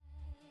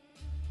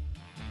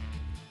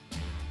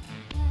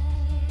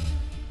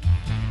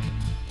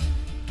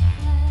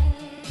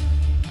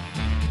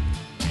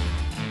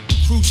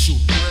Crucial.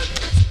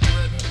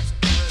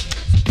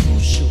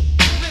 Crucial.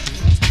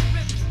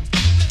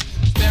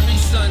 Every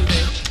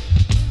Sunday,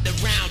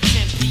 around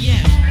 10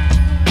 p.m.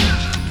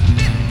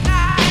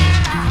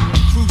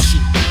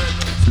 Crucial.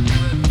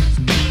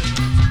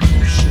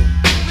 Crucial.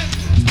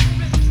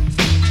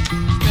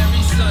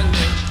 Every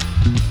Sunday,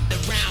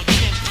 around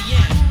 10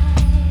 p.m.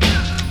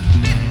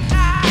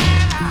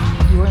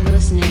 You are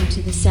listening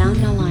to the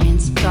Sound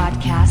Alliance,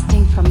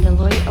 broadcasting from the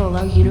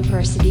Loyola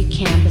University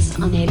campus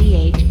on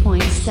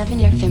 88.7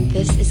 FM.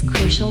 This is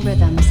Crucial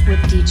Rhythms with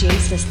DJ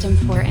System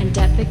 4 and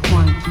Epic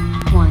One.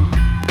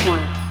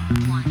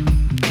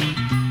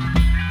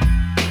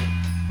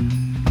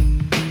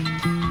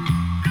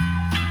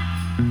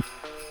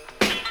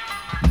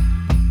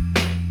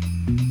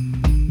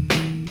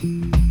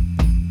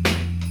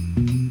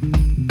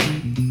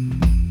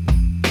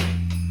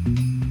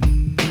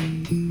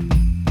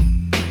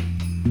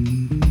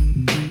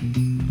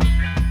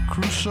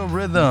 Crucial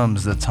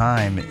Rhythms. The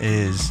time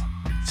is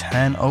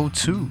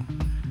 10:02.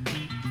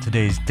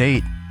 Today's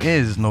date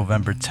is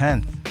November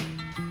 10th.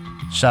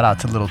 Shout out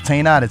to little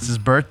Taynot. It's his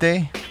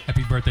birthday.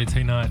 Happy birthday,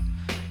 Taynot.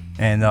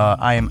 And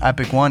I am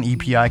Epic One,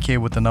 EPIK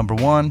with the number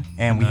 1.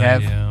 And we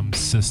have... I am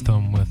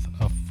System with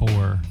a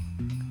 4.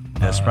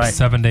 That's right.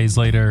 7 days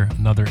later,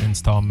 another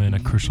installment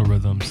of Crucial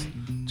Rhythms.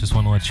 Just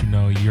want to let you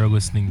know you're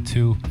listening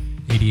to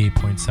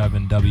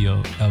 88.7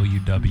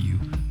 WLUW,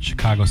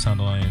 Chicago Sound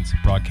Alliance,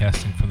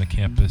 broadcasting from the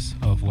campus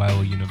of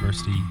Loyola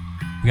University.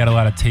 We got a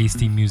lot of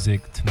tasty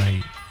music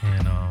tonight,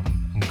 and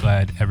I'm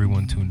glad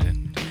everyone tuned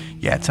in.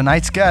 Yeah,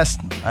 tonight's guest,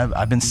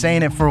 I've been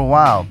saying it for a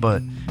while,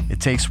 but it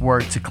takes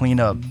work to clean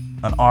up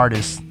an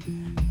artist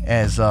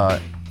as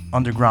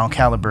underground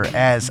caliber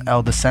as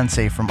Elda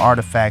Sensei from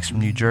Artifacts from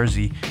New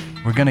Jersey.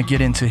 We're going to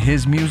get into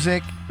his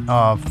music.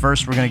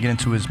 First, we're going to get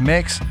into his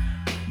mix.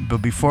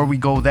 But before we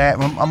go that,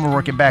 I'm going to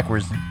work it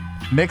backwards.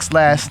 Mix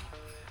last,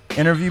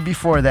 interview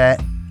before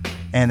that,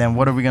 and then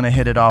what are we going to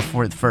hit it off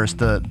with first?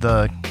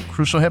 The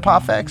Crucial Hip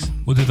Hop Facts?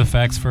 We'll do the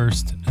facts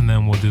first, and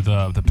then we'll do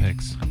the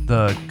picks.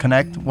 The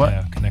Connect what?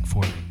 Yeah, Connect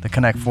 4. The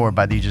Connect 4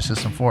 by DJ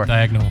System 4.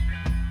 Diagonal.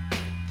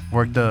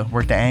 Work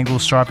the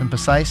angles sharp and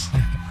precise.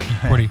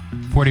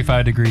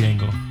 45-degree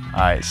angle.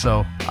 All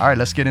right,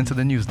 let's get into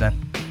the news then.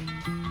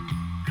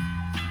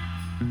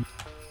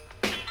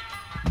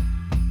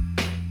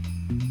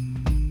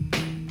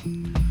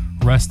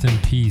 Rest in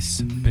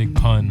peace, Big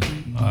Pun.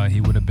 He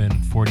would have been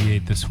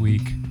 48 this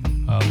week,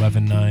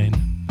 11/9.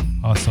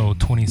 Also,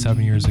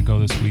 27 years ago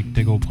this week,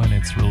 Diggle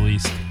Planets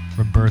released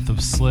Rebirth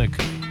of Slick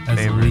as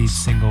the lead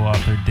single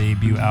off their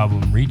debut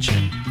album,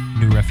 Reachin',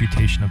 New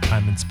Refutation of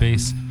Time and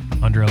Space,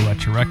 under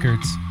Elektra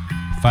Records.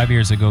 5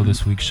 years ago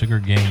this week, Sugar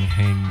Gang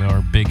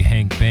or Big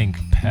Hank Bank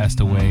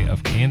passed away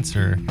of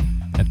cancer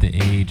at the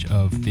age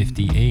of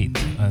 58,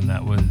 and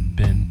that would have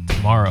been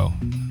tomorrow.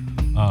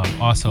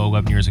 Also,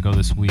 11 years ago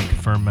this week,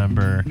 Firm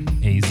member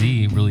AZ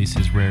released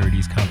his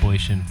rarities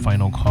compilation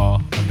Final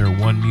Call under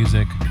One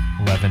Music,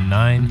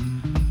 11/9.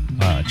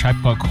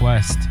 Tribe Called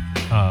Quest,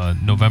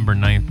 November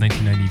 9th,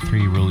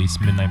 1993,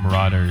 released Midnight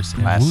Marauders.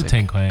 And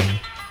Wu-Tang Clan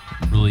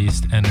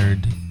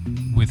entered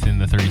within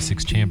the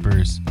 36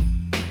 Chambers.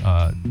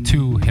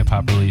 2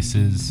 hip-hop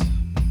releases,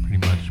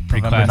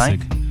 pretty November classic.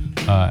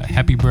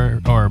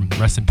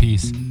 Rest in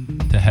peace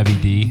to Heavy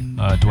D,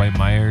 Dwight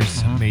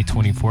Myers, May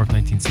 24th,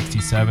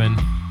 1967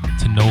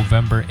 to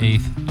November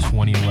 8th,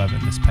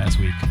 2011, this past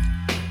week.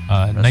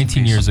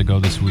 19 years ago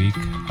this week,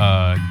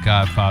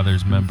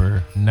 Godfather's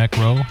member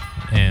Necro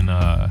and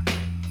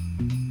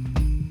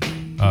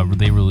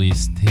they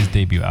released his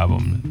debut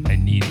album, I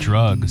Need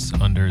Drugs,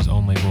 under his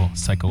own label,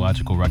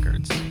 Psychological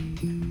Records.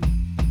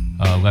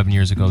 11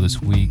 years ago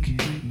this week,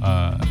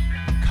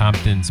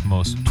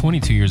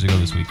 22 years ago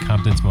this week,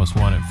 Compton's Most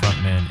Wanted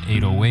frontman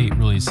 808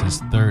 released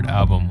his 3rd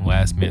album,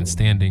 Last Man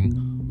Standing,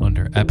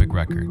 under Epic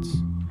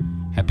Records.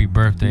 Happy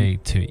birthday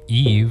to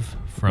Eve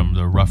from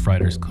the Rough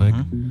Riders Clique.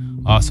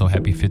 Also,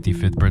 happy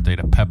 55th birthday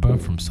to Peppa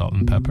from Salt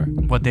and Pepper.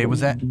 What day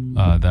was that?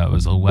 That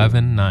was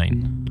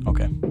 11/9.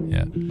 Okay.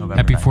 Yeah. November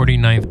Happy 9th.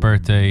 49th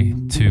birthday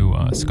to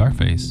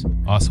Scarface,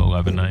 also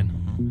 11/9.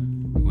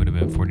 He would have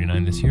been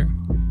 49 this year.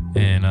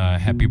 And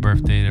happy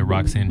birthday to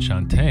Roxanne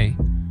Shante,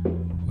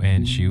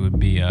 and she would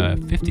be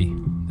 50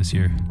 this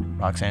year.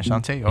 Roxanne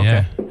Shante? Okay.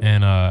 Yeah.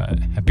 And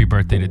happy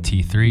birthday to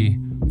T3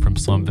 from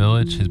Slum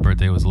Village. His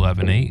birthday was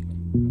 11/8.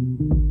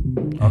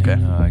 Okay.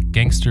 And,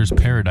 Gangster's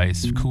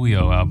Paradise,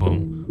 Coolio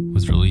album,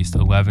 was released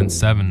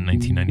 11/7,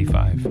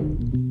 1995.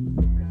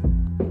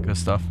 Good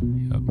stuff.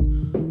 Yep.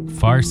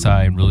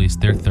 Farside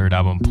released their 3rd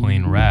album,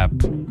 Plain Rap,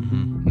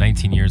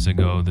 19 years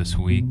ago this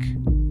week,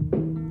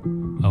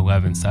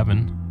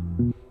 11/7.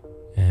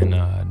 And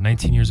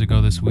 19 years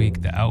ago this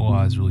week, The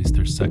Outlaws released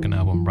their 2nd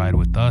album, Ride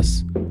With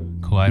Us,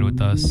 Collide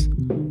With Us,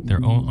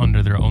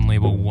 under their own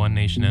label, One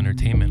Nation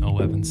Entertainment,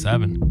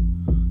 11/7.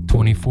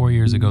 24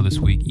 years ago this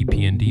week,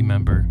 EPND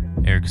member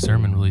Eric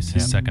Sermon released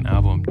his 2nd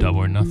album, Double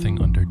or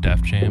Nothing, under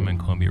Def Jam and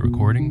Columbia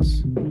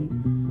Recordings.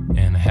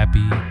 And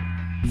happy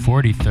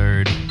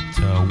 43rd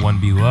to One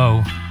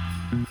Below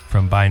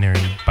from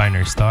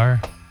Binary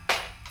Star.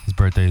 His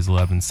birthday is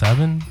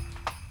 11/7.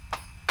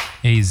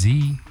 AZ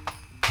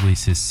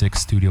released his 6th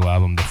studio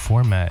album, The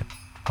Format,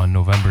 on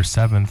November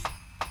 7th,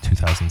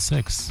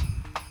 2006.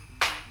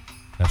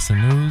 That's the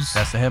news.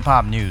 That's the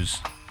hip-hop news.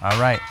 All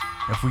right.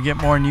 If we get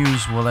more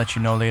news, we'll let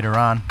you know later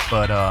on.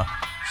 But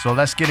so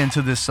let's get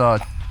into this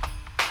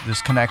this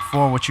Connect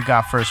 4. What you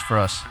got first for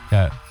us?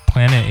 Got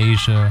Planet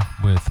Asia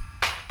with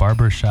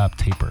Barbershop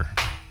Taper.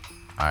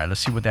 All right,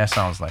 let's see what that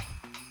sounds like.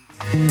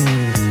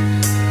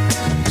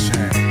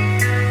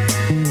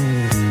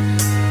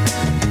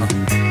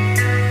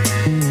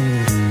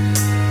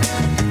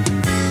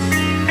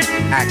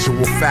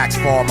 Actual facts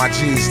for all my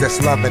G's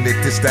that's loving it,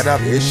 this, that,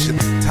 other. It's shit.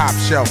 Top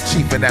shelf,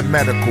 cheap in that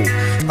medical.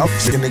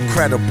 Fucking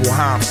incredible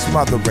how I'm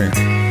smothering.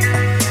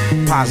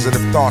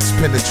 Positive thoughts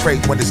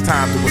penetrate when it's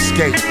time to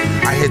escape.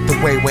 I hit the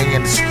way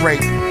in the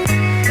scrape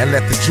and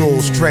let the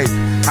jewels drape.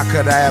 How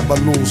could I ever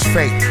lose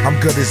faith? I'm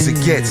good as it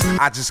gets,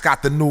 I just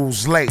got the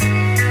news late.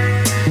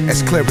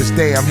 As clear as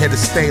day, I'm here to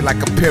stay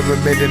like a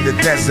pyramid in the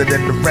desert,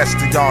 and the rest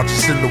of y'all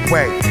just in the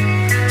way.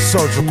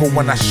 Surgical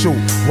when I shoot,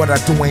 what I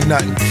do ain't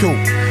nothing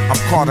cute. I'm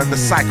caught in the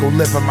cycle,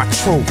 living my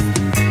truth.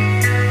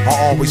 I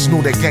always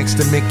knew that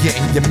gangster meant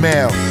getting your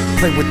mail.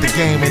 Play with the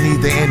game and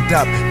either end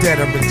up dead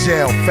or in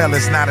jail.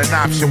 Felon's not an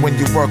option when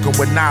you're working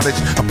with knowledge.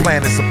 A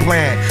plan is a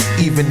plan,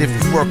 even if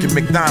you work at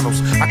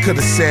McDonald's. I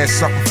could've said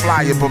something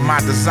flyer, but my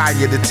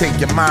desire to take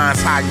your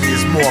minds higher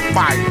is more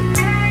fire.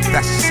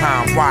 That's just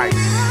how I'm wired.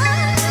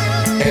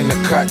 In the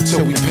cut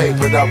till we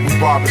papered up, we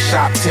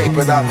barbershop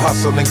tapered up,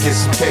 hustle and get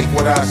some cake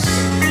with us.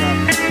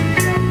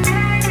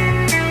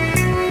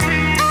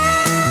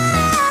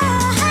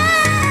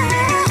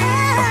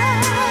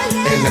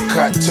 In the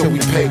cut till we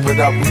papered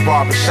up, we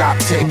barbershop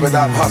tapered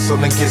up,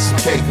 hustle and get some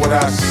cake with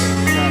us.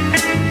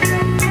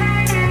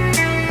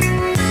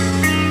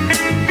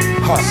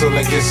 Hustle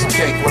and get some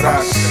cake with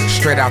us.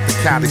 Straight out the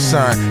Cali,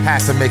 son. Had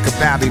to make a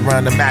valley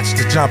run to match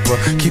the jumper.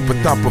 Keep a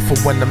thumper for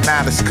when the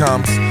malice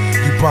comes.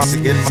 You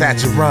bumpy in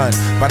at your run,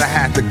 but I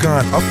had the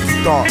gun. Up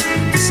you thought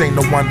this ain't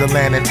no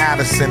Wonderland in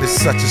Addison. It's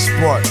such a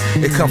sport.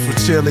 It comes with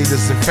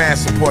cheerleaders and fan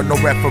support, no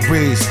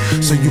referees,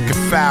 so you can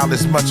foul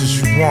as much as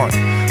you want.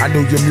 I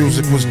knew your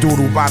music was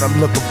doodle by the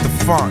look of the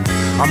font.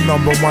 I'm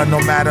number one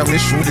no matter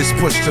issue this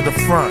push to the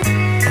front.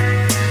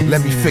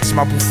 Let me fix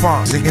my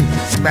bouffants.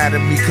 It's mad at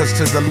me cause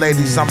to the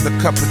ladies I'm the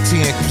cup of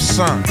tea and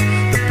croissant.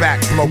 The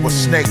back blower,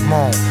 snake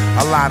moan,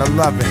 a lot of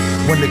loving.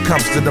 When it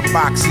comes to the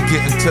box, you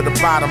getting to the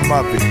bottom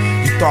of it.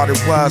 You thought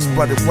it was,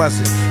 but it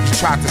wasn't. You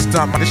tried to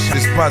stunt, this shit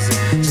is buzzing.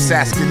 Just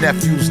ask your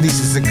nephews,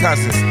 nieces, and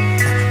cousins.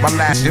 My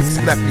last shift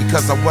left me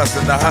cause I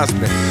wasn't a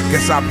husband.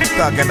 Guess I'll be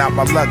thugging out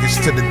my luggage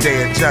to the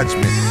day of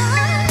judgment.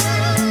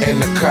 In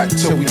the cut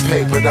till we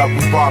papered up,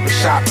 we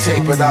barbershop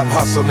tapered up,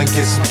 hustle and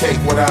get some cake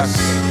with us.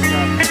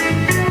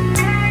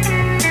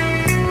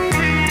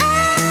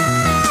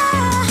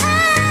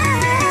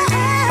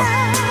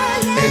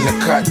 In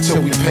the cut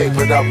till we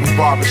papered up, we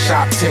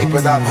barbershop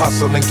tapered up,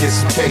 hustle and get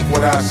some cake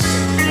with us.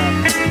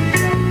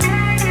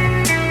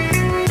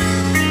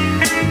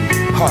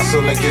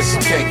 Hustle and get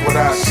some cake with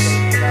us.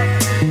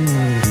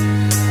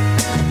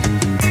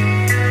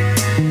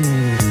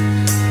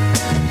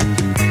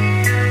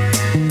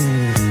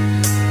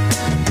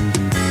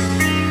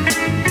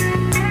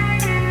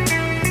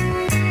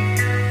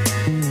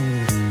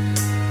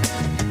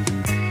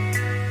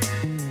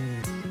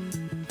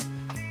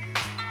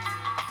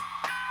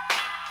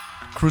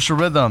 Crucial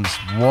Rhythms.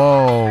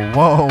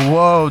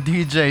 Whoa,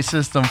 DJ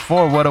System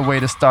 4. What a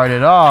way to start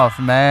it off,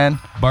 man.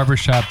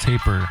 Barbershop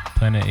Taper,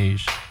 Planet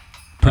Asia.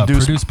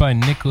 Produced by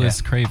Nicholas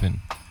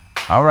Craven.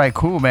 All right,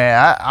 cool, man.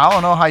 I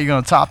don't know how you're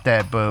going to top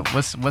that, but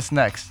what's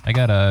next? I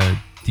got a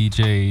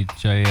DJ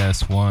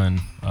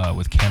JS1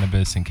 with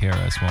Cannabis and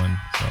KRS1.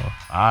 So,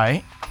 all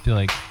right. I feel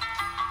like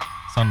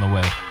it's on the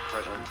way.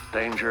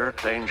 Danger,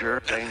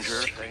 danger,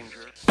 danger,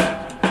 danger.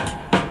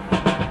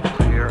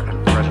 Clear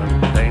and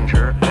present.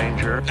 Danger,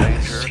 danger,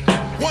 danger.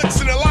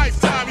 Once in a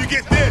lifetime you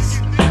get this.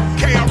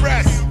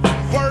 KRS,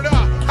 word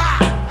up,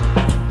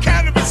 ha!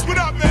 Cannabis, what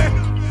up,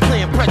 man?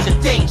 Clear and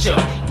present danger.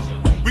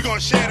 We gonna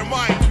share the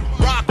mic,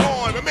 rock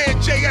on. My man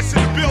JS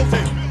in the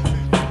building.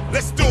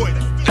 Let's do it.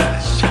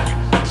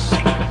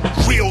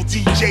 Real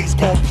DJs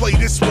gon' play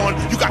this one.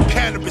 You got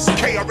Cannabis,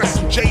 KRS,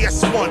 and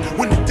JS1.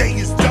 When the day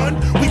is done,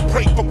 we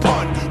pray for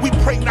pun. We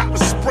pray not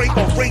to spray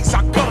or raise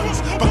our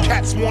guns. But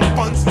cats want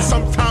funds, and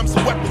sometimes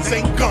the weapons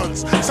ain't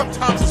guns.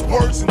 Sometimes it's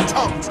words and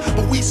tongues.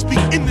 But we speak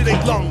into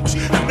their lungs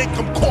and make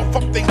them cough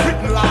up their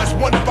written lies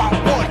one by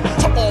one.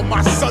 To all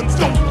my sons,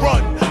 don't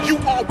run. You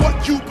are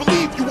what you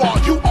believe you are.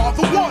 You are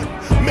the one.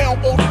 Male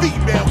or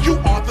female, you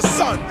are the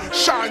sun.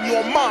 Shine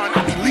your mind,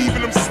 I be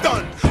leaving them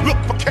stunned. Look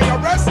for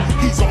KRS,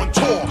 he's on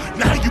tour.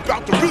 Now you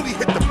about to really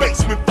hit the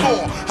basement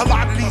floor. A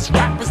lot of these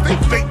rappers, they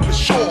fake for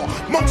sure.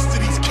 Most of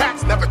these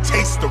cats never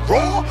taste the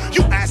raw.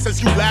 You ask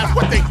as you laugh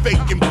what they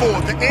faking for.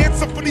 The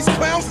answer for these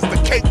clowns is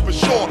the cake for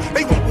sure.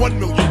 They want 1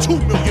 million, 2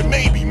 million,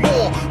 maybe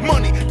more.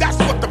 Money, that's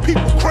what the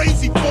people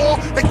crazy for.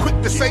 They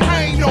quick to say,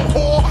 I ain't no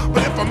whore.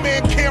 But if a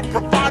man can't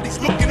provide, he's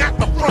looking at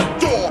the front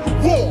door.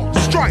 War,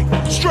 strife,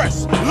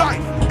 stress,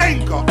 life,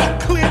 anger, a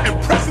clear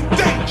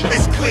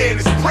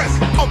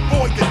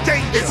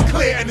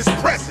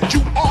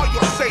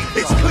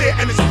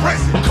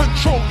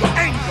control your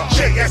anger.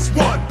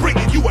 JS1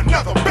 bringing you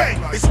another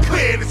banger. It's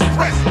clear and it's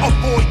present,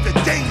 avoid the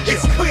danger.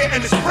 It's clear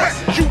and it's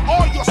present, you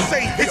are your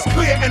savior. It's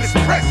clear and it's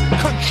present,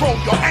 control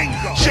your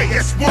anger.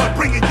 JS1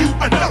 bringing you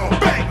another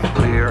banger.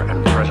 Clear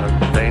and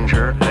present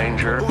danger,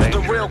 danger, Who's the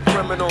danger. real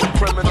criminal?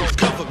 Criminals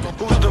cover.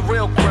 Who's the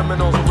real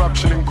criminal?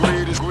 Corruption and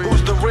greed is.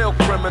 Who's the real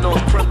criminal?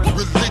 Criminal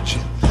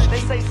religion. They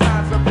say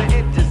signs of the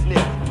end is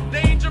near.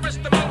 Dangerous,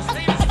 the most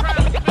heinous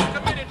crimes have been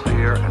committed.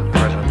 Clear and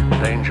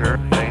present danger,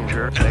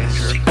 danger,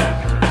 danger,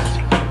 danger.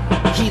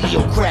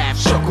 Heliocraft,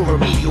 circle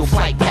remedial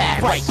flight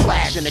path. Bright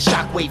flash and a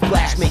shockwave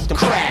blast make them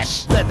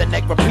crash.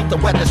 Leatherneck, repeat the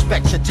weather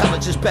specs.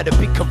 Intelligence better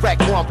be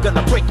correct, or I'm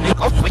gonna break Nick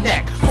off my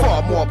neck.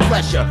 Far more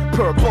pleasure,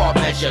 per bar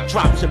measure.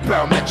 Drops in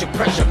barometric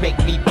pressure make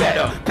me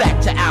better.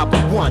 Back to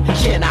album 1,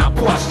 can I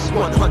bust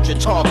 100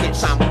 targets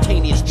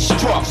simultaneously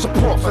struck.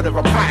 Support for the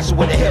reprisal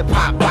with a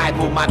hip-hop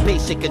Bible. My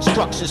basic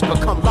instructions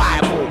become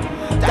liable.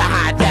 The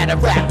high data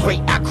rap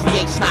rate I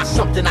create's not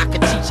something I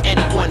can teach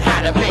anyone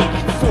how to make.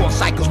 4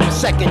 cycles per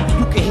second,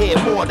 you can hear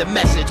more the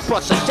message.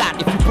 Plus a shot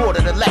if you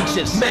boarded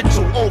elections.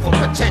 Mental over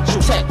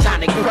potential,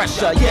 tectonic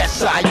pressure.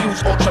 Yes, I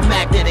use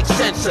ultramagnetic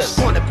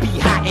sensors. Wanna be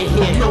hot in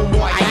here, no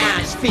more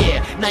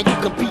ionosphere. Now you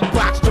can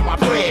beatbox to my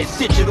prayers.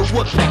 Digital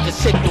woodpecker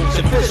signals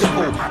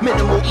invisible.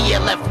 Minimal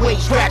ELF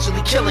waves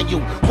gradually killing you.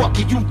 What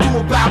can you do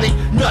about it?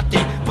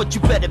 Nothing. But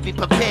you better be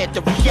prepared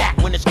to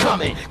react when it's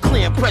coming.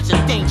 Clear and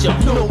present danger,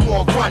 no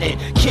more running.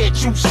 Can't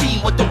you see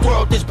what the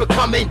world is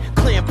becoming?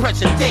 Clear and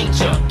present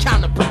danger,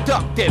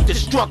 counterproductive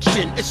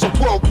destruction. It's a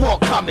world war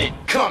coming.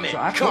 So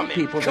I've told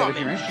people that if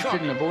you're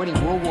interested in avoiding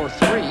World War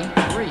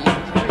III,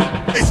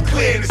 It's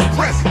clear and it's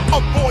present,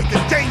 avoid the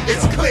danger.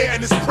 It's clear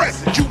and it's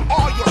present, you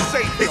are your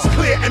savior. It's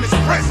clear and it's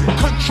present,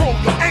 control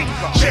your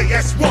anger.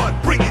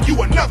 JS1 bringing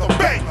you another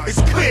banger.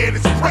 It's clear and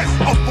it's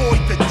present, avoid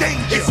the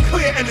danger. It's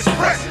clear and it's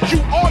present, you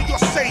are your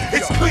savior.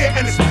 It's clear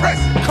and it's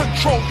present,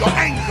 control your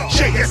anger.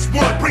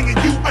 JS1 bringing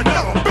you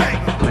another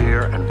banger.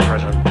 Clear and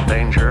present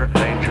danger,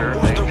 danger,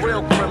 Who's the danger.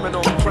 real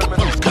criminal?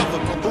 Criminals cover.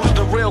 Who's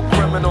the real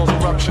criminal?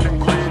 Corruption and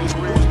greed is.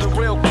 Who's the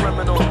real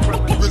criminal?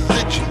 Criminal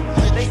religion.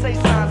 They say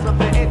signs of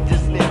the end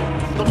is near.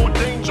 The more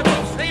dangerous.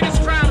 Most heinous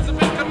crimes have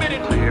been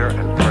committed. Clear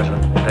and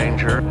present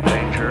danger,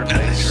 danger,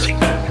 danger,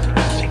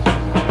 danger.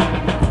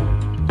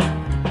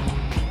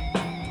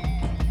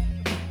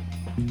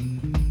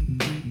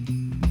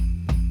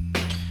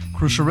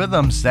 Crucial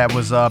Rhythms, that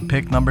was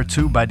pick number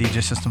 2 by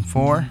DJ System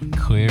 4.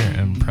 Clear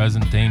and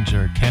present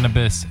danger.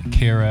 Cannabis,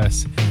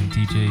 KRS, and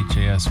DJ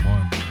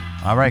JS1.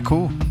 All right,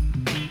 cool.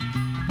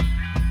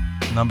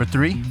 Number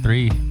 3.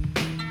 3.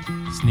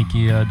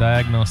 Sneaky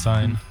diagonal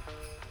sign.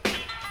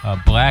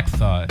 Black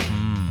Thought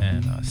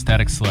and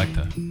Static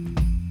Selector.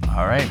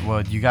 All right,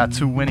 well, you got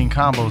 2 winning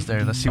combos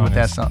there. Let's see what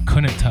that sounds.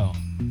 Couldn't tell. All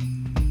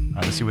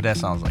right, let's see what that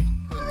sounds like.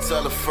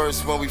 Tell her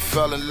first when we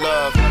fell in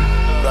love,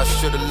 but I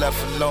should've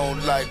left alone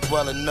like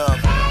well enough.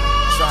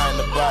 Trying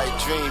to buy a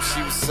dream,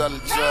 she was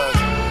selling drugs.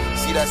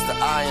 See, that's the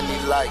irony,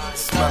 like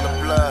smell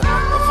of blood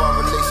of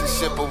our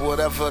relationship or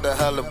whatever the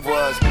hell it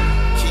was.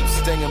 Keep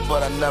stinging,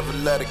 but I never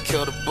let it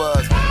kill the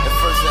buzz. At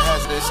first it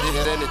has this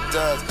shit, then it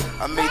does.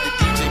 I made the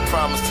DJ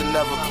promise to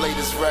never play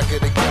this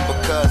record again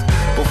because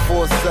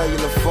before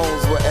cellular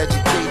phones were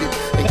educated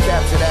and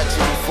captured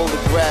actual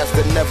photographs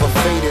that never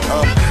faded.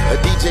 A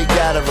DJ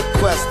got a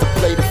request to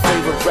play the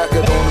favorite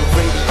record on the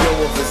radio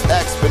of his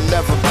ex, but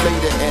never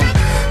played it. And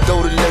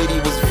though the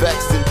lady was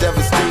vexed and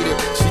devastated,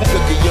 she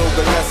took a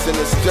yoga lesson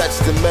and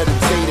stretched and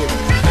meditated.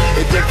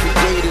 It then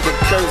created a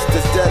curse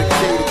that's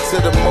dedicated to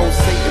the most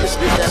Satanist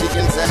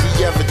shenanigans that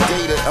he ever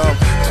dated.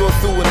 Tore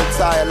through an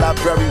entire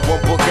library,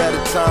 one book at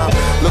a time,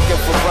 looking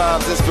for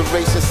rhymes,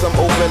 inspiration, some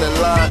open in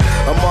line.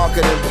 A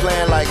marketing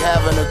plan like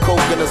having a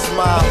coke and a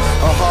smile,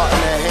 a heart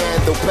in her hand,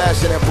 though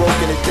passion had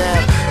broken it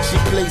down.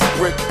 She placed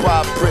brick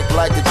by brick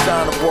like the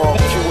China wall,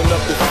 queuing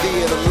up the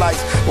theater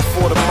lights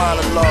before the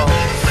monologue.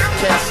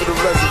 Cancel the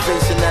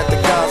reservation at the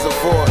Gaza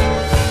Fort.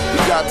 We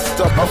got the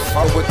stuff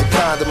up with the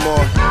condom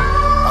on.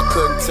 I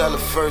couldn't tell her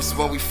first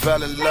when we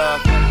fell in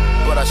love,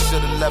 but I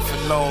should've left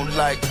alone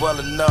like well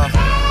enough.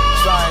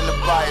 Trying to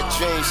buy a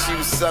dream, she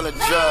was selling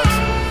drugs.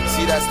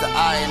 See, that's the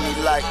irony,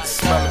 like the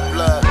smell of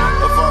blood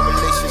of our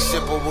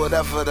relationship or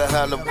whatever the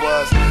hell it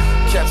was.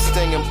 Kept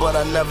stinging, but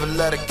I never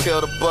let it kill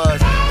the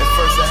buzz. At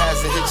first it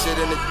has to hit you,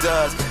 then it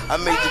does. I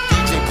made the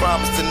DJ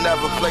promise to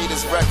never play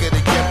this record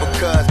again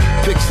because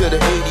picture the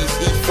 80s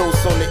ethos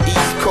on the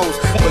East Coast.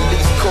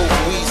 Police coke,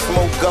 weed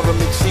smoke,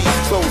 government cheese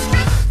toast.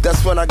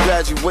 That's when I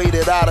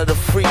graduated out of the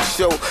freak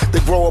show.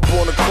 They grow up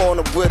on the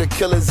corner where the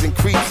killers and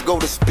creeps go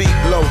to speak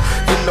low.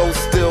 You know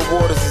still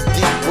waters is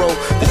deep, bro.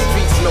 The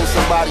streets know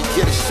somebody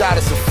get a shot,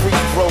 it's a free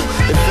throw.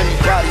 If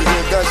anybody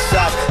hear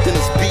gunshots, then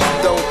it's beat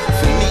though.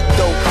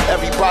 Finito,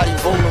 everybody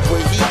rolling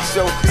with heat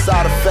show.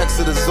 Side effects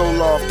of the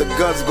Zoloft, the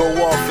guns go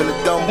off and the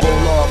Dumbo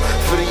off.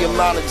 For the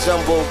amount of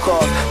jumbo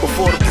cars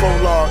before the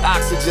prologue,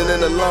 oxygen in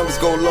the lungs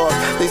go lost.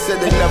 They said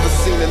they never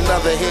seen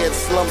another head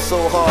slump so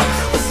hard,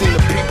 or seen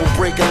the people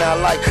breaking out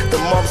like the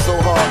mum so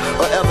hard,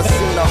 or ever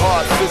seen a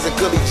heart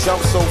physically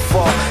jump so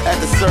far. At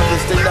the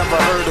service they never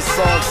heard a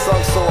song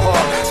sung so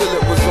hard till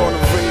it was on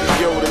the radio.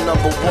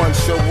 1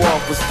 show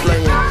off was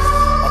playing.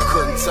 I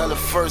couldn't tell at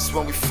first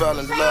when we fell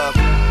in love,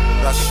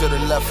 but I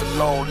should've left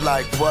alone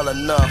like well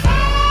enough.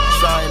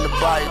 Trying to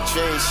buy a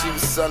drink, she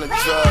was selling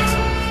drugs.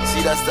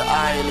 See, that's the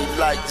irony,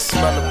 like the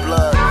smell of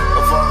blood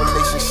of our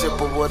relationship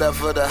or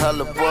whatever the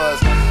hell it was.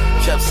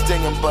 Kept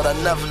stinging, but I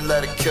never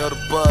let it kill the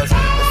buzz.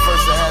 At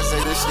first it has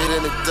this shit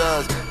and it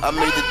does. I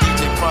made the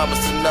DJ promise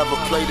to never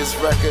play this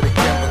record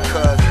again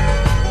because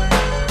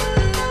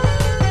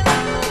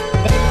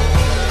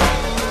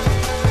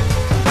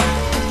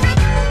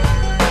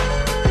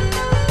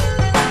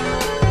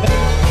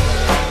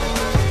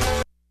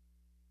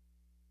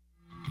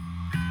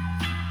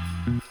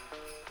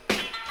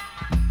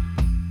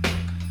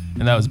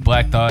And that was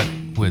Black Thought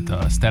with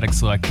Static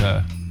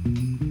Selecta.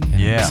 And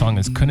the song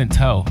is Couldn't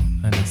Tell,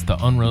 and it's the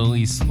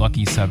unreleased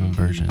Lucky 7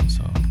 version.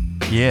 So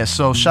yeah,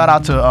 so shout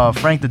out to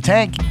Frank the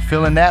Tank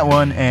filling that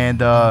one, and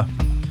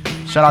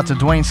shout out to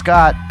Dwayne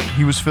Scott.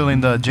 He was filling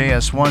the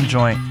JS1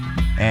 joint,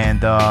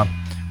 and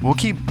we'll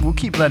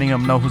keep letting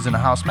him know who's in the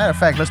house. Matter of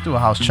fact, let's do a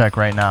house check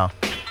right now,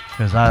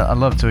 because I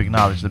love to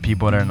acknowledge the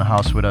people that are in the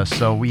house with us.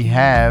 So we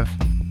have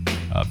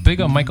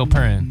big up Michael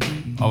Perrin.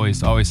 Always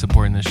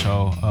supporting the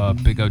show.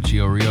 Big up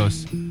Gio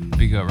Rios.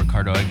 Big up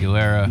Ricardo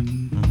Aguilera.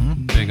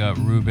 Big up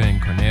Ruben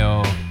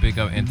Corneo. Big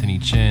up Anthony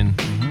Chin.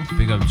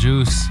 Big up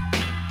Juice.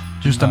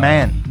 Juice the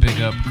man. Big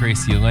up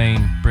Gracie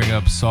Elaine. Big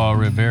up Saul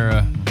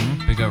Rivera.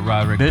 Big up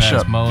Roderick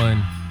Bishop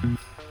Mullen.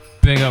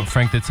 Big up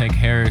Frank the Tank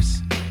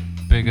Harris.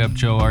 Big up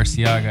Joe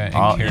Arciaga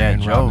and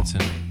Karen Robinson.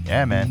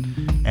 Yeah, man.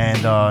 And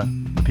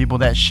the people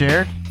that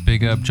shared.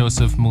 Big up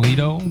Joseph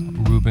Melito.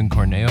 Ruben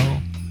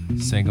Corneo.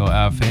 Sego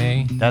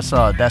Afe. That's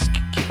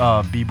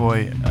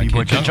B-Boy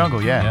Kid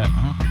Jungle, yeah.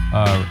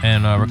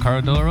 And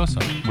Ricardo De La Rosa,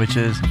 which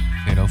is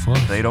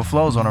Fatal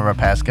Flows, one of our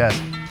past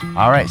guests.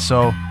 All right,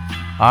 so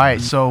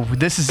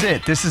this is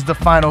it. This is the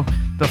final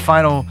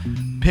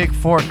pick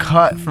 4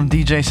 cut from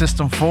DJ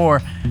System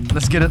 4.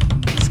 Let's get a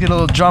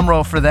little drum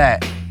roll for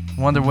that.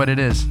 Wonder what it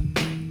is.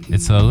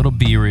 It's a little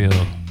Be Real.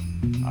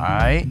 All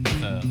right.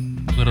 With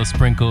a little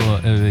sprinkle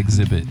of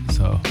Exhibit.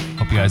 So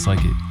hope you guys like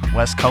it.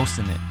 West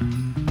Coasting it.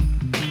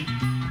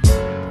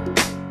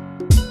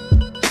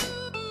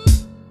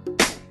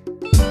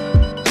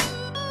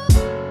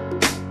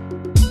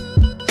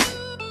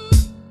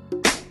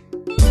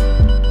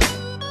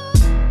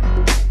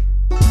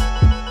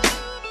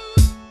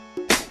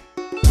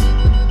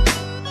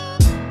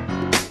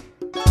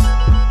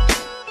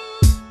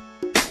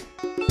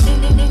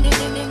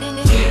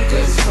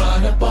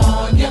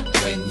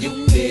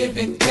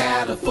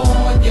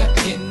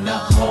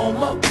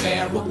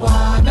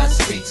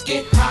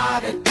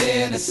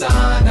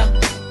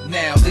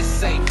 Now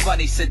this ain't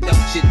funny, so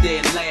don't you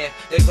dare laugh.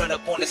 They run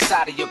up on the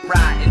side of your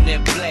ride and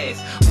then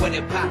blast. When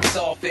it pops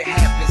off, it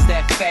happens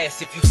that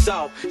fast. If you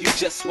saw, you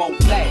just won't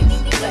last.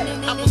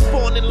 I was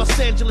born in Los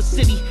Angeles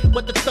City,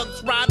 where the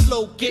thugs ride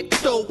low, get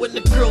dough, and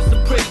the girls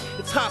are pretty.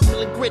 It's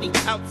hostile and gritty,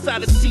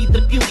 outside to see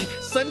the beauty.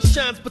 Sun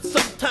shines, but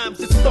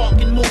sometimes it's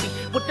dark and moody.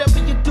 Whatever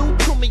you do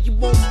to me, you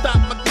won't stop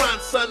my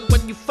grind, son.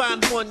 When you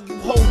find one, you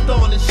hold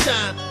on and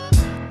shine.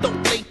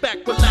 Don't lay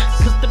back,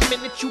 relax, cause the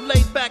minute you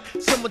lay back,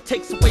 someone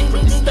takes away from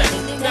your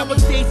stats.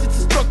 Nowadays it's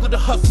a struggle to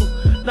hustle,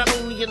 not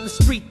only in the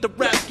street, the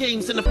rap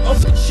games and the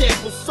in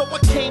shambles. So I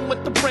came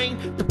with the brain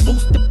to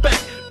boost it back.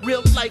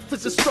 Real life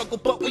is a struggle,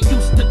 but we're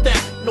used to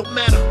that. No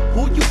matter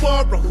who you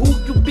are or who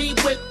you be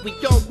with, we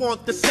all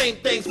want the same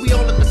things, we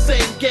all in the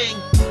same gang.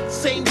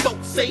 Same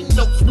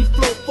notes we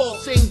flow for.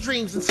 Same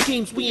dreams and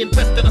schemes we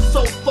invested our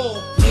soul for.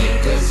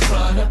 Niggas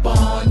run up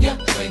on ya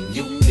when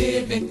you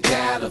live in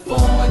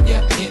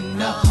California. In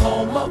the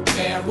home of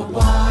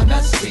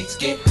marijuana, streets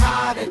get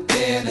hotter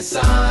than a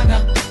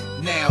sauna.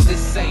 Now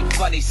this ain't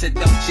funny, so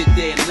don't you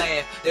dare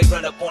laugh. They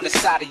run up on the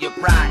side of your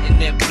ride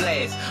and then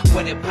blast.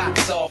 When it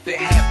pops off, it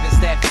happens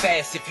that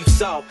fast. If you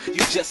saw, you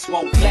just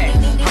won't last.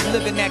 I'm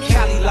living that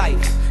Cali life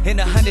in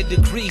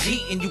 100-degree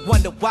heat, and you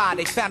wonder why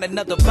they found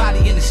another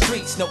body in the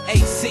streets. No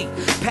AC,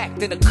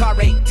 packed in a car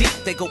 8 deep.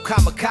 They go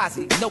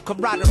kamikaze, no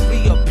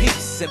camaraderie or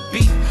peace and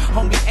beef.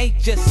 Homie, ain't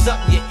just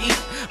something you eat,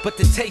 but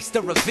the taste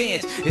of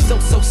revenge is oh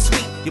so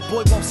sweet. Your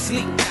boy won't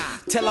sleep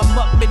till I'm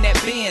up in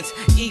that Benz,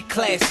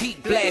 E-class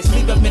heat blast,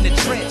 leave them in the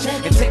trench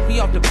and take me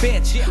off the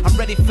bench. I'm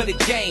ready for the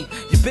game.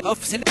 You been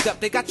up,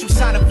 they got you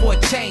signing for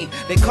a chain.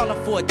 They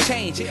calling for a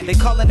change, they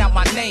calling out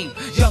my name.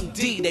 Young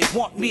D, they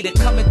want me to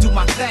come and do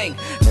my thing.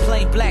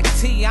 Plain black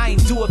T, I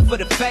ain't do it for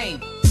the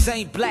fame.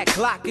 Same black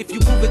lock if you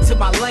move it to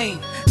my lane.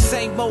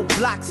 Same old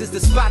blocks is the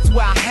spots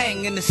where I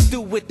hang in the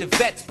stew with the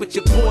vets, but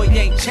your boy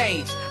ain't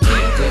changed.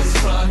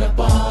 Niggas run up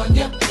on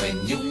ya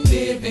when you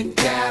live in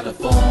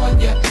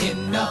California.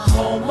 In the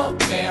home of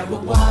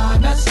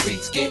marijuana,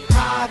 streets get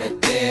hotter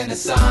than a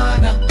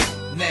sauna.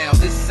 Now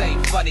this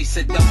ain't funny,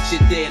 so don't you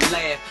dare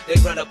laugh. They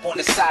run up on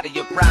the side of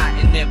your ride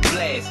and then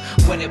blast.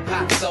 When it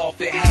pops off,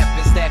 it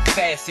happens that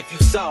fast. fast. If you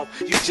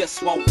soft, you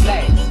just won't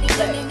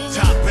last.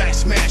 Top back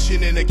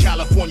smashing in a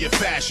California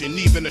fashion.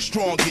 Even a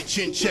strong get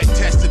chin check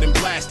tested and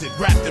blasted.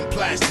 Wrapped in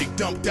plastic,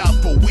 dumped out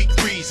for weak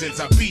reasons.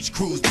 I beach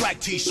cruise, black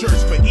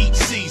t-shirts for each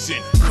season.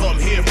 Come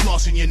here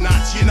flossing your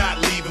knots, you're not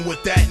leaving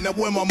with that. Now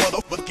where my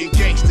motherfucking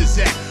gangsters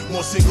at?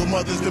 More single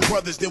mothers than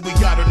brothers than we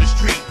got on the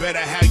street. Better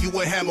have you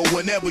a hammer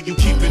whenever you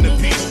keeping the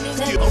peace.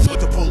 Still up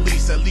with the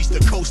police, at least the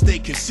coast stay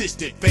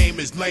consistent. Fame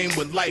is lame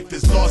when life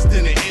is lost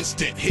in an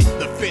instant. Hit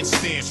the fence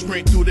stand,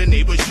 sprint through the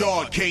neighbor's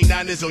yard.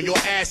 K9 is on your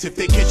ass, if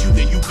they catch you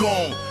then you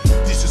gone.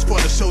 This is for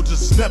the soldiers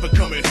that's never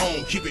coming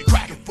home. Keep it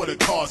cracking for the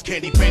cars,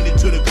 candy painted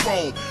to the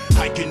chrome.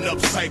 Hiking up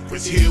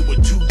Cypress Hill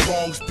with 2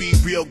 bongs. Be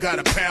real, got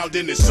a pound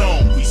in the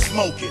zone. We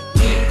smoking.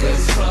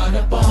 Niggas run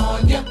up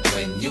on ya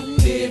when you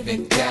live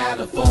in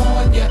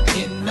California.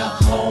 In the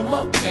home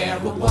of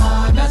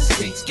marijuana,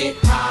 streets get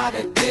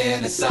hotter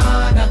than a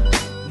sauna.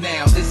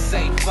 Now this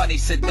ain't funny,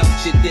 so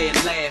don't you dare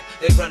laugh.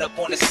 They run up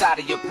on the side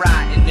of your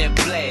ride and then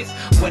blast.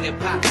 When it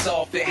pops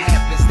off, it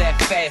happens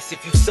that fast.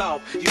 If you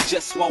soft, you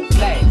just won't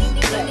last.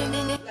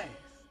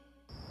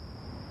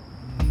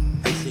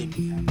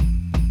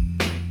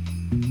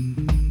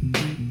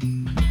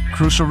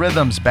 Crucial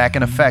Rhythms back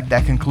in effect.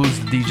 That concludes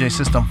the DJ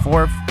System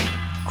 4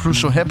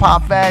 Crucial Hip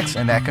Hop Facts,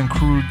 and that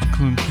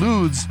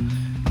concludes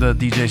the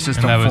DJ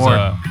System 4. And that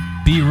was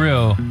Be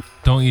Real,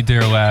 Don't You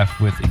Dare Laugh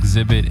with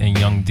Exhibit and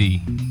Young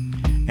D.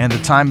 And the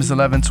time is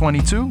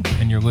 11:22.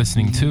 And you're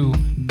listening to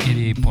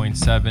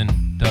 88.7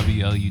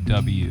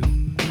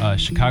 WLUW,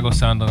 Chicago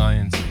Sound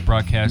Alliance,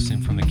 broadcasting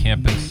from the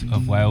campus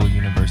of Loyola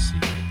University.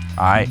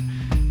 All right.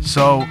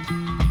 So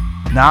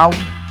now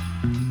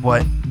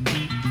what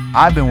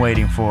I've been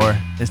waiting for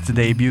is to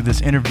debut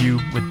this interview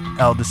with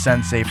El Da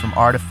Sensei from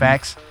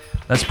Artifacts.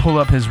 Let's pull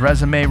up his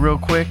resume real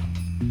quick.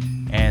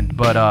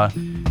 But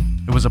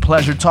it was a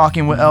pleasure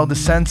talking with El Da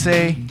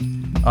Sensei.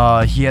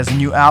 He has a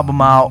new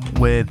album out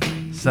with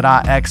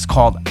Sada X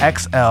called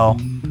XL.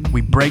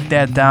 We break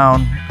that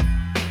down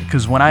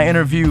because when I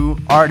interview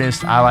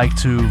artists, I like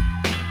to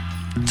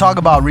talk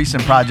about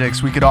recent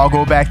projects. We could all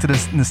go back to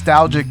the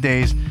nostalgic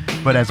days,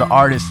 but as an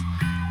artist,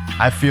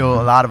 I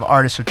feel a lot of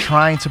artists are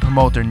trying to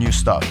promote their new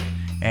stuff,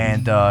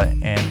 and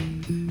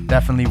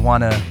definitely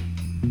want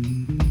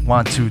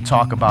to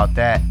talk about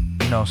that,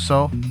 you know.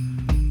 So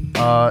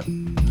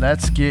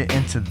let's get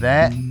into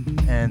that,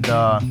 and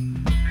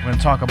we're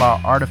gonna talk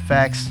about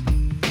Artifacts,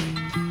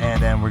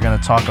 and then we're gonna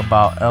talk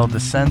about El Da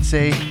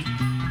Sensei,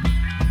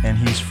 and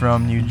he's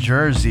from New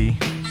Jersey.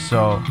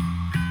 So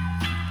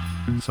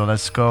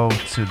let's go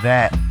to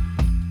that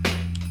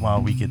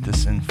while we get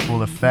this in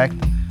full effect.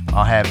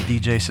 I'll have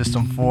DJ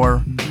System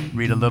 4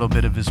 read a little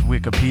bit of his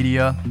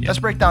Wikipedia. Yep. Let's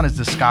break down his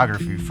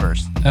discography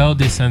first. El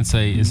Da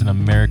Sensei is an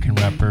American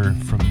rapper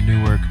from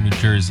Newark, New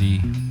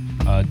Jersey.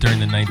 During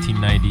the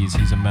 1990s,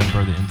 he's a member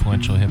of the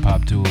influential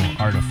hip-hop duo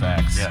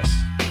Artifacts. Yes.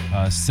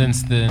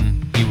 Since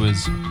then, he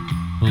was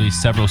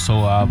released several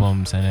solo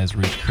albums and has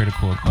reached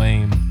critical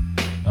acclaim.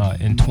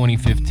 In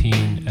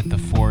 2015, at the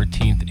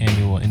 14th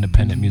Annual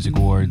Independent Music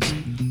Awards,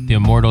 the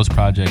Immortals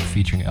Project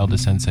featuring El Da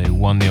Sensei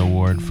won the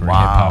award for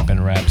hip-hop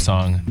and rap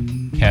song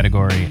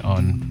category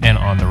on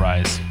the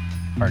Rise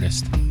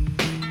artist.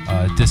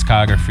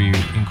 Discography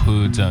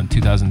includes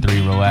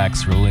 2003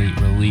 Relax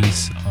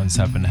release on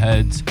Seven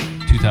Heads,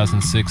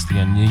 2006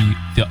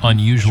 The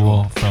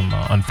Unusual from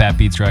on Fat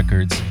Beats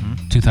Records,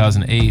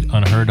 2008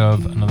 Unheard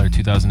Of, another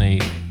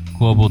 2008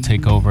 Global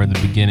Takeover in the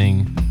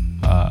Beginning,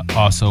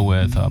 also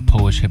with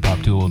Polish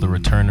hip-hop duo The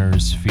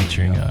Returners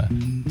featuring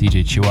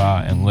DJ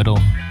Chua and Little.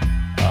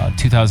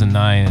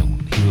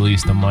 2009 he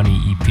released the Money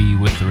EP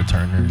with The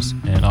Returners,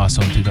 and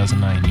also in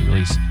 2009 he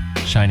released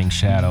Shining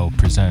Shadow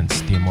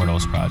Presents The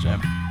Immortals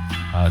Project.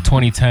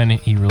 2010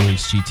 he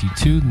released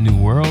GT2 New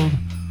World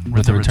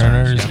with The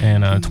Returners,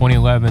 and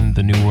 2011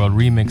 the New World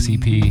Remix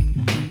EP,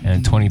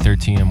 and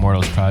 2013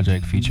 Immortals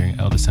Project featuring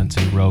El Da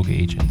Sensei Rogue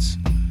Agents.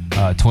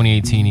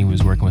 2018 he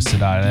was working with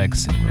Sada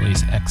X and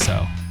released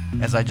XL.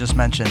 As I just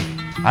mentioned,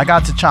 I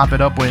got to chop it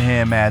up with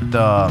him at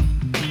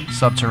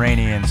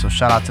Subterranean, so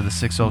shout out to the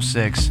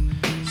 606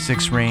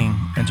 Six Ring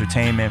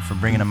Entertainment for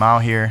bringing him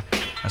out here.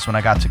 That's when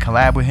I got to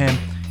collab with him.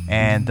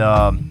 And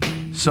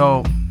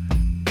so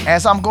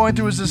as I'm going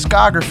through his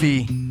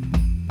discography,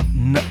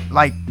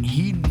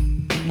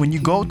 when you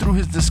go through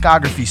his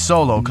discography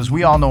solo, because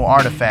we all know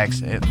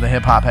Artifacts, the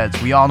hip hop heads,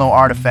 we all know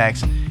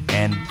Artifacts,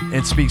 and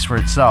it speaks for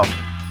itself.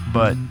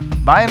 But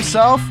by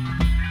himself,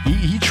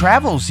 he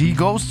travels, he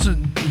goes to,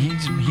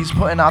 he's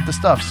putting out the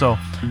stuff. So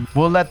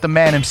we'll let the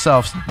man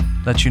himself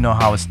let you know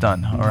how it's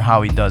done or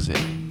how he does it.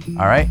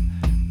 All right.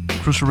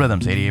 Crucial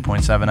Rhythms,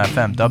 88.7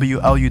 FM,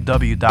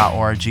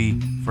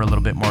 WLUW.org for a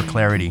little bit more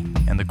clarity,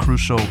 and the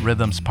Crucial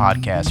Rhythms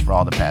podcast for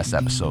all the past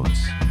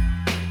episodes.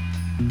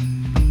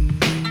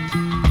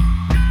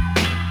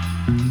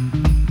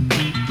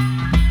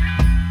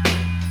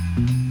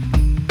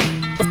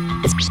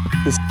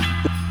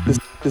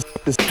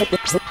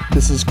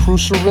 This is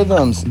Crucial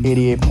Rhythms,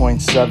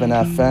 88.7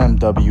 FM,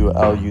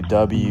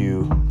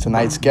 WLUW.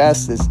 Tonight's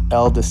guest is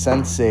El Da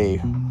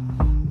Sensei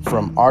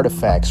from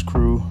Artifacts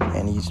crew,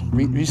 and he's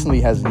recently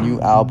has a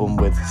new album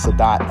with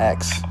Sadat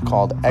X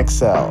called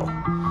XL.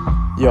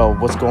 Yo,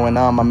 what's going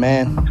on, my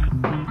man?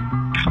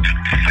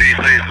 Hey,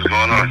 what's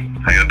going on?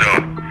 How you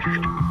doing?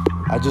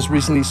 I just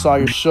recently saw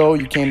your show.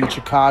 You came to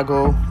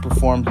Chicago,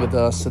 performed with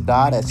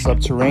Sadat at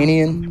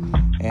Subterranean,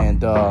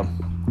 and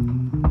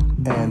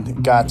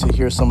got to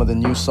hear some of the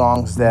new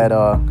songs that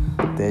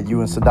you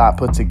and Sadat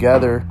put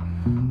together.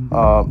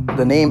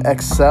 The name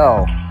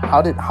XL,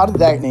 how did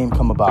that name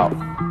come about?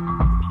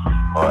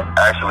 Well,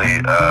 actually,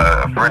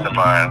 a friend of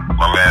mine,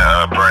 my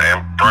man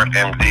Burnt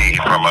MD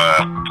from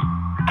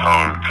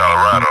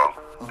Colorado,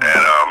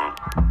 and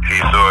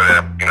he saw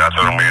that, I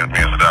told him me and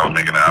Sadat was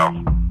making an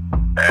album,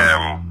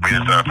 and we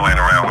just started playing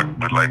around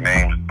with like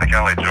names,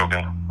 kind of like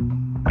joking,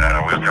 and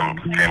we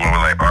came up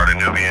with like Art of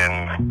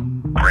Nubian,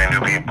 brand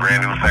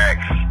new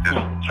facts,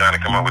 just trying to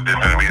come up with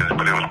different reasons,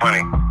 but it was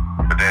funny.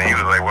 But then he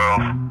was like, well,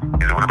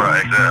 he said, what about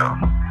XL?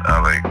 I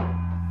was like,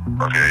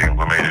 okay,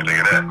 what made you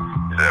think of that?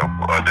 He said,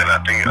 well, then I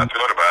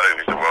thought about it, and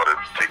he said, well,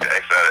 take the X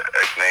out of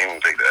X name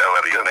and take the L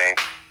out of your name.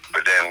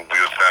 But then we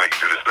was trying to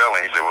get through the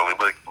spelling. He said, well, it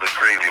looked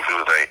crazy if it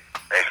was like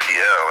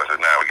XTL. I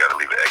said, nah, we got to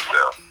leave it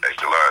XL,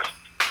 extra large.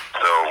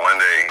 So one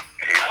day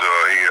he saw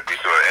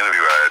an interview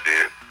I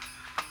did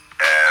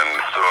and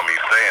saw me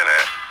saying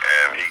that,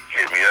 and he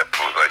hit me up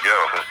and was like, yo,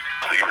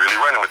 so you really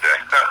running with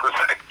that? I was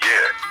like,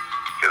 yeah,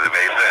 because it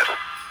made sense.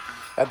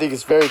 I think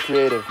it's very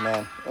creative,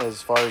 man,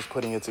 as far as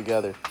putting it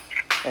together.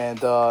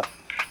 And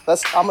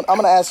I'm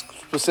gonna ask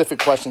specific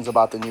questions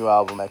about the new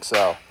album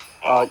XL.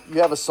 You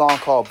have a song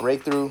called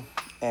Breakthrough,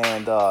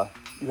 and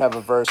you have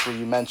a verse where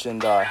you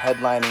mentioned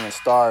headlining and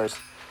stars.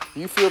 Do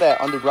you feel that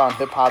underground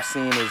hip hop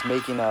scene is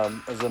making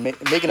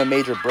a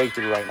major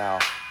breakthrough right now?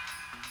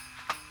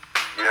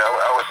 Yeah,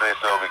 I would say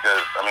so,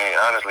 because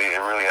honestly,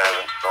 it really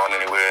hasn't gone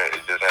anywhere.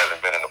 It just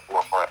hasn't been in the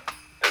forefront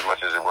as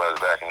much as it was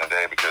back in the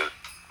day, because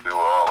we were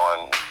all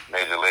on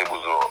major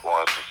labels or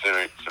on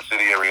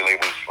subsidiary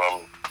labels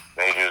from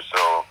majors.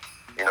 So,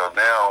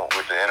 now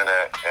with the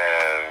internet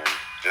and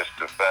just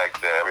the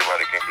fact that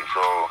everybody can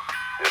control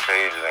their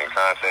pages and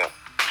content,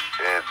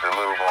 it's a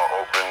little more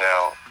open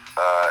now,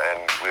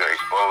 and we're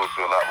exposed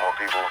to a lot more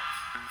people.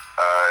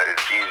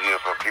 It's easier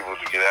for people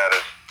to get at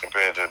us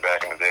compared to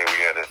back in the day. We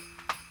had to,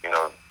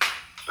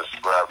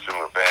 subscribe to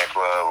a fan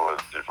club or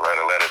just write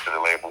a letter to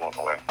the label.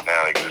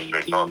 Now they can just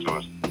straight talk to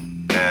us.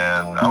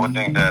 And I would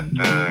think that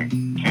the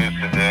kids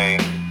today,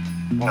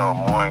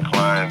 more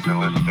inclined to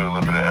listen to a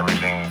little bit of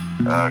everything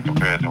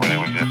compared to when it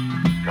was just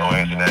no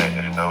internet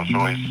and no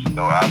choice,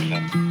 no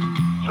option.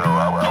 So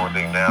I would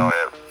think now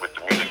that with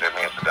the music that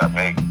me and Sadat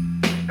make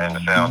and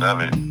the sound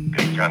of it,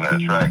 it kind of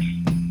attracts,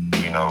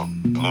 a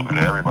little bit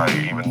of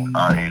everybody, even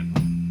our age.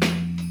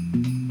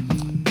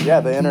 Yeah,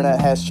 the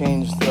internet has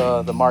changed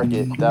the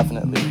market,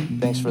 definitely.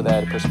 Thanks for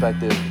that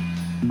perspective.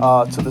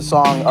 To the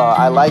song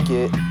I Like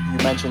It, you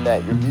mentioned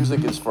that your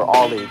music is for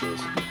all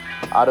ages.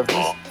 Out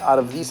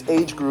of these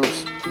age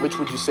groups, which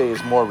would you say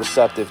is more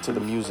receptive to the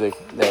music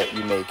that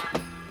you make?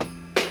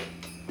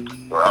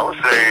 Well, I would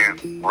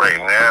say right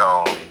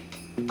now,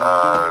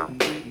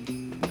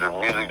 the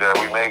music that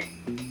we make,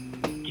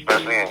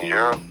 especially in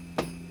Europe,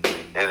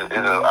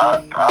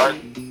 our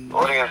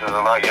audience is a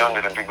lot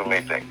younger than people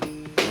may think.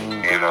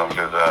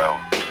 Because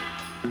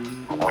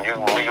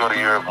when we go to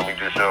Europe and we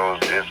do shows,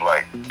 it's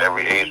like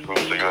every age group.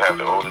 So you'll have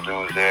the older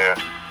dudes there,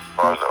 as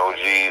far as the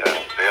OGs,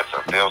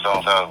 and they'll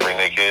sometimes bring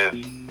their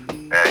kids.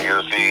 And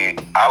you'll see,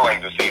 I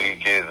like to see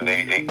these kids in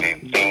their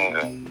teens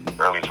and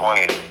early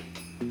 20s,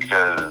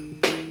 because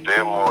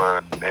they're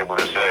more able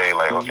to say,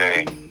 like,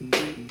 okay,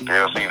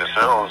 they'll see the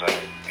shows and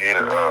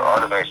hear the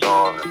Artifact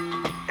songs and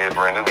hear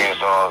Brand Nubian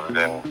songs, and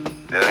then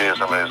they'll hear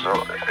some of his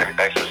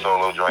extra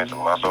solo joints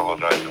and my solo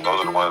joints, and those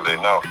are the ones they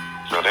know.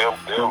 So they'll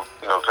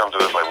come to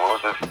us like,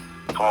 what was this?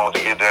 Come on to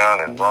Get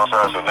Down and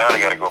Bonfire. So now they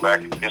got to go back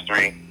into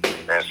history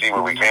and see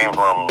where we came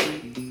from,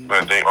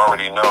 but they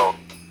already know,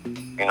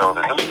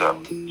 the new stuff.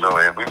 So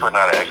if we put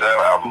out an XL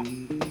album,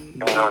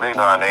 they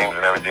know our names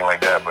and everything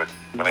like that, but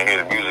when they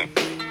hear the music,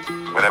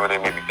 whatever they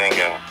may be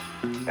thinking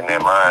in their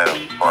mind as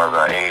far as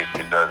our age,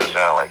 it doesn't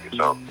sound like it.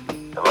 So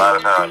a lot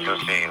of times you'll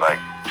see, like,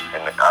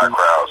 in our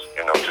crowds,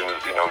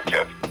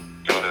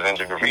 dudes is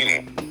into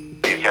graffiti.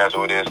 These cats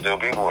over there still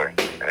b-boy,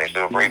 and they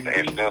still break,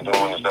 they still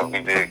doing the stuff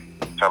we did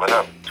coming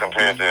up,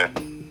 compared to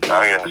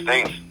out here in the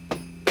States,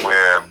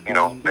 where,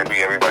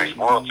 maybe everybody's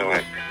spoiled to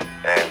it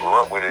and grew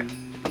up with it.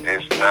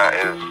 It's not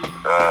as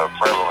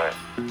prevalent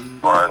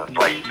or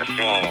like the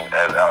scene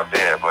as out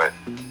there, but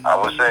I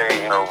would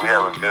say, we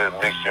have a good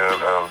mixture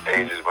of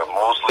ages, but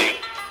mostly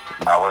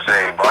I would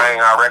say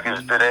buying our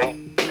records today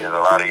is a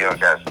lot of young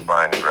cats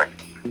buying these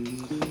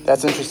records.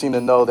 That's interesting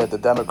to know that the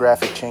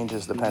demographic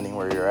changes depending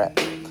where you're at.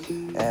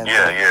 And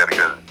yeah,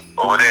 because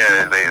over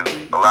there,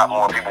 a lot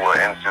more people are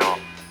into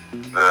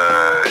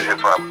the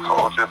hip-hop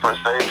culture per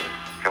se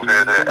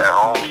compared to at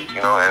home,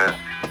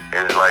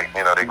 and it's like,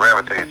 they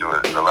gravitate to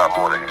it a lot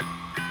more than it.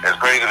 It's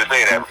crazy to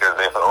say that, because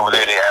over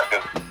there they ask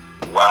us,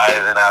 why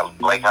is it not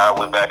like how it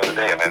was back in the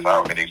day, and that's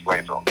how I can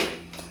explain to them.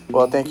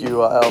 Well, thank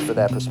you, El, for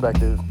that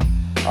perspective.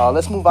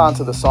 Let's move on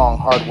to the song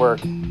 "Hard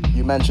Work."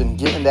 You mentioned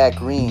getting that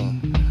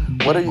green.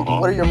 What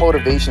are your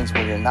motivations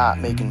when you're not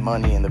making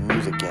money in the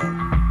music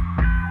game?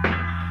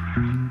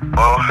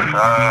 Well,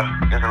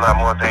 there's a lot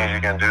more things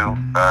you can do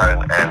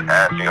and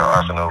add to your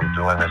arsenal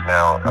doing this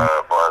now, as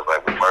far as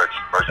like with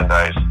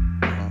merchandise,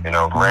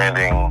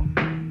 branding.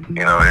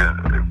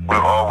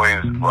 I'm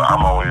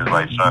always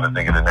like trying to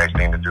think of the next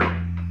thing to do.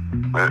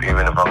 But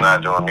even if I'm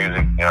not doing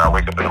music, I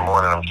wake up in the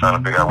morning, I'm trying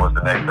to figure out what's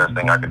the next best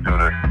thing I could do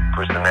to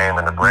push the name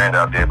and the brand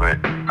out there. But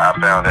I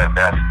found that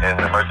that's in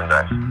the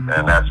merchandise,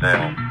 and that's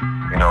in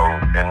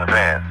the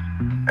fans,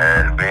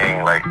 and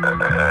being like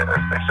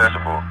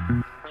accessible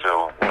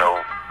to,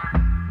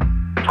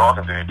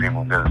 talking to these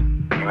people, because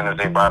even if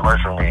they buy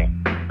merch from me,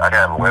 I can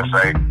have a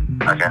website,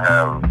 I can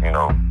have,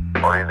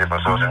 all these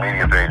different social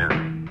media pages,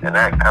 and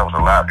that helps a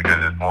lot because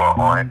it's more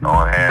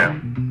on hand,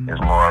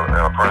 it's more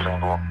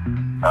personable.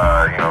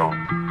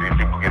 These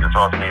people get to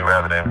talk to me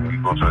rather than when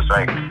you go to a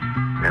site,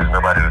 there's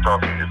nobody to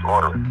talk to, you just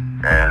order it.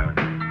 And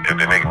if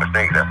they make a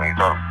mistake, that's when you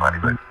talk to somebody.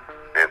 But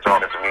they're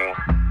talking to me,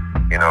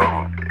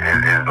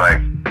 it's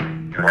like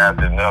you have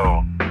to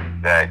know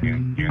that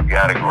you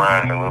gotta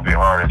grind a little bit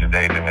harder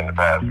today than in the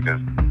past, because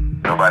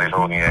nobody's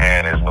holding your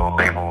hand. There's no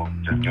label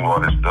to do all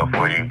this stuff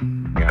for you.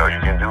 You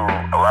can do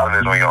a lot of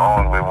this on your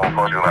own, but it won't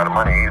cost you a lot of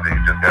money either.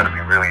 You just gotta be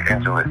really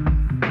into it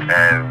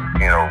and,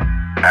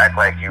 act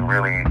like you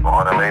really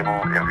on a label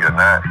if you're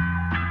not,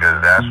 because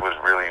that's what's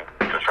really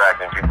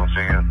attracting people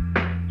to you.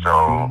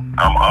 So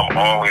I'm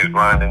always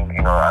grinding.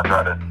 I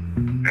try to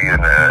be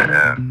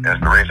an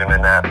inspiration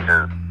in that,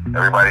 because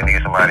everybody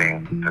needs somebody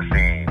to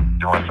see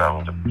doing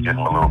something to give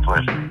them a little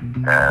push.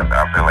 And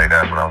I feel like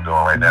that's what I'm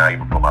doing right now,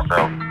 even for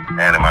myself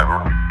and in my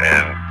group.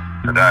 And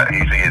so that he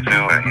see it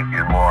too, and he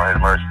sees more on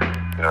his merch.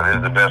 This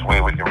is the best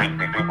way we can reach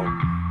these people,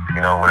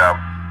 without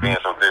being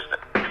so distant.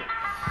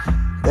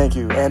 Thank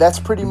you. And that's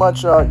pretty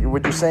much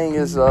what you're saying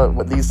is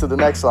what leads to the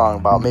next song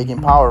about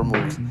making power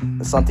moves.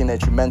 It's something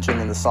that you mentioned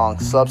in the song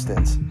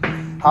Substance.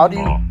 How do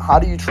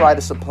you try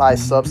to supply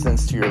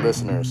substance to your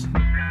listeners?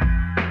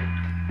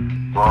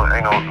 Well,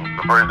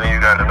 the first thing you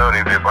got to know,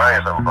 they're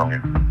buying something from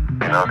you.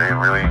 They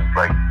really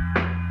like,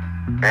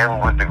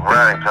 and with the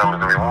grind comes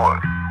the reward.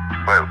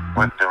 But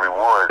with the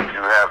reward,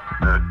 you have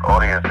the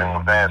audience and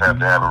the fans have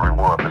to have a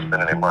reward for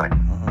spending their money.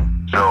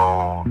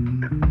 So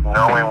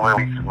knowing where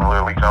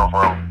we come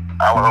from,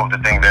 I would hope to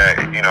think that,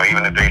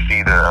 even if they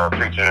see the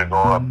picture go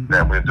up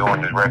that we're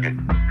doing this record,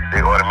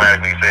 they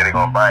automatically say they're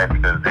going to buy it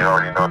because they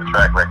already know the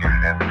track record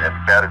and the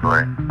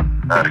category,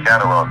 the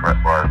catalog for us,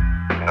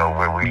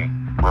 where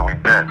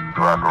we've been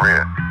through our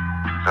career.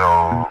 So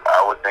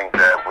I would think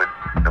that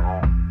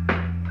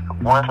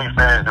once we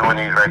finish doing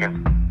these records,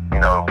 we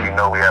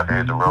know we have to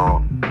hit the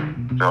road.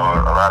 So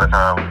a lot of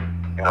times,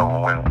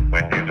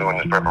 when you're doing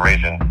this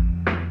preparation,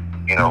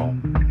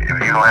 if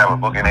you don't have a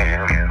booking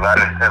agent, a lot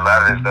of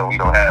this stuff we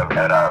don't have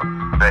at our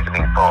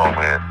sectioning call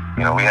where,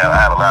 I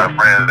have a lot of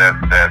friends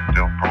that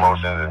do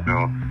promotions and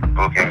do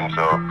booking.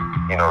 So,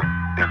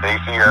 if they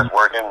see us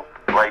working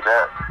like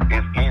that,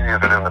 it's easier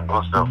for them to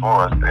book stuff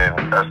for us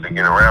and us to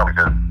get around,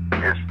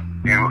 because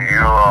you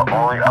are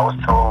only, I was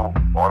told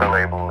on the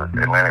label,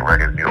 Atlantic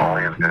Records, you're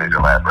only as good as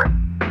your last record.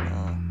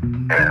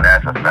 And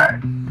that's a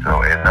fact.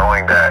 So in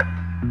knowing that,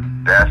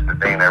 that's the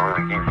thing that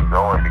really keeps you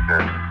going,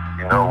 because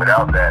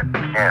without that,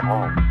 you can't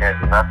move, you can't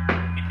do nothing,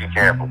 you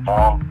can't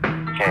perform,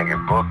 you can't get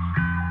booked,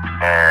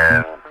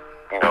 and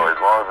as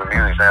long as the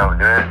music sounds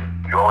good,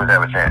 you always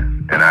have a chance.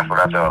 And that's what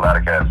I tell a lot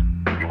of cats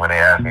when they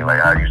ask me,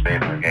 like, how you stay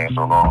in this game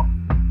so long.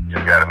 You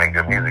just gotta make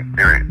good music,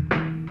 period.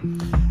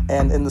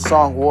 And in the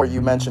song War,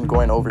 you mentioned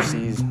going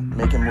overseas,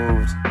 making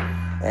moves,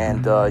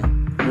 and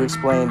you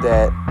explained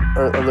that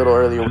a little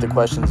earlier with the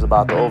questions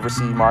about the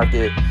overseas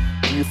market.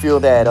 Do you feel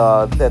that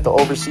that the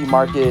overseas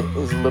market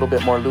is a little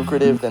bit more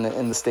lucrative than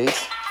in the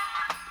States?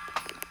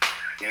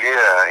 Yeah,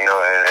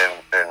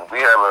 and we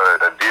have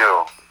a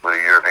deal with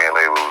a European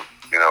label,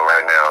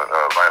 right now,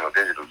 Vinyl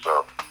Digital.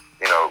 So,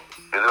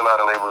 there's a lot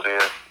of labels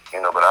here,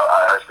 but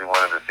I actually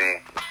wanted to see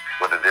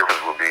what the difference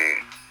would be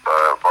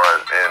as far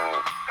as in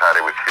how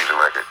they would treat the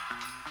record.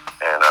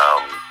 And,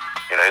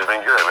 it's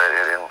been good,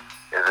 man.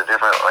 It's a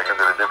different, like I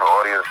said, a different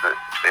audience.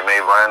 They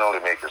made vinyl,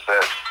 they made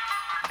cassettes.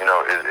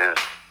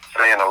 It's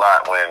saying a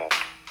lot when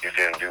you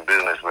can do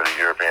business with a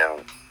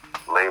European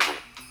label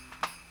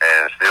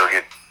and still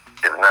get,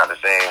 it's not the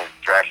same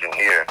traction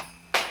here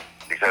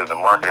because the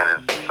market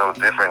is so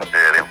different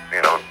there.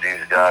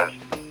 These guys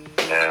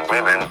and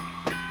women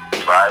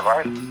buy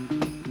vinyl.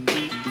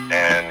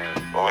 And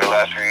over the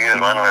last few years,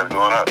 vinyl has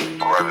gone up as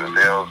far as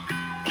the sales,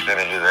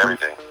 percentages,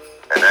 everything.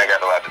 And that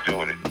got a lot to do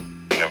with it.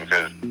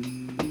 Because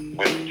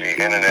with the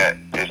internet,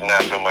 it's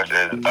not so much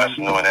as us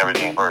knowing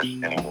everything first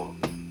anymore.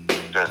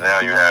 Because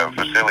now you have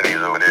facilities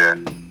over there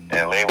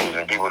and labels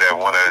and people that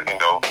want to,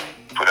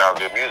 put out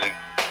good music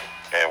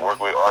and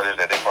work with artists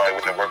that they probably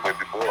wouldn't have worked with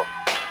before,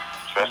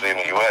 especially in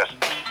the U.S.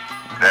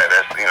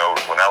 That's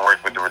when I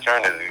worked with the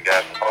Returners, these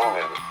guys from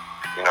Poland,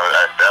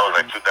 that was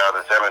like 2007,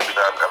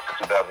 up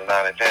to 2009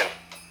 and 10.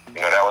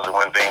 That was the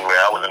one thing where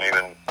I wasn't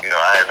even,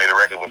 I had made a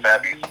record with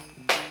Fabbies,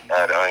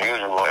 at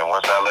Unusual, and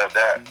once I left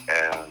that,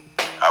 and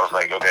I was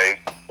like, okay,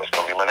 what's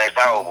gonna be my next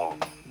album?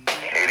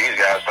 And hey, these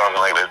guys talking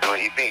like, let's do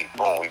an EP.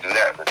 Boom, we do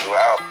that. Let's do an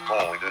album.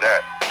 Boom, we do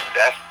that.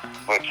 That's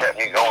what kept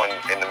me going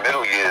in the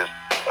middle years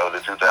of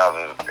the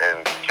 2000s and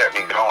kept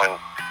me going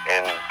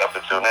and up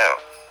until now.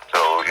 So,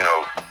 you know,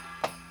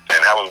 and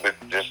that was with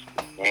just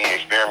me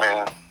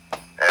experimenting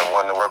and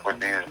wanting to work with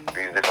these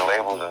different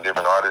labels and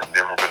different artists,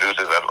 different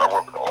producers. I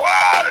work with a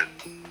lot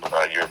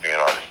of European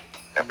artists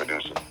and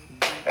producers.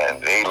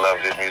 And they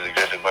love this music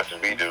just as much as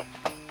we do.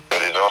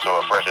 But it's also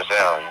a fresher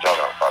sound. You're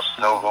talking about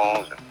Snow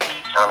Goons and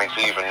Tommy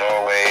T from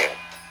Norway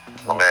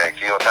and my man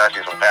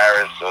Kiyotashi from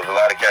Paris. So there's a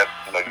lot of cats,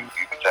 you know,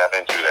 you can tap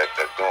into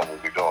that's doing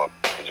what we're doing.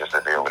 It's just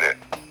that they're over there.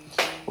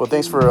 Well,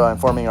 thanks for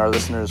informing our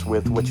listeners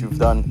with what you've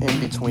done in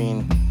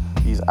between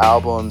these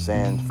albums,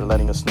 and for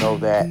letting us know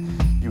that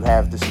you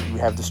have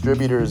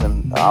distributors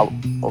and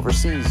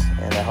overseas,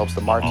 and that helps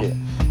the market.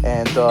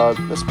 And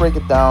let's break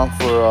it down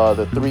for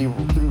the three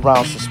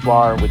rounds to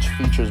spar, which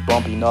features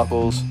Bumpy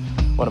Knuckles,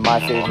 one of my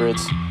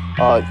favorites.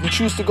 You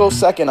choose to go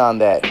second on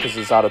that because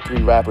it's out of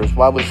 3 rappers.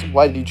 Why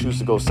did you choose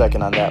to go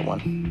second on that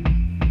one?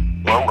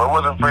 Well, it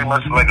wasn't pretty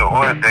much like an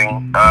order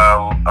thing.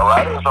 A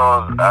lot of the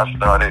songs I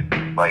started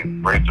like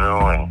Breakthrough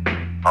and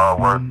Hard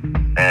Work,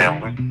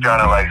 and we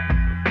kind of like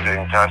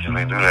didn't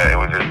consciously do that. It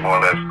was just more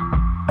or less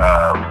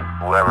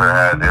whoever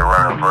had their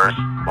runner first,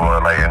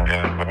 or like, and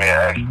for me,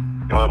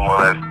 it was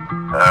more or less,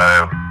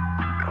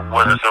 it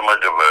wasn't so much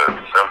of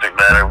a subject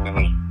matter we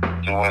was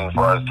doing as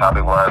far as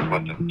topic-wise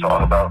what to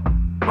talk about,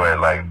 but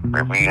like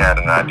if we had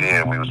an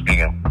idea and we were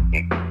speaking,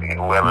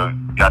 whoever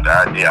got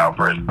the idea out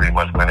first pretty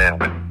much went in.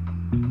 But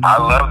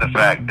I love the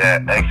fact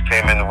that X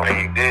came in the way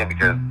he did,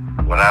 because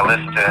when I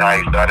listened to how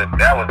he started,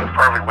 that was the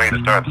perfect way to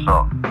start the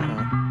song.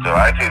 So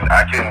I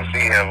couldn't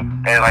see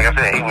him, and like I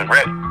said, he was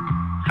ready.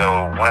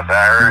 So once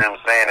I heard him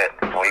saying it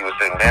when he was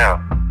sitting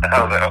down,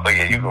 I was like, oh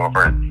yeah, you going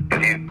first.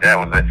 And that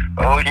was it.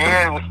 Oh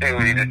yeah, it was still,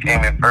 he just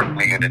came in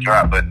perfectly in the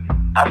drop. But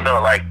I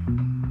felt like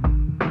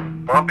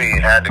Bumpy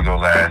had to go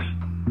last,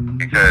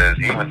 because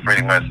he was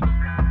pretty much,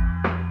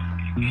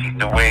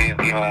 the way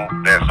even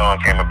that song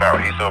came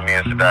about, he saw me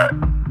and Sadat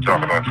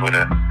talking on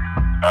Twitter,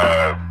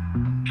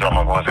 talking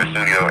about going to the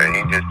studio, and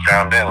he just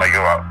chimed in like,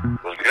 yo,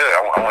 it was good,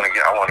 I want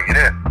to get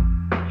in.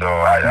 So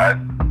I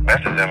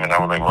messaged him, and I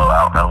was like, well,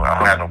 I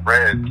don't have no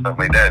bread, stuff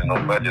like that, no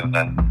budget,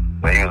 nothing.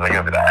 But he was like,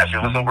 yo, did I ask you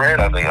for some bread?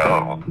 I was like,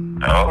 oh,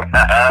 no.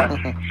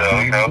 So,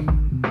 you know,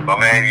 my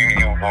man,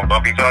 you want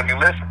Bumpy talking,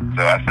 listen.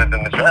 So I sent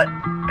him the track,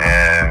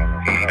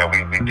 and you know,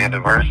 we did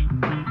the verses,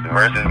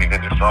 we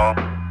did the song,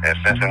 and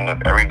sent him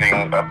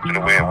everything up to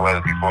the way it was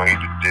before he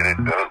did it,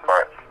 the other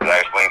part. And I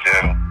explained to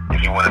him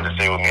if he wanted to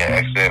stay with me at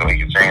X said, or he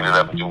could change it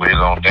up and do his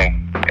own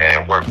thing,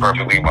 and it worked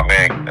perfectly. My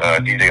man,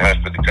 DJ Hush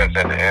put the cuts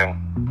at the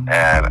end.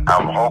 And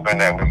I'm hoping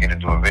that we get to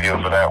do a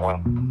video for that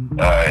one.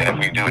 And if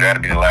we do,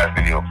 that'll be the last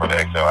video for the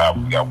XL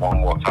album. We got one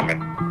more coming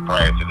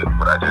prior to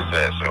what I just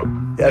said. So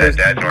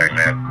that joint,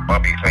 man,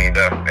 Bumpy cleaned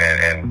up.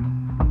 And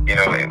you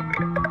know,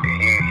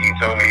 he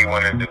told me he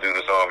wanted to do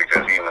the song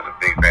because he was a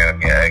big fan of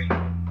me at X.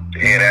 To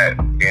hear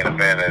that, being a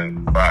fan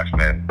of Fox,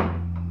 man,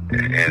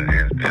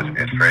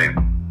 it's crazy.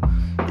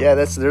 Yeah,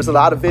 there's a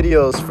lot of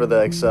videos for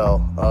the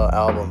XL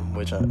album,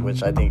 which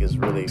I think is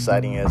really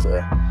exciting as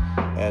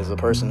a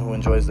person who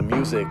enjoys the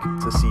music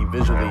to see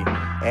visually.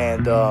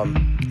 And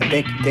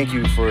thank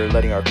you for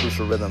letting our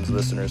Crucial Rhythms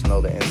listeners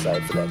know the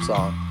insight for that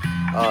song.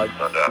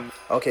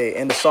 Okay,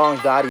 and the song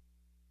Dottie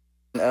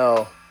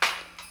L,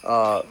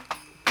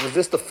 was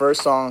this the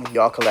first song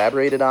y'all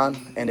collaborated on?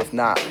 And if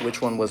not,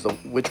 which one was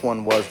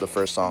the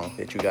first song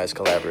that you guys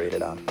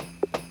collaborated on?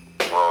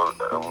 Well,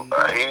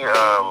 he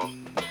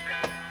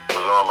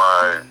was on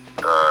my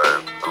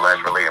the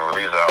last Relate and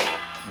Release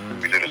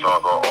album. We did a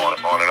song called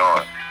On and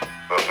On.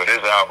 But for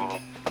this album,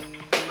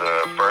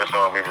 the first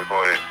song we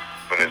recorded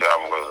for this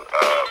album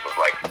was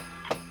Like.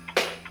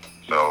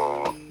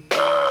 So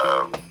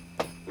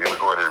we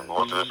recorded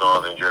most of the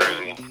songs in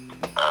Jersey.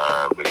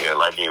 But yeah,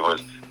 Like It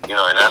was, you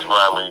know, and that's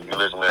why when you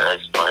listen to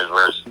X on his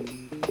verse,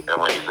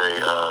 and when you say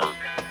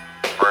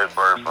first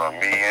verse from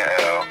me and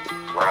L,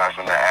 rise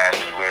from the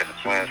ashes where the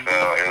twins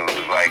fell, it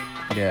was like,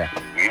 yeah,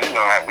 we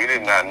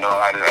did not know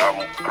how this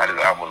album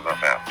was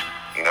gonna sound.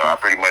 You know, I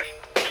pretty much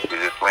was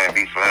just playing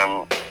beats for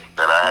him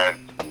that I had,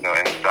 you know,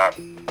 in the stock,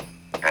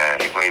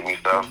 and he played me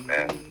stuff,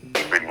 and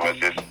he pretty much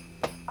just,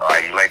 all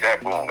right, you like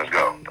that? Boom, let's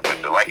go.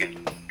 But the Like It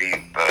beat,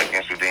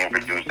 Gensudine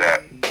produced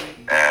that,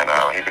 and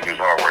he produced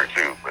Hard Work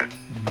too. But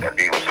that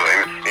beat was so,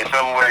 in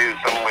some way,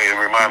 it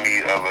reminded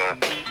me of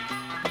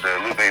the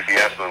Lupe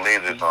Fiasco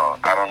Laser song.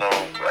 I don't know,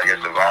 I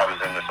guess the vibe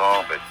is in the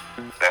song, but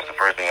that's the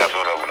first thing I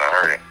thought of when I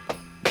heard it.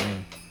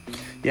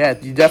 Yeah,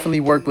 you definitely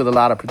worked with a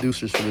lot of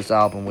producers for this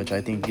album, which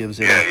I think gives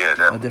it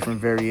a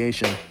different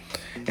variation.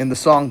 In the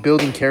song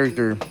Building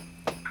Character,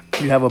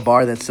 you have a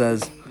bar that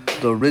says,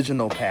 the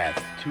original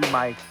path to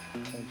my...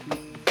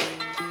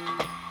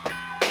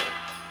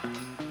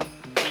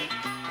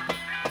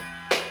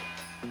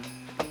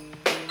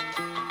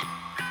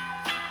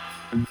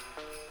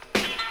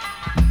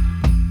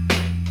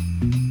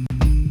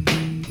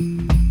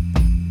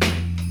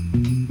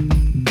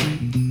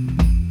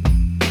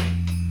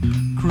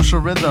 Crucial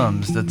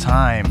Rhythms, the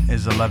time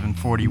is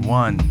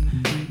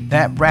 11:41.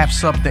 That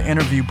wraps up the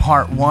interview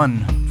part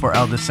 1 for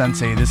El Da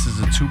Sensei. This is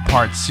a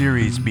 2-part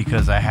series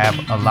because I have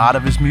a lot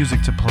of his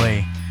music to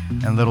play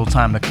and little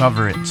time to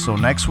cover it. So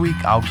next week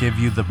I'll give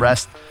you the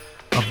rest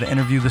of the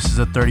interview. This is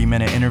a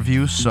 30-minute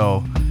interview,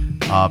 so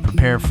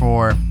prepare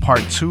for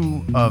part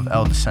 2 of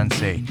El Da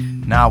Sensei.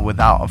 Now,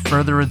 without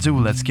further ado,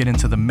 let's get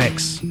into the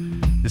mix.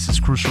 This is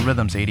Crucial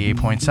Rhythms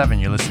 88.7.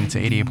 You're listening to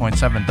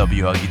 88.7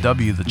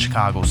 WLUW, the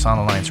Chicago Sound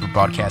Alliance. We're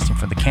broadcasting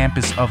from the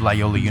campus of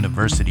Loyola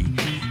University.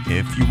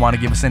 If you want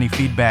to give us any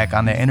feedback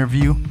on the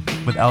interview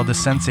with El Da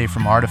Sensei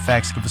from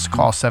Artifacts, give us a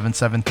call,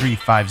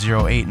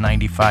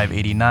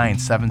 773-508-9589,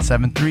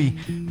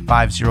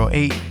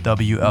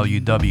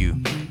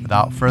 773-508-WLUW.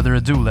 Without further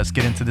ado, let's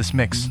get into this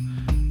mix.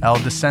 El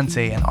Da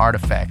Sensei and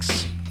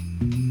Artifacts.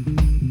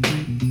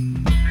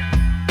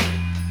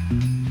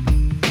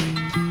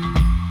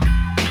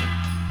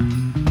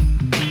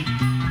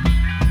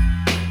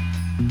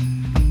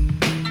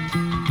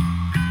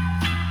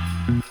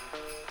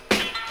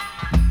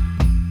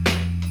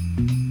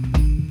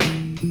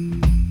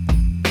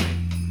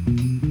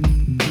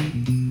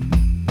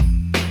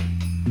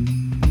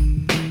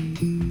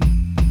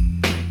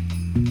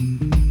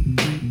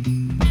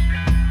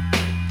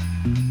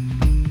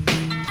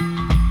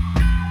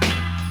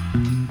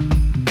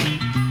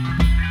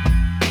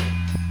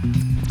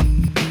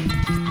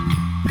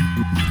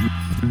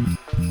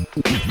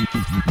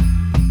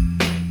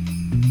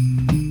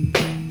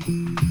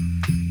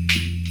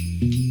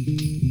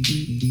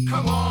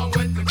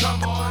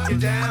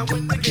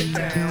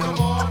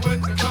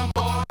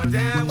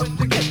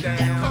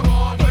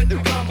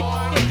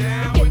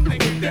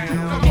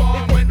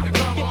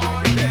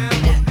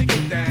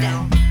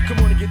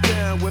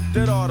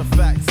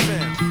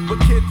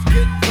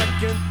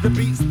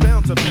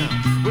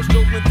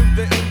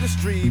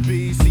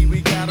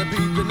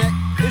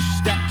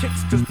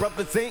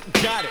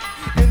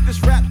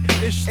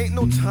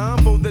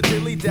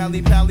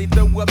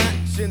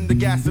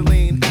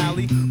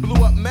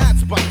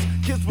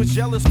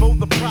 Jealous for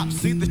the props,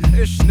 see the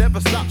ish never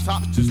stops.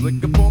 Hops just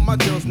lick up on my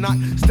deals, knock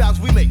styles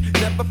we make,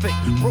 never fake.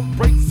 Broke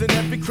breaks in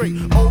every crate,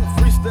 old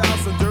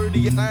freestyles and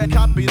dirty, and I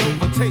copied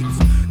over tapes.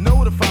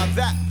 Notify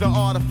that the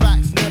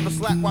artifacts never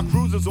slack while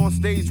cruisers on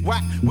stage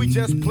whack. We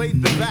just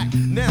played the back.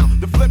 Now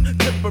the flip,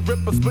 tip, a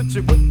ripper, split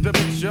you with the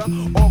picture.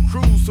 All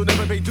crews, so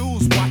never pay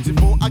dues. Watch it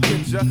for I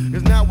get ya.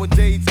 Cause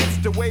nowadays it's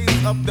the ways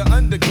of the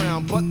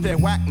underground, but they're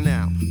whack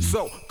now.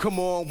 So come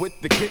on with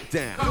the get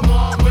down. Come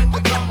on with the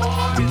come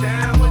on, get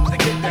down with the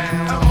get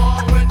down. Come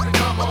on with the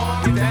come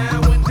on, get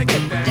down with the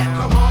get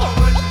down. Come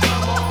on with the come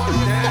on,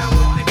 get down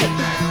with the get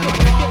down. Come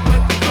on with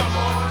the come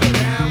on, get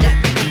down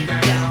with the get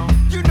down.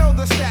 You know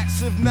the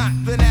stacks, if not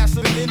the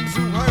nationals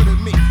who heard of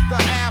me. The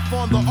half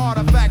on the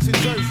artifacts in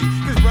Jersey.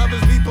 Cause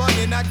brothers be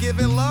bugging, not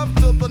giving love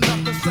to the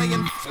nothing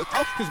saying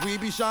cause we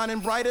be shining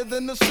brighter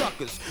than the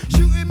suckers.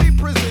 Shooting me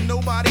prison,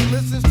 nobody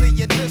listens to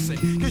you dissing.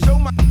 Cause you're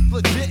my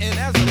legit and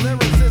as a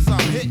lyricist I'm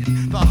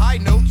hitting the high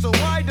note. So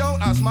why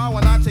don't I smile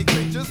when I take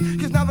pictures?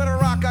 Cause now that I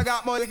rock I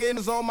got more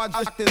games on my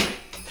jacket.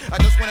 I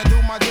just wanna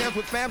do my dance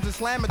with fams and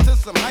slam it to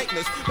some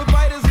heightness. But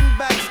fighters and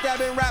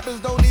backstabbing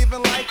rappers don't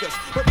even like us.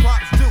 But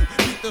props do,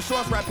 beat the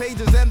source rap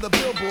pages and the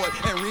billboard.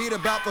 And read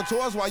about the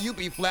tours while you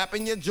be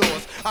flapping your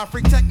jaws. I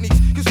freak techniques,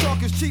 cause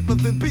talk is cheaper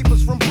than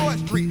beepers from Broad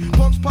Street.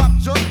 Punks pop,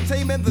 jerk,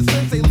 tame and the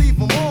sensei leave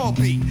them all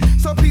beat.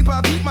 Some people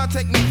I beat my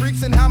technique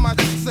freaks and how my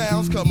dish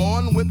sounds. Come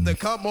on with the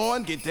come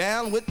on, get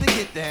down with the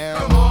get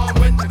down. Come on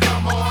with the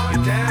come on,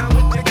 get down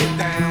with the get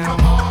down.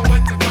 Come on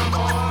with the come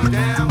on, get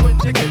down with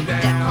the get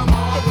down. Come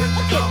on with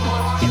the come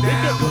on, get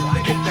down with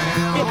the get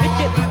down. Come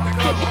on with the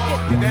come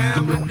on, get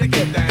down with the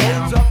get down.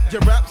 Hands up,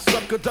 your rap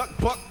sucker, duck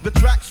buck, the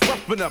track's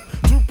rough enough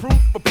to prove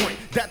a point.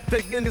 That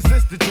thing in the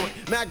sister joint.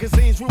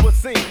 Magazines we were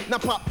seeing. Now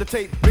pop the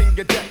tape,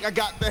 finger deck. I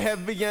got the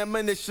heavy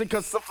ammunition,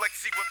 cause I'm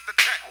flexy with the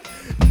tech.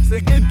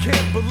 Again,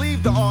 can't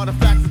believe the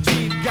artifacts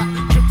achieved. Got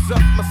tricks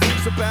up my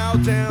sleeves, so bow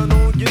down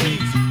on your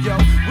knees. Yo,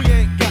 we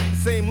ain't got the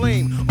same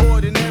lane.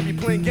 Ordinary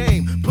plain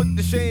game. Put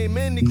the shame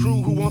in the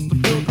crew who wants to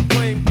feel the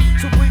flame.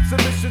 So please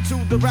submission to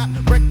the rap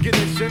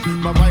recognition.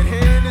 My right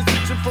hand is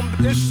itching from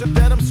the issue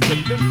that I'm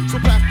scripting. So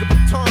pass the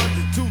baton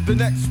to the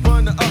next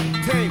fun to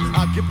obtain.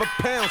 I'll give a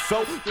pound,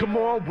 so come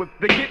on with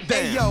the get down.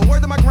 Hey yo,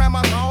 word to my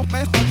grandma's off,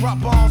 man, I drop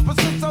bombs. But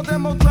since our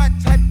demo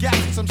tracks had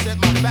gaps, some shit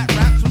my fat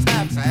raps was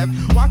have.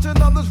 Watching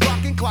others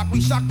rocking clock,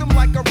 we shocked them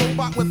like a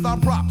robot with our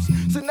props.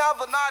 So now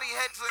the naughty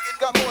heads again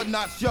got more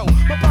knots, yo.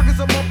 My pockets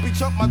are mumpy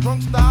chump, my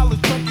drunk style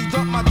is chunky,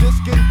 dump my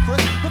disc and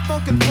crisp. The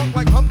funk and funk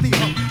like Humpty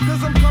Hump.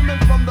 Cause I'm coming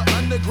from the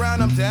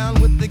underground, I'm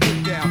down with the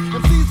get down.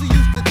 MCs who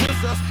used to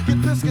diss us,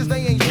 get pissed cause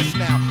they ain't ish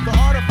now. The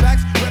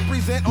artifacts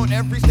represent on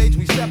every stage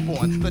we step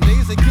on. The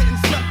days of getting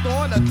slept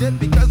on are dead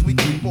because we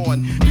keep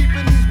on.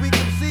 Peeping these weak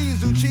MCs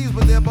who cheese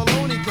but they're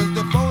baloney. Cause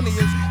the phony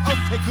is us,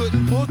 they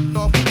couldn't pull it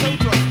off with no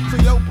trust. So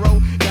yo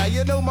bro, now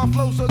you know my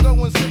flow, so go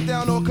and sit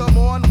down or come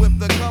on with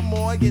the come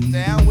on, get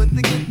down with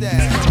the get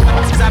down.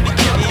 Cause I be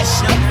killing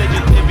shit, they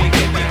just let me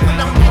get me when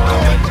I'm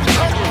going.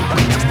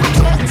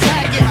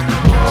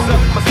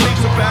 My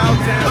sleeves are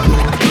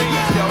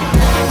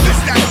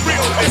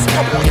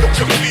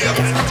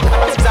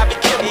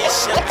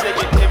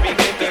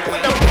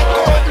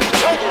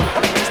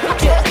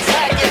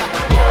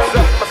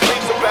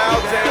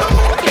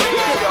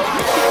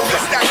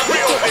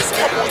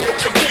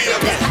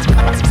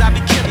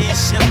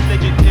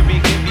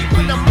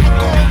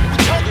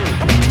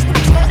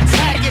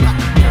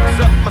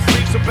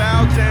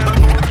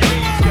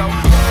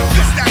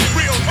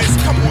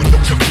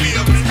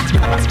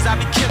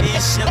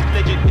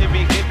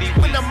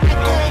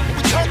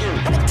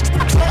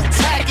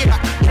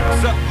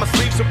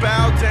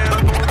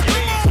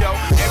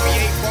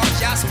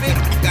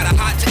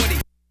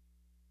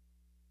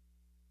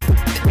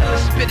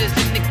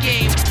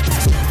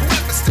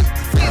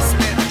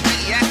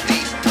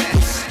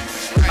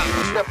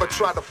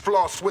try to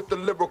floss with the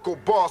lyrical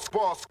boss.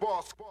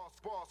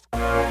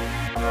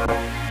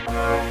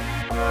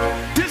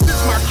 This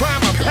is my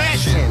crime of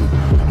passion.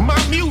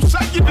 My muse,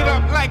 I give it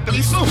up like the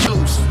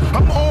loose.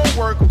 I'm all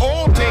work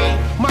all day.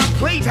 My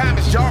playtime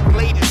is job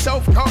related,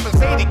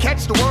 self-compensated.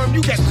 Catch the worm,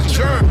 you catch the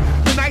germ.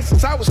 The night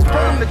since I was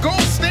sperm, the gold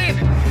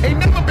standard. Ain't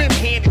never been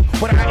handed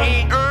what I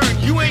ain't earned.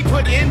 You ain't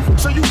put in,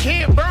 so you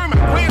can't burn my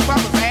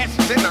grandfather's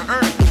ashes in the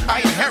urn.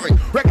 I inherit,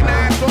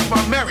 recognized off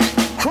my merit.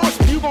 Cross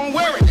me, you gon'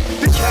 wear it.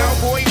 The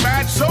cowboy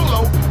ride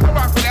solo. I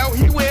rock with L,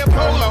 he wear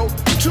polo.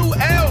 2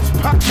 L's,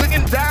 pop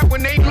chicken die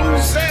when they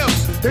lose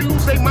sales. They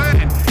lose their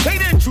mind. They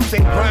didn't choose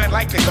their grind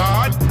like the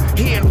God.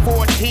 He in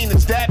 14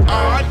 is that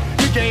odd.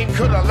 The game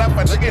coulda left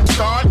us against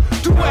God.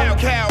 2 wild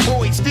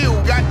cowboys still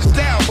got the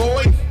style,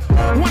 boy.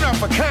 One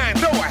of a kind,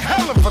 throw a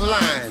hell of a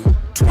line.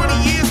 20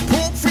 years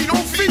pork free,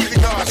 don't feed the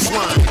God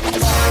swine.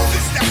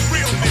 This that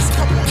realness,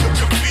 come on, you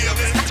can feel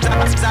it.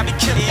 I be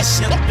killing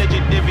shit,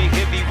 legendary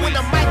heavy. When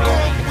the mic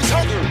on, we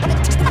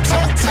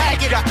don't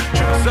tag it up.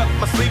 Trips up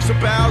my sleeves, so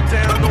bow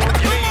down on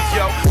your knees,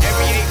 yo.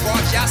 Every 8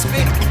 bars y'all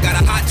spit, we got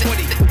a hot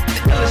 20. The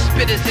illest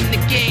spitters in the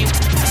game.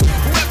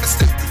 Whoever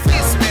stepped the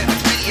fence, man,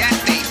 the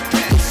athlete.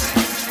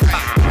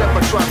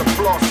 Never try to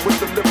floss with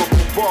the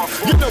Liverpool boss.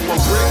 You know I'm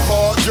brick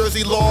hard,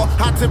 Jersey law,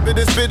 hot-tempered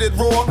and spitted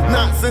raw,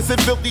 nonsense and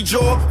filthy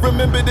jaw,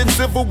 remembered in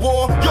Civil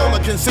War. Y'all a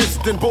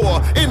consistent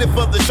bore, in it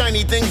for the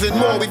shiny things and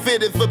more. We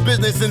fitted for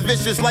business and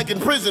vicious like in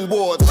prison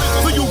wards.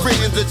 So you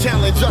written to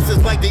challenge us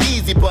is like the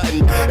easy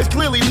button. It's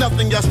clearly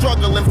nothing, y'all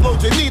struggling,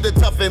 float, you need a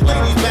toughen.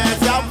 Ladies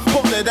pass out,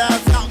 pull that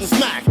ass out and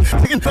smack.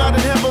 Thinking proud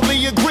and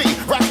heavily agree,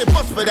 rocket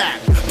bust for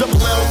that.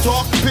 Double L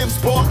talk, pimp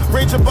sport,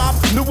 Ranger Bop,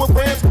 newer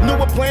brands,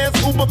 newer plans,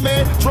 Uber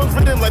man, drums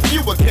written like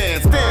fewer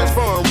cans. Stands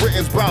firm,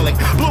 written brolic,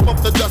 blow up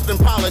the dust and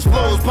polish,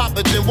 flows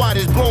poppin' white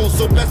is blown,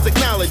 so best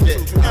acknowledge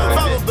it.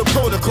 Follow the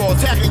protocol,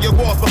 tagging your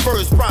boss for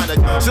first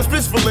product.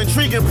 Suspenseful,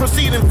 intriguing,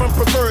 proceeding from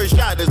preferred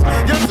shotters.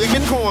 Young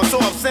thinking corn,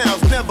 soft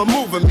sounds never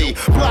moving me.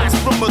 Blast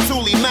from a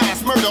Thule,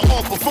 mass murder,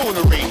 all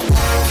buffoonery.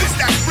 This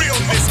that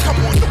realness, come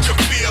on, you can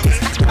feel it.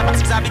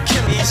 I be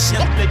killing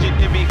shit,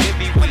 legendary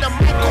heavy. When the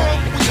mic on,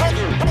 we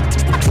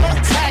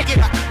don't tag it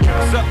up.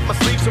 Trips up my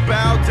sleeves, so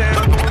bow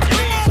down on your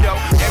knees, yo.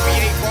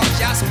 Every 8 bars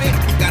y'all spit,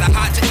 we got a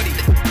hot 20.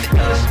 The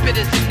illest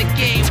spitters in the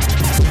game.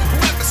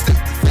 Whoever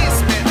stepped the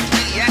fence, man,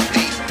 the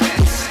athlete.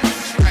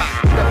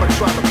 Never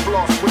try to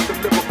floss with the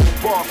Liverpool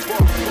boss.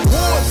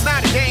 War's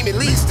not a game, it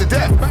leads to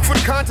death. For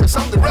the context,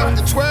 I'm the rep.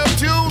 The 12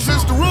 Jews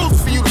is the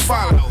rules for you to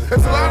follow.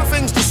 There's a lot of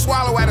things to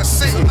swallow at a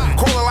sitting.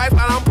 Call a life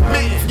I'm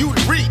permitting you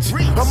to reach.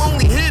 I'm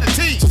only here to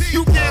teach.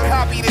 You can't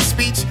copy this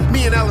speech.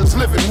 Me and Ella's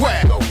living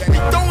well. We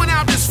throwing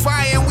out this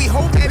fire and we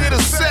hope that it'll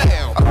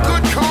sell. A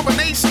good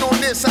combination on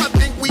this, I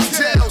think we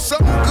tell.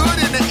 Something good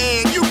in the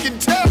end, you can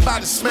tell by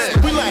the smell.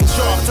 We like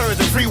sharp turns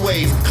and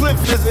freeways, clip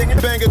fizzing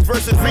and bangers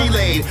versus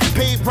relayed.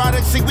 Paid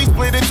products, see we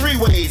split in 3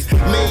 ways.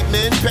 Made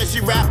men,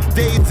 Pesci rap,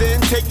 days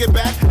in, take it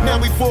back. Now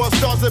we 4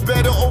 stars are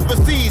better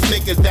overseas,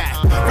 make it that.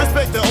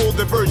 Respect the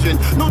older version,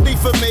 no need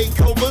for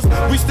makeovers.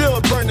 We still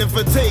burning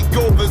for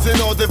takeovers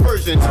and all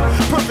diversions.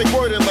 Perfect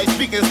wording like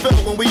speaking spell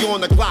when we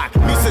on the clock.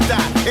 Misa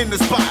die in the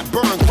spot,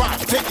 burn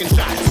crops, taking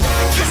shots.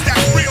 Just that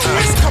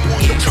realness, come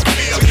on, you can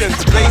feel it. We in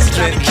the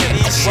basement,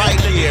 right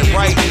here,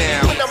 right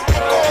now.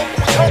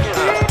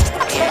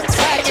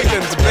 We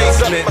in the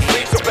basement,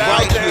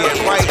 right here,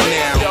 right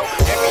now.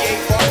 Every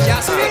 8 bars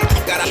y'all spit, we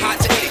got a hot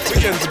 20.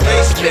 We in the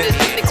basement,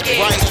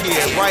 right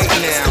here, right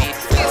now.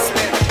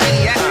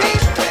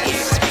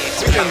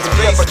 We in the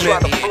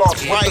basement,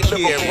 right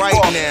here,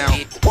 right now.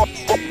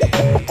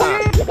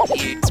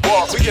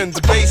 We in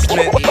the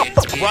basement,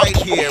 right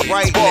here,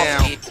 right now.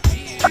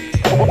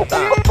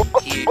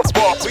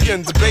 We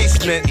in the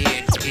basement,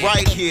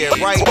 right here,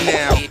 right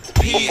now.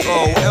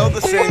 P.O.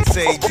 Elder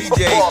Sensei,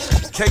 DJ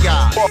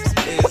Chaos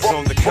is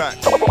on the cut.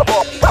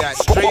 Got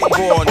straight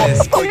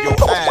rawness for your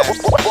ass.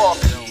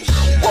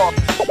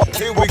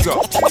 Here we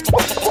go.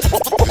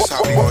 This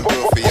how we gonna do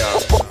it for y'all.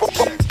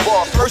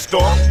 First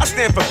off, I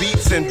stand for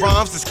beats and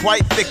rhymes that's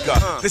quite thicker.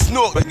 This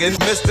North again,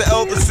 Mr.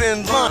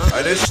 Elderson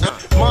line. This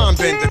mind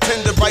bender,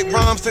 tend to write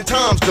rhymes 10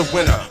 times the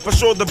winner. For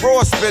sure the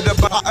broad spitter,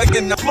 but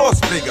again the floor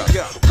bigger.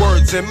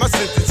 Words in my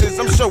sentences,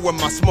 I'm showing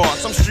my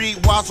smarts. I'm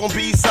streetwise on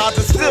B-sides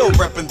and still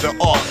repping the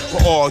art.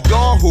 For all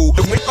y'all who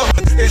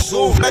it's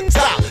all next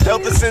out.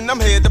 Elderson, I'm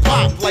here to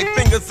pop like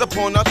fingers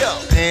upon a hill.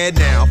 And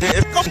now,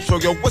 if I'm show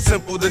you what's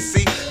simple to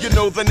see, you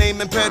know the name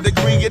and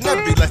pedigree in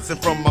every lesson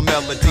from my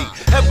melody.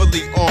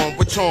 Heavily on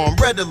with charm,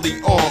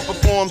 readily on.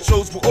 Perform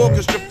shows for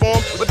orchestra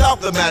form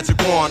without the magic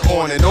wand.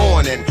 On and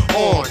on and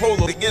on.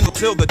 Polo again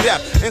till the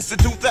death.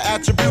 Institute the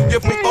attribute,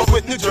 give me up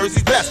with New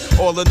Jersey's best.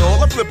 All in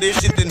all, I flip this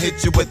shit and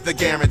hit you with the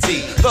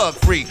guarantee. Thug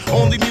free,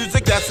 only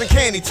music that's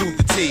uncanny to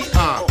the T.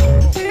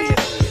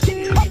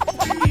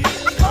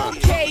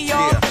 Okay,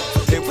 y'all. Yeah,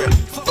 here we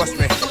bust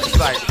me.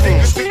 Like,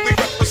 Distinctly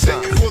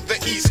representing for the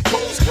East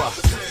Coast.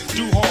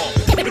 Do hard,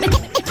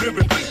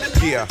 lyrically.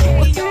 yeah.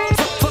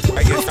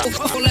 I guess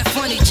All that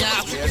funny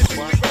job.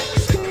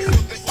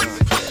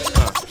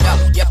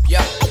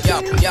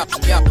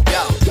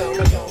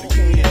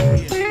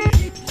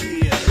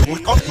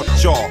 off my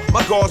jaw.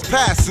 My goals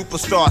past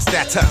superstar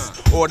status.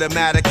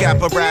 Automatic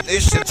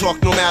apparatus, shit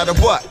talk no matter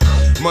what.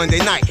 Monday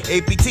night,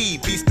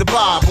 APT, piece to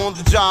Bob. On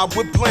the job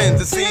with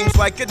blends, it seems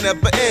like it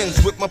never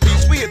ends. With my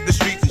piece, we hit the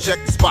streets and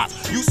check the spots.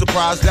 You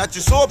surprised that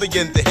you saw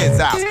begin to his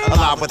house?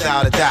 Alive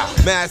without a doubt.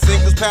 Mad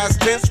singles, past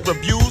tense,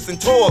 reviews,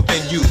 and tour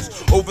venues.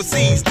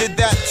 Overseas did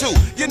that too.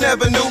 You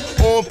never knew.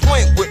 On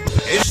point with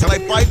ish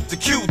like Fife to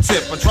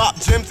Q-tip. I drop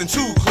gems and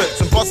 2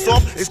 clips and bust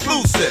off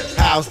exclusive.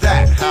 How's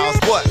that? How's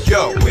what?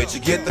 Yo, where'd you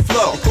get the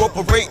flow?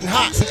 Incorporating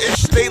hots and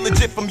ish, stay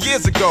legit from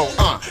years ago.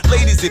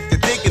 Ladies, if you're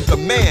digging the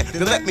man,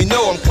 then let me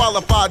know I'm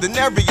qualified in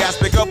every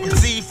aspect of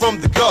MC from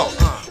the go.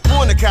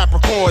 Born a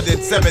Capricorn, then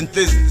 7th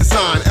is the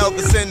sign.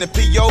 Elvis and the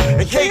P.O.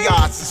 and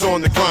Chaos is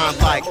on the grind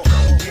like.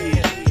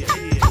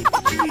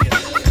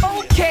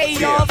 Okay,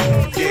 y'all.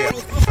 Yeah.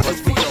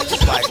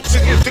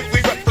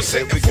 We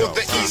represent for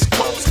the East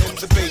Coast in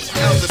the base.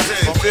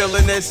 Elvis and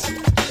feeling this in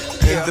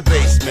the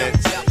basement.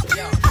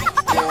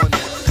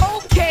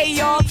 Okay,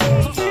 y'all.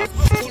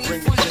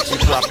 We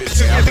drop it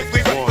down.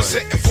 We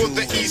represent for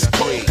the East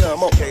Coast.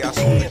 Chaos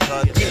on the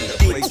cut in the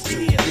place to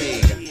be.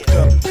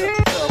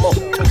 Come on.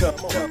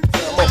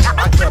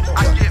 I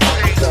get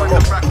paid when the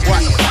rocket is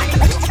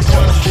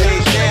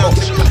shade down.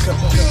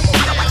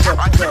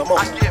 I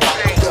get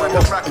paid when the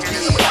rocket is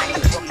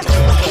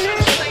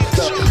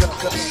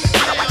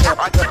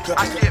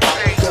I get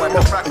paid when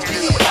the rocket is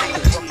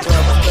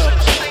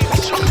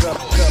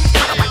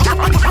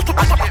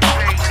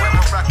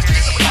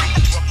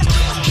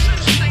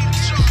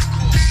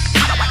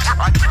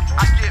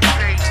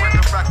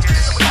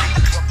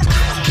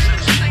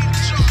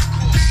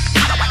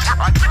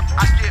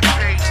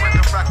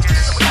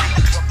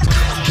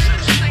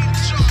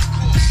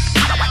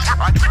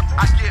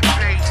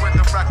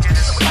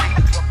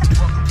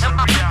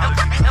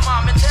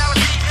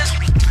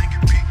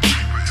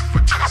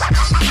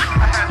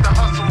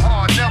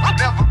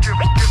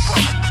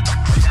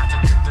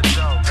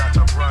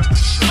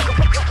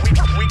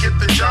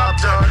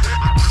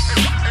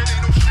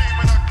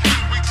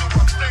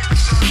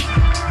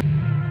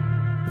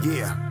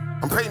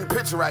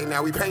right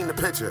now, we painting the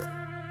picture.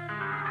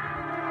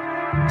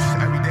 Just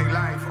everyday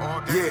life,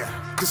 all day.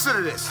 Yeah,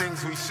 consider this.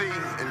 Things we see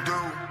and do.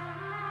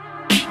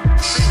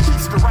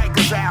 Easter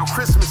Rikers out,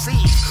 Christmas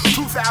Eve,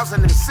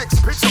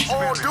 2006. Picture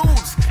all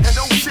dudes and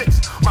no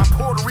chicks. My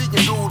Puerto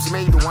Rican dudes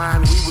made the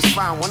wine, we was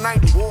fine.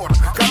 190 water,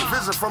 got a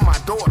visit from my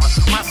daughter.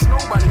 My snow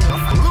bunny,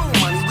 little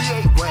money, we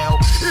ate well.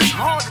 It's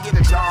hard to get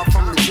a job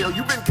from the jail.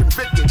 You've been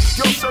convicted,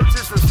 your search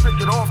is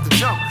restricted off the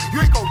jump.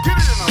 You ain't gonna get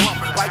it in a lump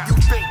like you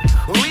think.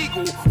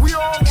 Legal, we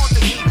all want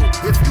the eagle.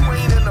 If you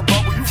ain't in the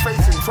bubble, you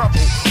facing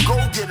trouble. Go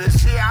get it,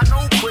 yeah, I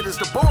know quitters.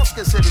 The boss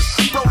considers,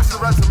 throws the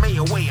resume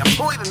away.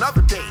 Employed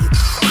another day.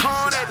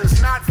 Con Ed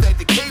is not fed,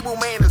 the cable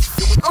man is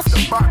filled off the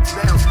box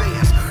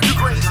downstairs. The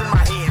grades in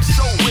my head,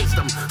 show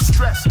wisdom,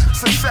 stress,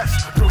 success,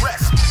 the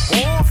rest.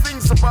 All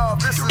things above,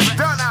 this is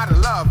done out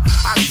of love.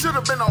 I should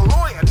have been a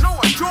lawyer, no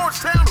a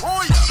Georgetown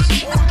Hoya.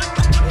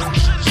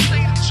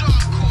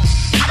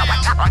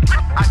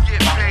 I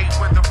get paid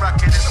when the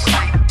rocket is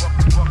played.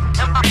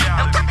 And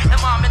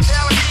my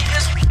mentality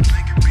is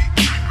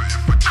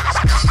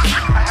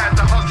I had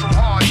to hustle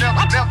hard,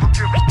 never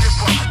give up.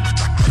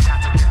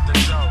 Got to get the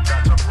dough,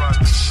 got to run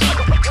the show.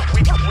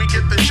 We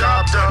get the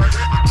job done.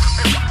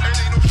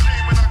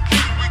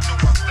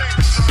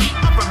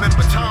 I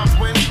remember times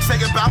when, say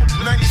about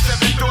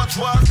 97 thoughts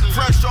was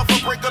fresh off a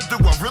breakup.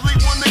 Do I really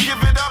want to give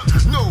it up?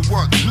 No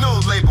work, no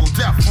label,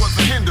 death was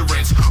a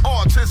hindrance.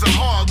 Autism,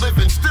 hard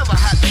living, still I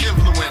had the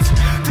influence.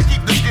 To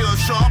keep the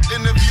skills sharp,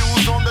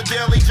 interviews on the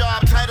daily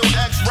job titled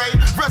X-Ray.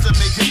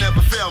 Resume can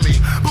never fail me.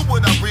 But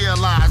what I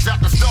realized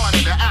at the start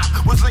of the app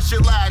was list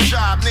your last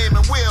job, name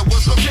and where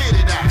was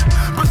located at.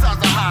 Besides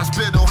the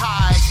hospital,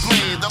 how I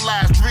explained the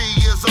last 3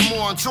 years or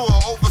more on tour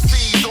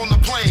overseas on the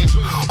plane.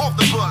 Off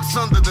the bus,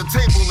 under the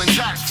table and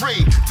tax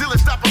free. Till it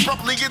stopped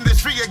abruptly in the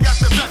street, it got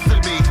the best of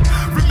me.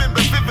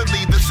 Remember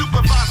vividly the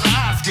supervisor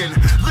asking,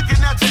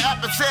 looking at your app,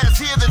 it says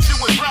here that you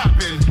was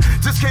rapping.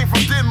 Just came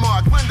from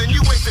Denmark, London,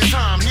 you wasted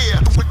time here.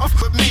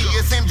 With me,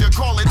 it seems you're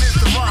calling this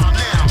the rhyme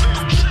now.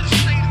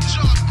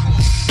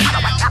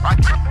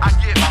 I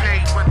get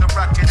paid when the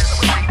rocket is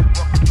played.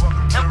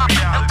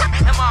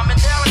 and my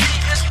mentality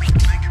is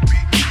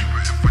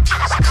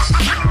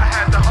I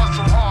had to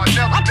hustle hard,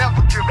 never give up.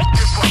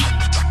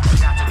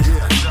 Got to get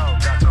the dough,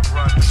 got to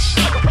run the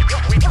show.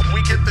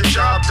 We get the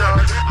job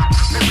done.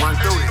 They want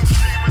to do this.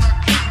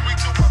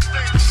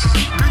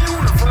 The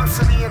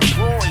university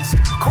employs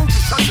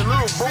coaches touching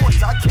little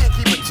boys. I can't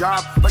keep a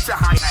job, but your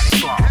hi-hat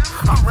is wrong.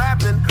 I'm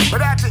rapping,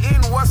 but at the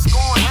end, what's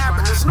gonna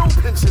happen? There's no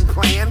pension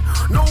plan,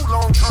 no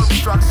long-term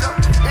structure.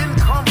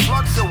 Income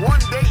fluctuates.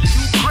 One day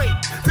you great,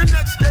 the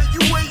next day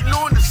you waiting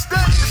on the stage.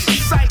 It's a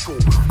cycle.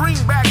 Bring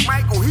back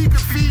Michael, he can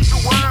feed the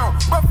world.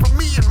 But for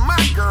me and my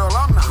girl,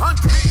 I'm the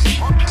hunter.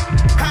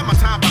 Had my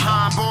time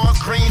behind bars,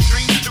 Green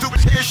Street,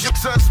 stupid issue,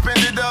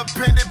 suspended,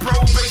 appended,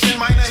 probation,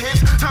 minor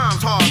hits. Times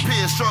hard,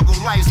 peer struggle,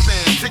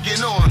 lifespan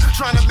ticking on.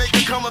 Trying to make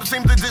it come up,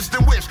 seems a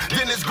distant wish,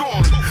 then it's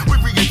gone. We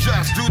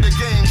readjust, do the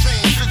game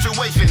change.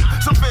 situation.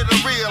 Some fail to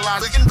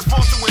realize it in the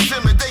force of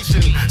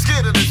intimidation.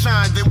 Scared of the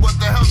shine, then what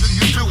the hell do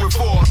you do it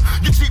for?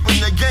 You cheapen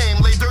the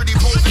game, lay dirty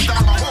balls and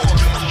dollar whore.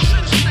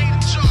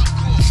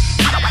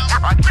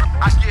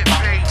 I get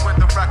paid when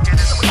the record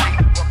is played.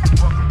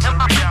 And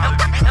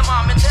my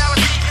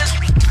mentality is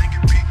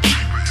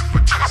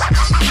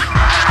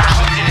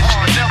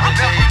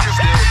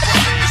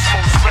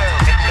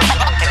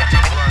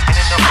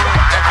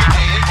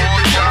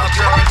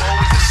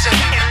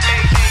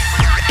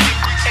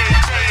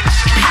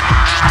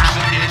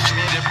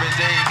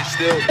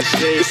still the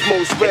same. It's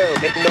most real.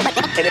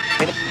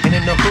 And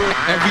in the hood,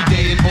 every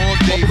day and all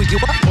day,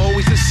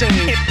 always the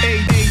same. A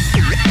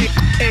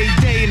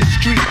day in the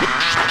street.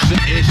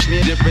 It's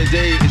different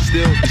day, it's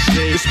still the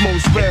same. It's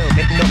most real.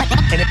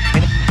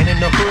 And in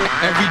the hood,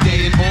 every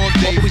day and all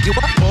day,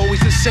 always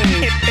the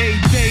same. A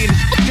day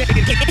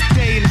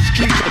in the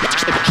street.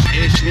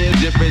 It's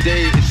different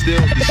day, it's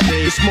still the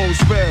same. It's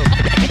most real.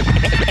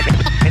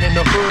 And in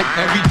the hood,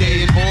 every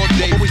day and all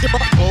day,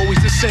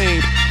 always the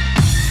same.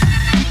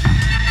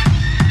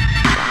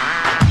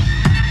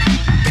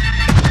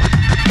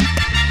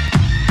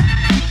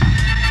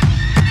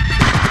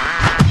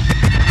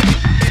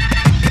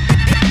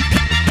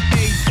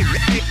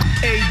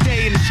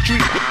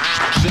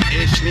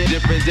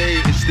 Different day,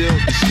 it's still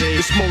the same.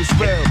 It's most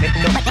real.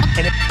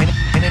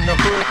 And in the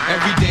hood,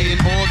 every day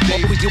and all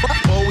day,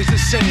 always the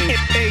same.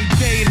 A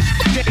day in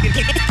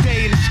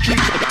the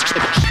street.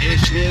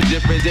 It's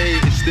different day,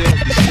 it's still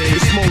the same.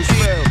 It's most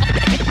real.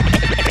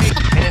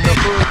 And in the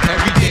hood,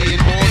 every day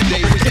and all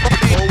day,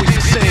 always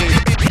the same.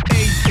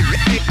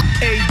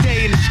 A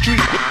day in the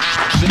street.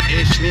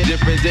 It's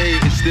different day,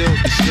 it's still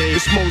the same.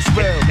 It's most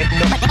real.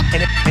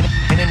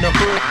 And in the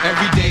hood,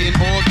 every day and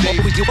all day,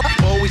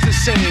 always the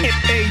same.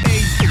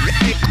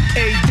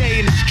 A day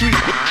in the street.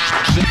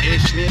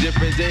 It's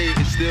different day,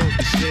 it's still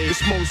the same.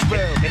 It's most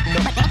real.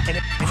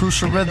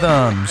 Crucial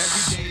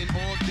Rhythms.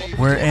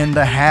 We're in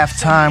the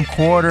halftime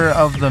quarter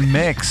of the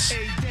mix.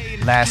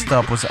 Last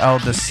up was El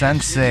Da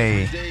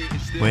Sensei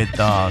with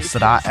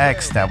Sadat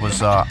X. That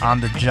was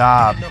on the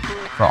job.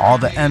 For all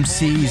the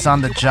MCs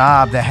on the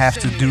job that have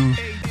to do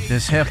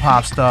this hip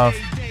hop stuff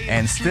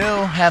and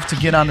still have to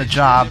get on the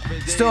job,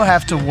 still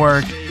have to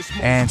work,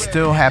 and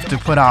still have to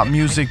put out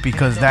music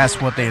because that's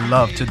what they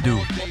love to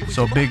do.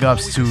 So big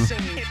ups to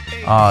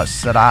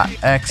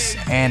Sadat X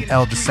and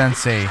El Da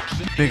Sensei.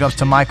 Big ups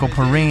to Michael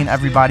Perrine,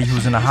 everybody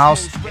who's in the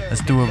house.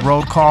 Let's do a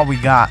road call. We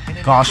got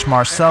Gosh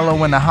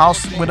Marcello in the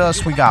house with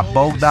us. We got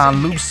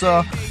Bogdan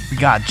Lusa. We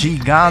got G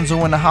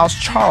Gonzo in the house.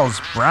 Charles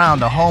Brown,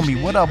 the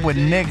homie. What up with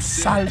Nick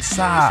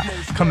Salsa?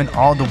 Coming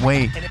all the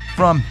way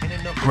from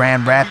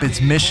Grand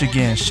Rapids,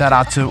 Michigan. Shout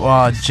out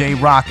to J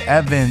Rock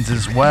Evans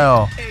as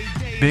well.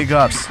 Big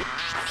ups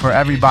for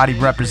everybody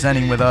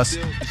representing with us.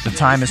 The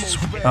time is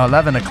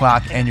 11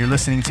 o'clock and you're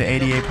listening to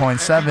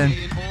 88.7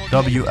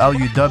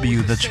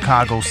 WLUW, the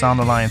Chicago Sound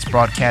Alliance,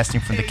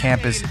 broadcasting from the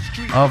campus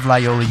of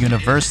Loyola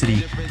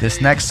University. This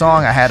next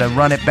song, I had to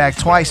run it back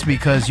twice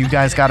because you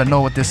guys got to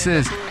know what this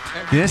is.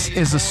 This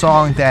is a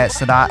song that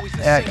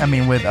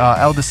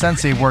El Da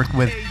Sensei worked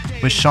with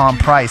Sean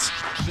Price.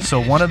 So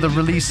one of the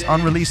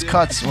unreleased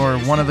cuts, or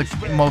one of the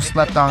most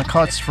slept on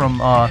cuts from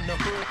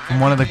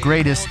one of the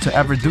greatest to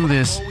ever do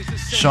this,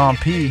 Sean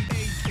P.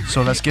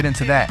 So let's get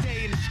into that.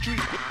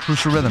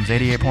 Crucial Rhythms,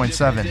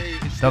 88.7,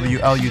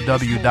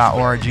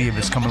 WLUW.org. If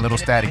it's coming a little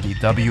staticky,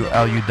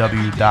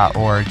 WLUW.org.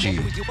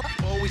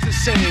 Always the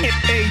same. A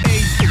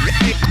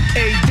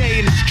day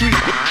in the street.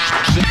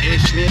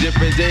 It's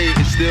different day,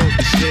 it's still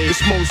the same.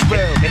 It's most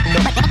real.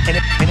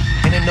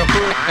 And in the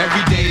hood,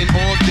 every day and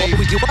all day,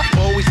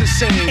 always the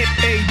same.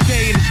 A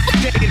day in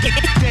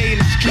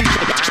the street.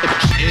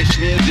 It's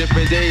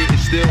different day,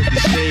 it's still the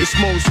same. It's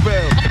most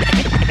real.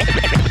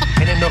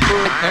 And in the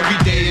hood, every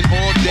day and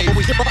all day,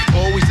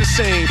 always the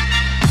same.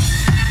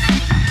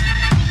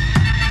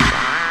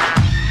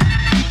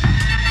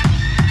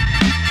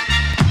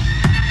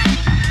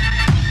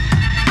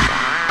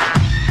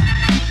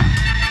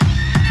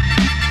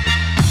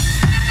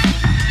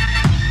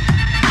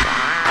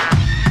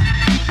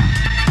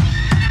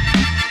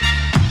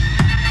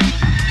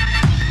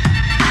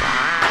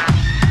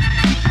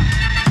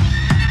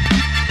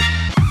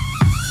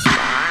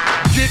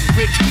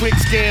 Quick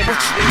scam,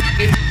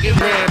 it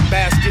ran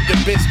basket the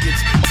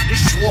biscuits. It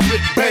swore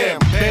it, bam,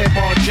 Bam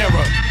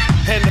Margera,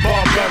 Hand the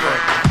Barbera,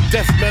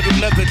 death metal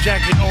leather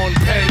jacket on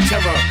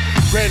Pantera.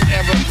 Grand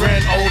era,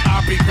 grand old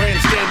Opry,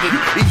 grandstanding.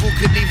 Evil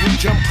Knievel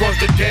jump across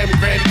the damn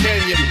Grand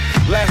Canyon.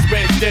 Last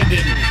man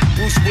standing,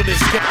 Bruce Willis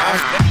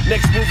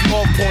next movie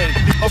on point,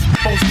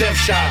 most death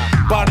shot.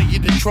 Body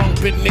in the trunk,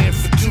 been there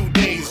for 2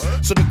 days.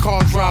 So the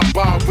car drive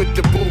by with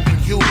the booming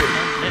human.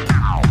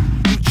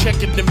 You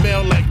checking the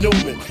mail like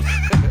Newman.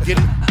 Get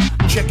it?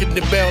 Checking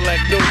the bell like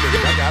Newman.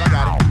 I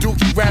got it. Duke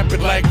rapping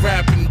like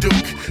rapping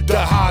Duke. The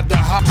hard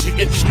shit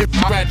and snip,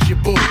 scratch your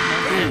boot.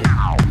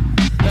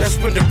 That's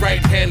when the right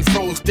hand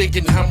froze,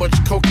 thinking how much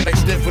coke I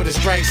sniff with the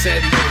strikes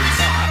at nose.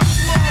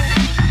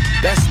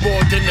 That's more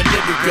than a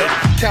little bit.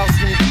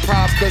 Calcium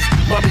deprived cause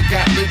mommy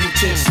got little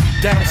tits.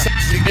 Down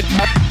south you get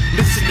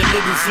listen to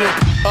little flip.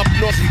 Up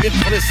north you get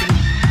listen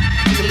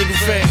to little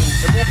fame.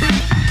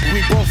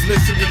 We both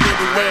listen to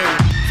little Wayne.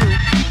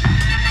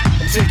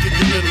 I'm taking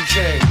your little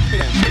chain.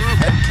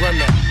 Run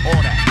that,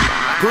 all that.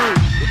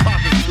 Groove, we're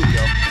popping too,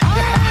 yo.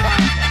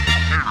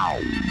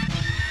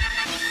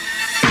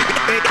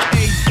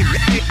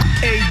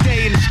 A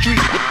day in the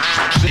street.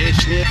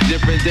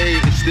 Different day,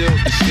 it's still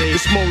the same.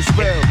 It's most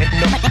real.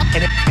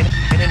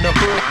 And in the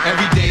hood,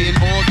 every day and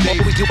all day,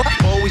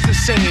 always the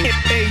same.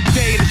 A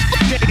day in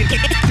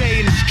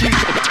the street.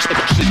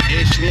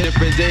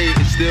 Different day,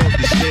 it's still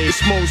the same.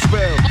 It's most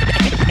real.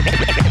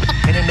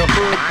 And in the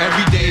hood,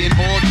 every day and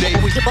all day,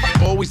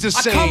 always the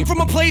same. I come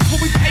from a place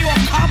where we pay off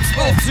cops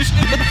for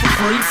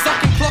free. Suck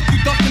and cluck, you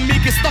duck and me,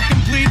 get stuck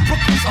and bleed.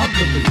 Brooklyn's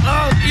ugly.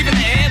 Even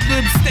the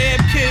ad-libs stab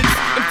kids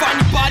and find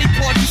your body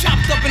parts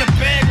chopped up in a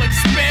bag like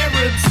spare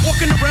ribs.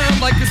 Walking around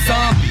like a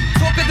zombie.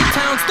 Talk of the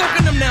town,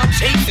 stalking them now,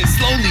 chasing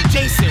slowly.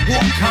 Jason,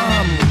 walk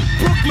calmly.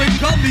 Brooklyn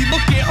gully,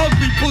 looking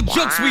ugly. Pull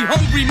jokes, we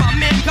hungry. My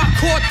man got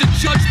caught, the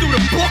judge threw the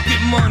bucket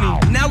money.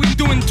 Now he's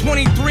doing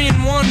 23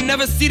 and 1.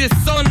 Never see the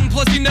sun,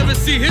 plus he never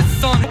see his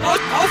son.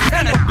 Oh,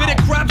 kind of bit of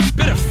crap,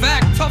 spit of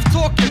fact. Tough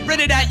talk, get rid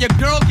of that. Your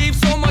girl gave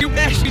so much, you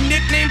actually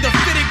nicknamed a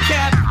fitted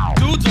cap.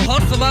 Dudes will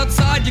hustle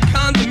outside your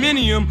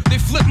condominium. They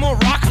flip more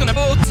rocks than a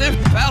boat tip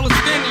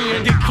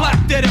Palestinian. Get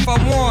clapped dead if I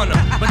wanna.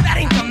 But that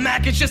ain't the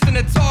Mac, it's just an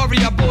Atari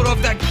I bought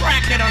off that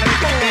crackhead on the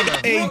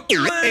corner.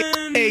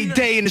 A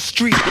day in the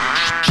street.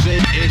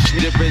 Same ish,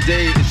 different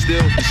day, it's still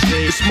the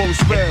same. It's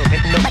most real.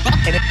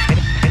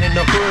 And in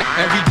the hood,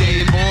 every day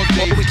and all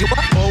day,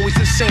 always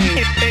the same.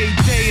 A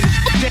day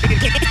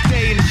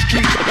in the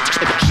street.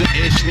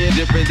 Ish,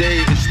 different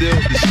day, it's still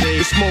the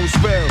same. It's most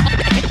real.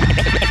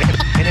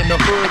 And in the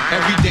hood,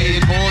 every day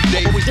and all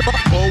day, always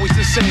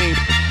the same.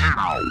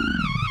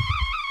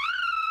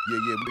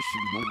 Yeah, this shit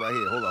is moving right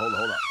here. Hold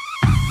on.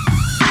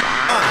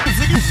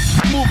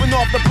 Moving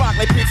off the block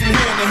like pitching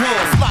hand to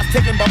hand. Slots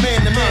taken by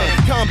man to man.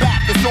 Combat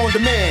that's on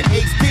demand.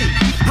 HD.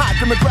 Hot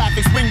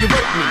demographics when you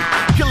rate me.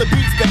 Killer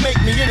beats that make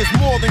me, and it's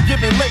more than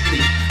given lately.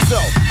 So,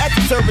 at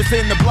your service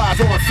in the blahs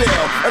on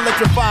sale.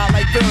 Electrified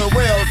like thin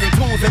rails and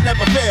tunes that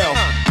never fail.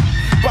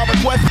 By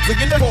request, you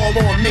can call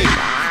on me.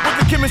 With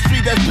the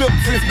chemistry that's built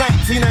since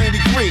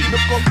 1993.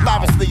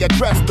 Lavishly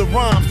address the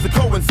rhymes to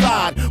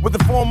coincide with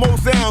the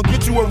foremost sound,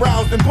 get you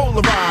aroused and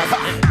polarized.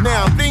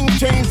 Now things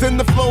changed and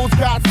the flows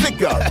got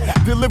thicker.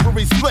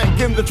 Delivery slick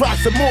and the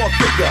tracks are more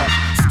thicker.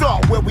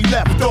 Start where we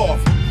left off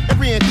and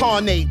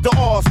reincarnate the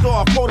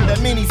all-star quota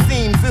that many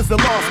seems is the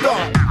lost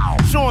art.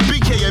 Sean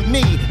BK and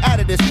me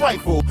added this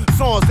rifle.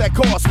 Songs that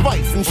cause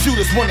fights and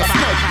shooters wanna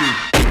snipe you.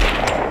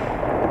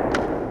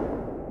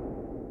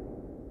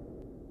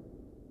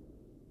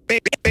 A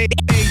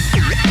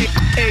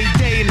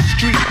day in the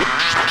street.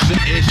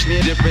 Ish,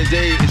 different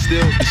day, it's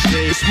still the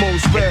same. It's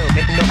most real.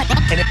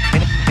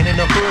 And in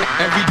the hood,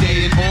 every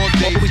day and all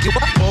day,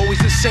 always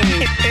the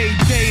same. A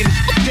day in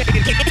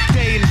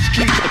the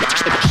street.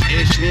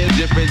 Ish,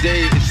 different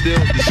day, it's still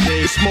the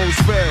same. It's most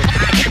real.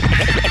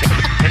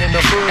 And in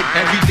the hood,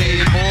 every day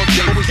and all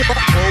day,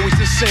 always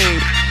the same.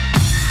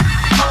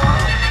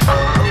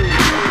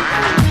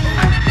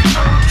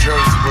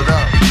 Jersey, what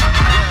up?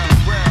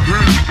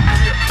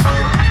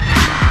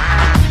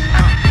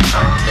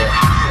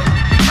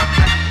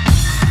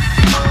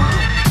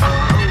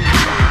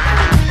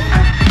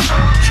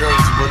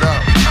 Jersey, what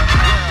up?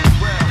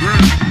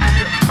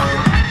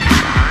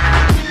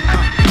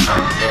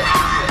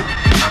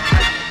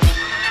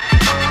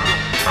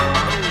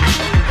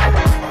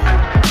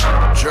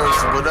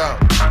 Jersey, what up?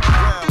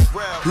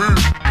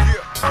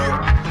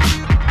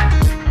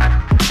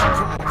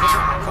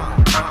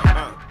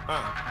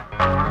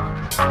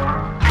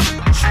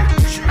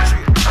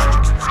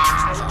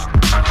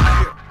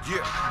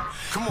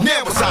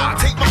 Now it's I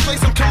take my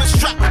place, I'm coming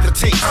strapped with the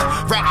tapes.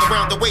 Wrapped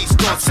around the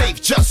waist, on safe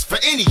just for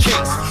any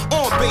case.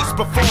 On bass,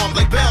 perform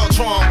like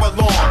Beltron,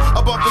 alarm.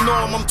 Above the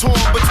norm, I'm torn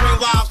between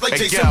lives like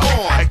Jason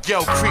Bourne. Hey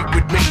yo, creep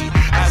with me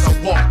as I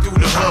walk through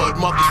the hood.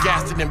 Mother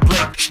Gaston and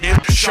Blake,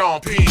 Sean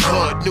P.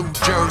 Hood, New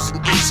Jersey,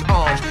 East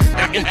Orange,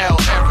 and L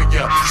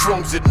area.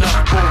 Shrooms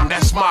enough, boom,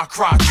 that's my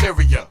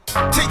criteria.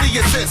 Take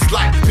the assist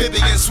like Bibby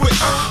and Switch.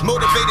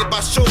 Motivated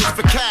by shows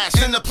for cash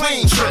and a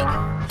plane trip.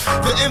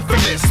 The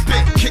infamous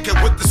spit, kick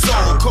it with the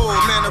soul. Cold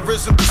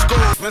mannerism, the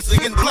skull,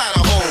 rinsing in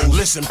bladder holes.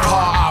 Listen,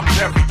 pa, I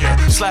bury ya.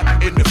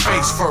 Slap you in the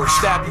face first,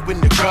 stab you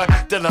in the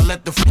gut, then I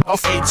let the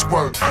off age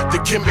squirt. The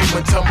Kimmy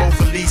Matumbo,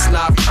 Feliz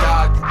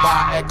Navidad. You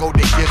buy Echo,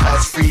 they give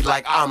us free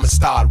like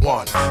Amistad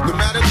one. No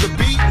matter the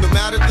beat, no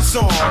matter the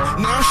song.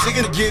 Now she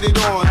gonna get it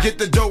on, get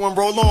the dough and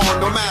roll on,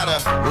 no matter.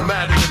 No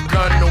matter the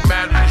gun, no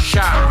matter the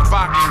shot. If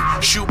I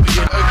can shoot me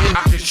again,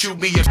 I can shoot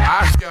me a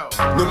shot.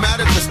 No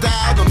matter the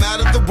style, no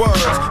matter the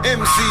words.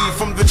 MC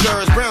from the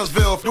Jersey,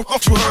 Brownsville,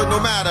 what you heard, no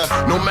matter.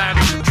 No matter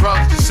the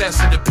drugs, the cess,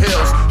 and the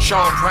pills.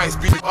 Sean Price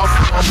be off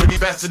the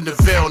best in the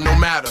Ville, no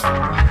matter.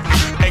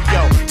 Hey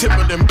yo,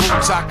 Timberland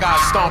boots, I got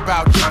stomp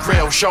out your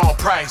grill. Sean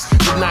Price,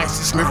 the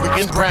nicest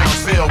nigga in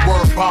Brownsville,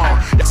 word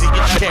bomb. See,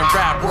 I can't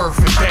rap word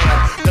for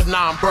damn. The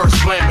non-burst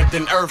slam it,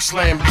 then earth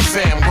slam the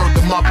fam, word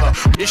the mother.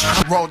 This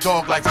shit raw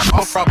dog like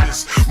off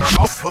rubbers.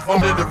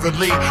 I'm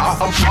literally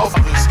off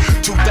this.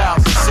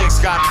 2006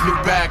 got a new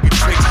bag of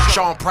tricks.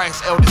 Sean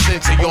Price, Elder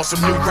Sensei on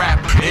some new rap.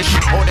 This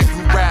shit, all that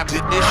group rap,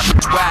 this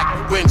shit's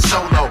whack. We win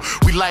solo.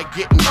 We like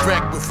getting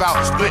wrecked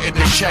without splitting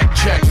the check.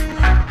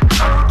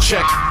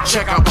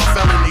 Check out my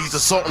felonies,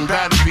 assault and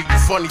battery,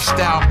 funny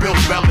style, Bill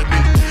Bellamy.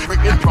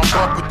 Freaking I'm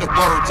up with the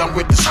words, I'm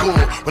with the school.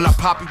 When I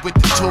pop you with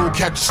the tool,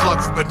 catch a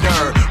slug from a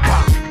nerd.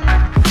 Pop.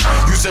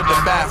 You said the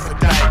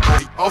Aphrodite,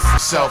 boy, off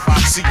yourself, I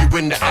see you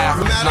in the afterlife.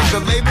 No matter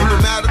the label, no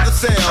matter the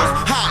sales,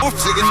 hot,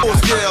 chicken, no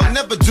scale,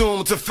 never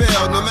doomed to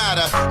fail, no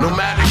matter. No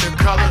matter the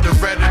color, the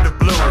red or the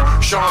blue,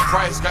 Sean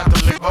Price got the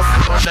lip off,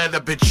 don't let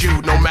it bitch you,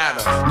 no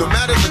matter. No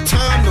matter the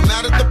time, no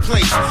matter the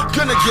place,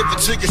 gonna give the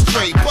chicken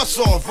straight, bust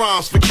off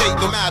rhymes for cake,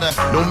 no matter.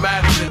 No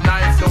matter the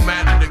knife, no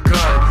matter the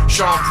gun,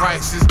 Sean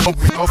Price is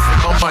off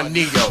on my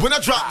Neo. When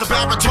I drop the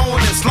baritone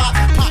and slot,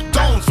 pop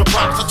domes for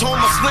props, I told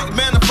my slick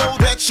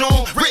manifold that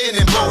Sean, written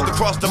in bold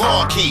across the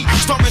marquee.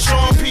 Starting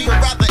Sean P, but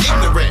rather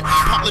ignorant.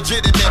 Pop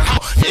legitimate,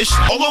 ish,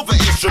 all over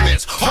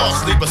instruments. Hard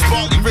sleeper,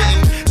 smartly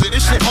written. So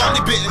this shit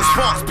hardly bitten,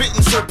 sparks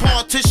bitten. So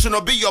partition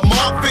or be a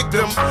mob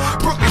victim.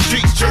 Brooklyn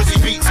streets, Jersey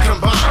beats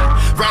combined.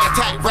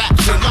 Rat-attack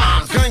raps and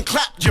lines. Gun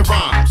clap your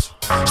rhymes.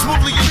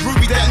 Smoothly and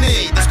groovy that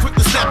need. That's quick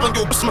to snap on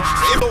your bismuth.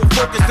 It'll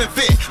focus and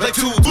fit like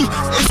two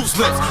issue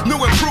slips.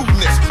 New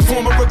improvements.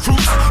 Former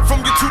recruits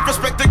from your two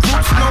respected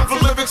groups. Known for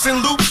lyrics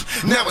and loops.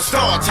 Now it's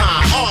star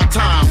time, art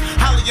time.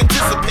 Highly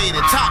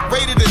anticipated. Top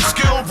rated and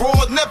skill raw,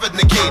 never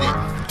negated.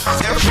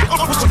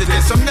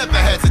 I'm never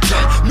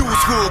hesitant. New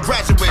school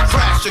graduate,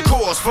 crash your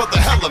course for the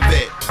hell of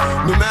it.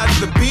 No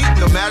matter the beat,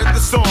 no matter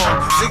the song,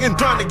 singing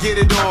trying to get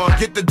it on,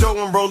 get the dough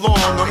and roll on.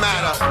 No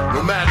matter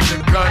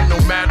the gun, no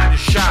matter the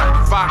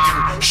shot. If I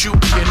can shoot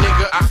me a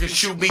nigga, I can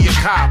shoot me a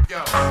cop.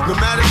 No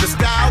matter the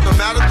style, no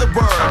matter the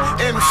word.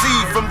 MC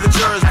from the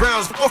Jersey,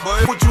 Browns,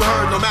 what you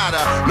heard, no matter.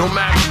 No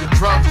matter the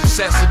drugs, the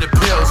cess, and the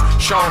pills,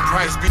 Sean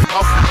Price be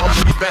off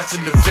the best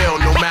in the Ville,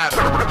 no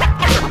matter.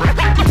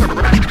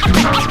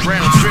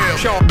 Brownsville,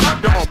 Sean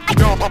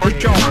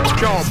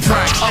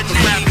Price, other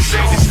rappers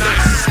say this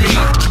nice as me.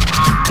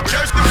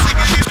 Just the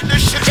singing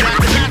this shit,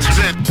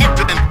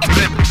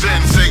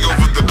 then sing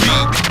over the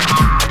beat.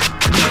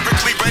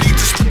 Perfectly ready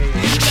to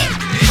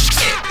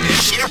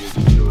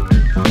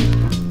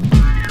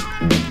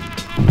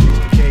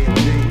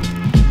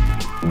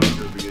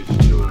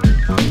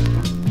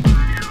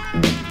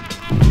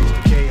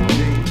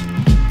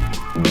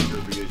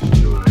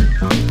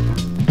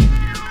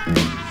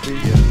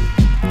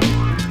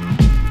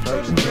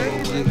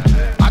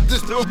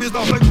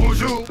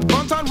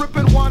One time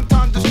ripping, one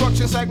time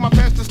destruction. Sag my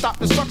pants to stop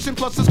destruction.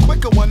 Plus it's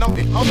quicker when I'm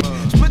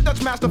split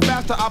Dutch master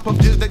faster. Op of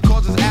is that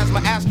causes asthma.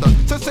 Aster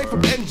Sensei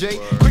from NJ,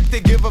 quick to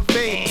give a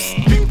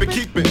fade. Beat for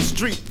keeping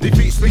street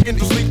defeat, speaking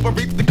to sleep or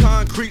reap the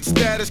concrete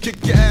status.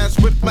 Kick your ass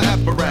with my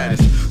apparatus.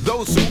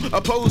 Those who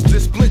oppose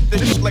this split the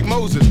shit like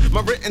Moses.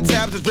 My written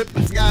tabs is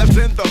ripping skies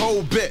in the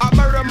whole bit. I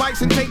murder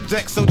mics and tape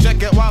decks, so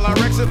check it while I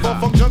wreck it. For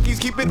funk junkies,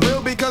 keep it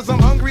real because I'm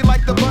hungry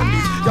like the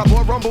Bundys. Y'all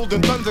boy rumbled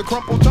and tons of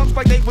crumpled chunks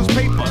like they was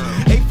paper.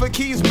 8 for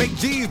keys make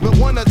G's, but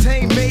one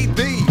attain made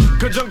these.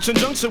 Conjunction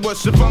junction,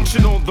 what's your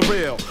function on the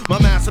real? My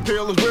mass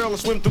appeal is real, I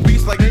swim through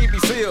beasts like Navy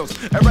SEALs.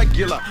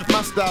 Irregular,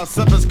 my style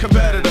suffers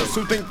competitors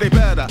who think they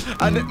better.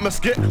 I knit my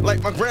skit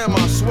like my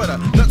grandma's sweater.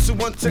 Nuts who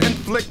want to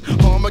inflict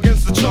harm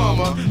against the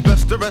charmer.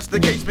 Best to rest the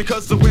case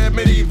because I wear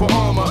medieval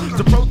armor.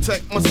 To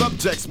protect my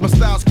subjects, my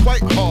style's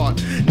quite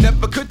hard.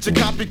 Never could you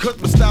copy cause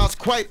my style's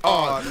quite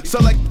odd.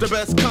 Select the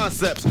best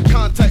concepts,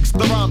 context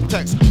the rhyme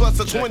text, plus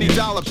a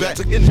 $20 bet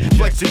to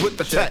inflex you with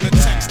the check. The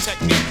text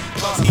technique,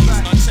 plus ease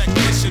unchecked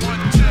mission.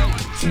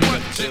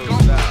 What you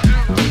gon' do?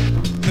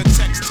 The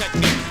text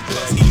technique,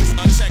 plus ease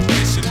unchecked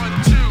mission.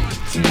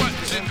 What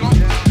you gon'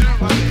 do?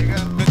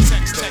 The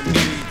text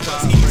technique,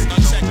 plus ease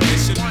unchecked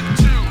mission.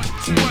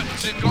 What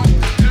you gon'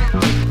 do?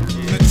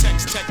 The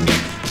text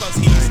technique, plus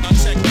ease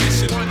unchecked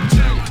mission. What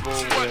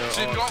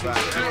you gon' do?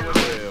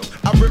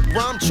 I rip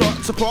rhyme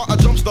charts apart, I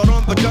jumpstart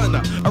on the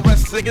gunner.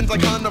 Arrest singings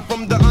like Hunter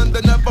from the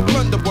under, never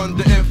blunder.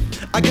 Wonder if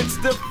I get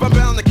stiff, I'm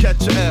bound to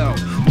catch a L.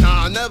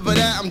 Nah, never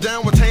that, I'm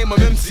down with Tame of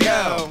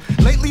MCL.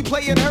 Lately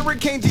playing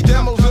Hurricane G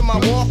demos in my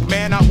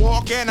Walkman. I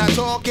walk and I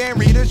talk and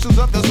read issues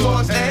of the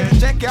source and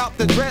check out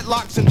the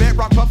dreadlocks and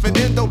bedrock puffin'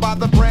 endo by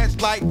the branch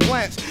like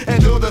plants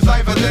and do the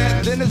cipher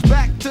dance. Then it's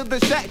back to the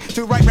shack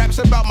to write raps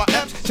about my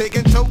F's,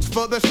 taking totes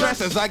for the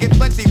stress as I get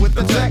flexy with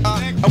the tech.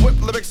 I whip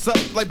lyrics up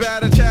like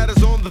batter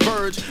chatters on the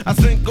verge. I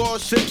sink all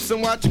ships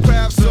and watch your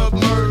craft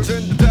submerge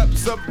in the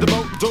depths of the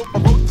boat. Dope, I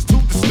wrote this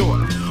to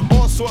distort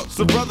all sorts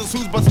of brothers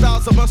whose but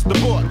styles I must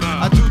abort.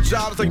 I do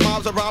jobs like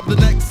mobs, I rob the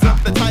next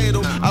up the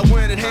title. I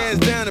win it hands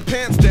down and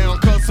pants down,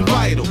 cause I'm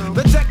vital.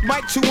 The tech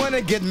might chew in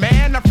and get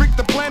mad. I freak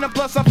the planet,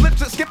 plus I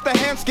flips it, skip the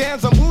hand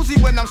scans. I'm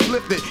woozy when I'm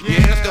slipped it.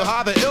 Yeah, still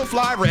high the ill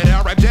fly, red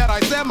out, rap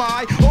Jedi,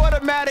 semi.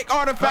 Automatic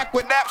artifact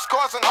with naps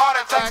causing heart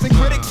attacks and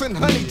critics and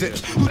honey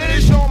dips. Who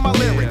didn't show my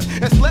lyrics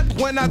and slept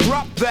when I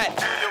dropped that.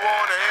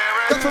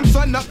 Cause from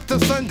sun up to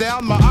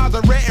sundown, my eyes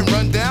are red and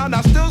run down.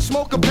 I still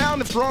smoke a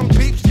pound if strong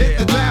peeps hit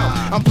the town.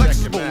 I'm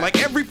flexible,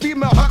 like every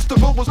female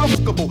Huxtable was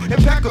huxable,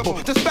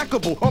 impeccable,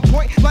 despicable, on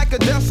point like a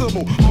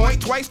decimal.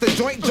 Point twice the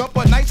joint,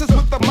 jumper nicest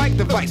with the mic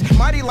device.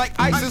 Mighty like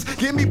ISIS,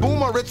 give me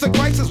boomer, it's a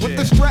crisis with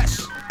the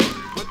stress.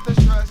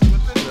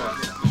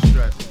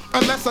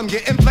 Unless I'm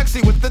getting flexy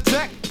with the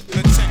tech.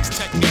 The tech's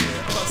technique,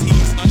 plus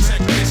he's a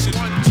technician.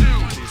 1, 2,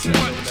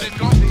 what you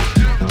gon' do?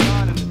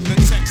 The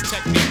tech's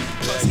technique,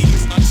 plus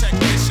he's a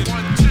technician.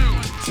 1, 2,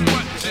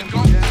 what you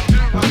gon' do?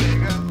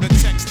 The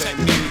tech's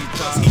technique,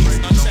 plus he's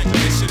a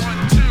technician.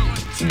 1, 2,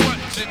 what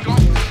you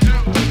gon' do?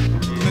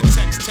 The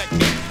tech's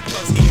technique,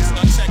 plus he's a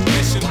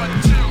technician. 1,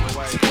 2,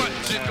 what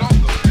you gon'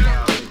 do?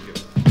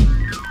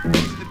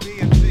 The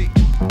BMC.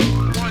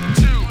 1,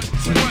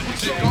 2, what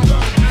you gon' do?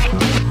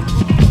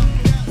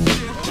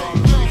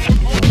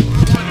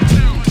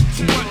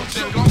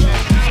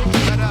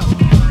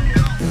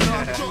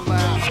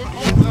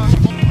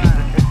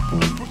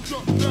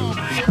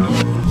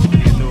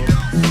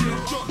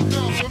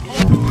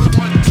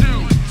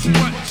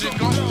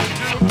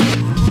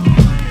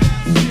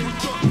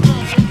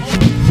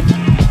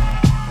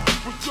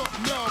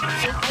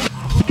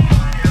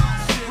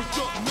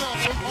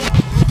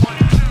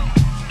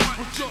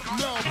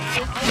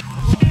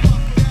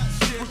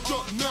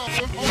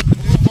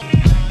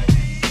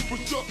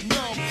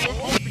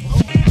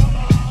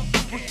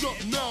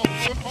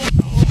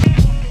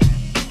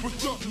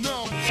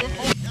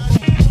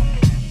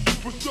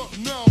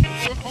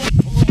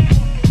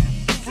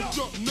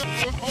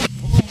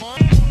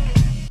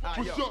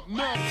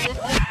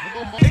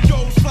 It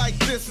goes like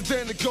this and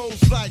then it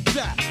goes like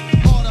that.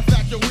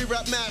 Artifact, yo, we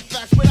rap mad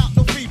facts without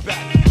no feedback.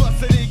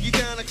 Bust an Iggy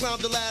down and climb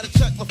the ladder,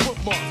 check my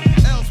footmarks.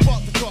 L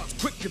spark the talks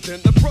quicker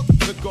than the brook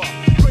to guard.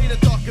 Greater,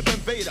 darker than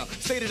Vader.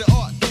 State of the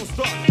art, don't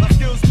start. My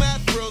skills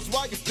mad thrills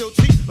while you still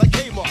cheat like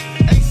Kmart.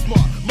 Ain't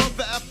smart,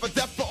 mother effer,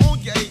 deffer on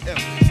your AM.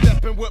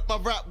 Stepping with my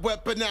rap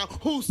weapon now,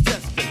 who's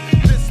testing?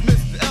 This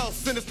Mr. L,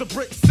 sinister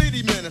brick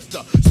city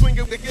minister.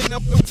 Swinging, picking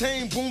up the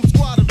tame boom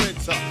squad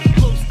inventor.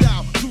 Low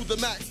style to the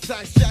max,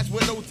 tax shots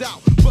with no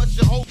doubt. But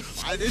your whole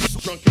I this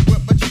drunken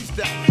with my cheese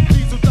style.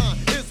 Diesel Don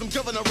is some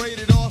governor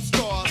rated all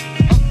stars.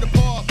 Up the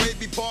bar,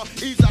 baby bar,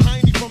 he's a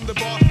hiney from the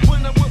bar.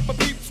 When I'm with my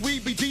peeps, we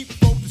be deep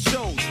for the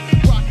shows.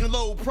 Rockin'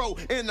 low pro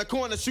in the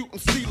corner, shootin'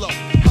 CeeLo.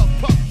 Huff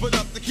puff, but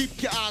up to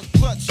keep your eyes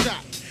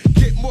bloodshot.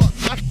 Get more,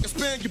 I can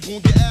span you,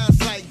 boom, your ass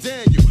like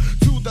Daniel.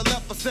 To the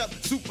left, a step,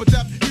 super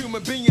deaf,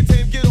 human being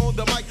tame. Get on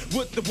the mic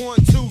with the 1,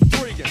 2,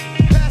 3.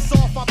 Pass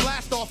off, I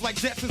blast off like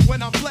Jetsons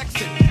when I'm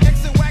flexing.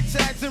 Exit wax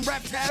tags and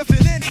rap tabs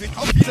and engine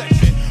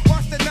section.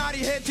 Watch the naughty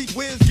head teach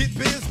whiz, get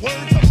biz,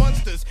 words are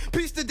monsters.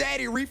 Peace to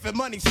daddy, reefing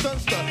money,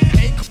 stunster.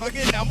 Ain't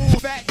clicking, I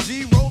move fat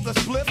G, roll the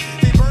split.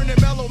 They burn the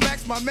mellow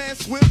max, my man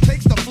Swift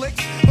takes the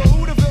flicks. The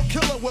Hooterville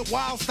killer with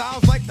wild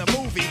styles like the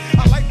movie.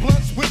 I like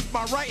blunts with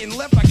my right and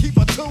left, I keep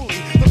a toolie.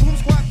 The boom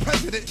squad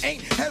president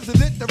ain't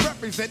hesitant to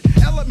represent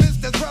elements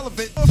that's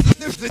relevant.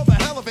 For the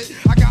hell of it,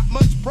 I got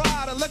much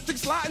pride, electric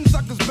sliding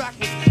suckers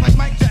backwards like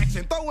Mike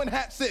Jackson, throwing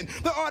hats in.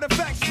 The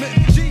artifacts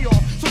meant G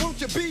off, so won't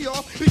you be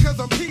off? Because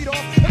I'm keyed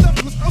off, enough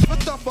to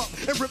stuff up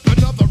and rip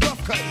another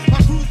rough cut.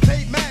 My crew's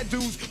paid mad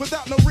dues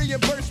without no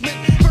reimbursement.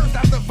 Verse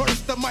after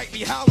verse, the mic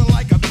be howling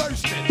like a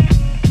thirsting.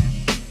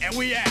 And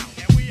we out.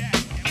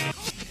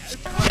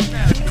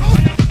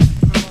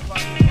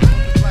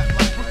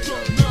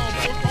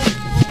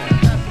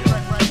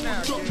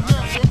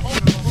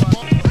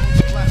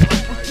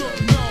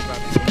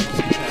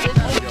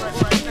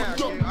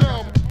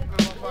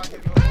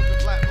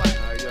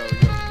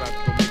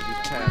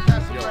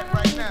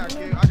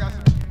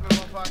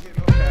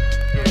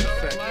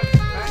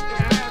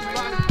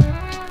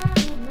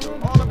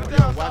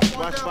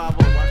 Watch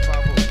 5-0, watch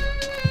 5-0.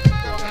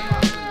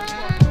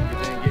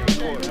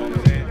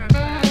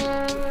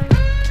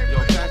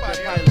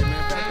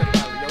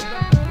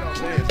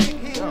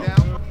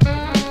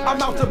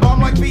 I'm out to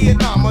bomb like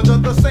Vietnam under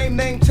the same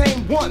name,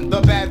 Tame One.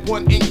 The bad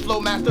one, ink flow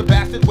master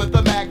bastard with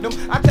the magnum.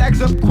 I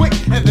tags up quick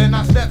and then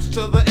I steps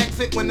to the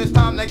exit when it's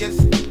time to get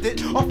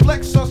it. Or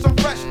flex on some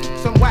fresh,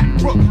 some whack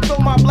crook. So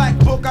my black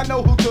book, I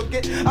know who took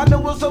it. I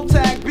know it's so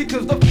tagged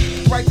because the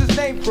writes his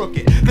name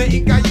crooked. The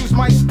ink I use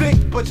might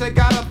stink, but you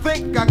gotta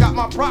think I got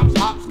my props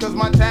hops cause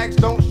my tags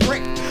don't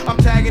shrink. I'm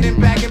tagging and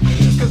bagging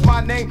cause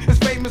my name is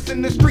famous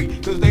in the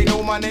street. Cause they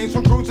know my name's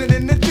from cruising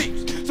in the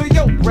Jeeps. So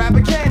yo, grab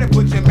a can and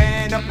put your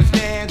man up and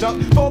stand up.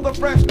 For the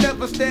fresh,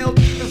 never stale,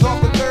 is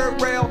off the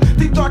third rail.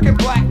 Deep dark and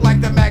black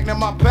like the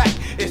Magnum I pack.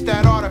 It's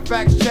that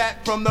artifacts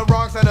chat from the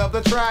wrong side of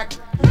the track.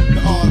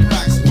 The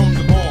artifacts from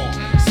the wrong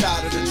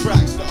side of the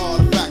tracks. The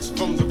artifacts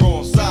from the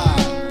wrong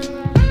side.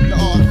 The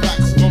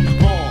artifacts from the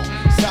wrong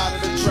side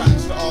of the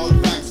tracks. The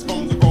artifacts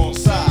from the wrong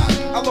side.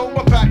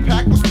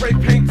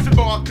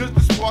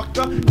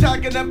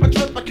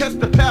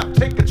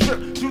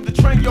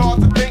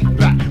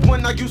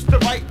 I used to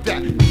write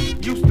that,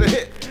 used to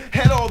hit.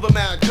 Had all the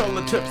mad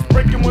color tips.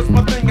 Breaking was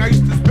my thing, I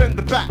used to spin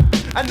the back.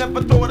 I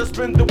never thought I'd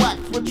spin the wax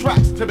with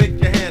tracks to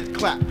make your hands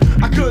clap.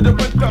 I could've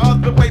went the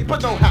other way, but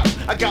don't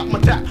have. I got my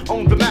dap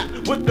on the map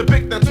with the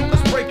big that's a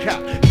spray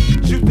cap.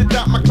 Shoot the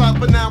dot my clout,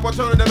 but now I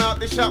turn them out.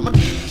 They shot my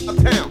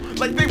town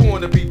like they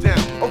wanna be down.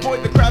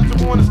 Avoid the crowds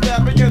who wanna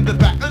stab me in the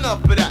back.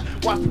 Enough of that.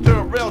 Watch the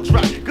dirt rail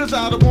track, cause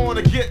I don't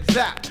wanna get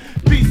zapped.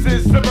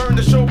 Pieces to burn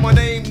to show my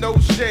name, no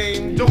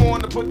shame. Don't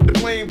wanna put the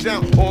blame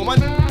down on my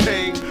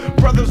name.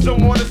 Brothers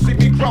don't wanna see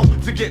me grow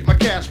to get my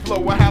cash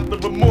flow. I have the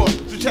remorse,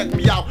 so check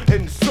me out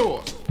in the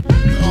source.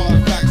 The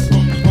artifacts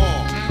from the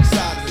wrong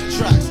side of the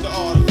tracks. The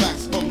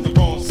artifacts from the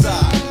wrong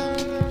side.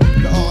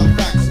 The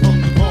artifacts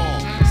from the wrong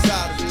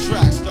side of the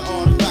tracks. The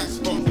artifacts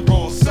from the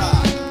wrong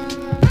side.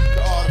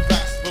 The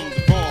artifacts from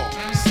the wrong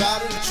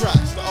side of the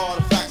tracks. The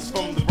artifacts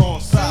from the wrong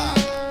side.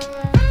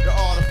 The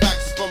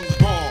artifacts from the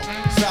wrong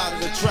side of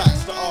the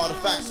tracks. The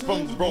artifacts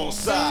from the wrong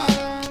side.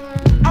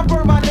 I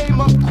burn my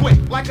name up quick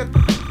like a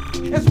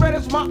as red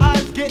as my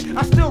eyes get.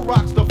 I still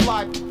rocks the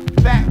fly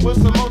back with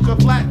some ultra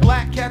flat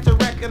black cats a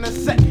wreck in the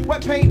set.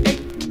 Wet paint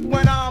ink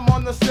when I'm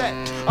on the set.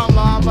 I'm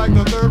live like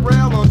the third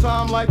rail, on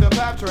time like the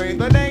pap train.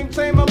 The name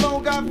same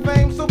alone got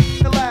fame, so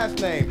the last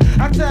name.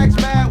 I tax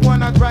mad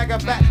when I drag a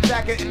fat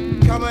jacket,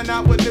 coming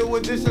out with new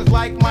additions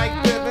like Mike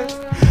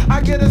Bivens. I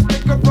get a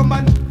sticker from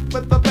my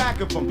with the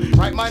back of them.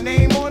 Write my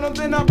name on them,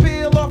 then I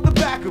peel off the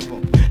back of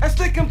them. And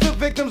stick them to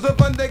victims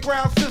of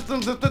underground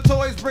systems. If the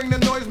toys bring the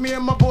noise, me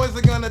and my boys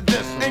are gonna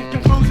diss. In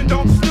conclusion,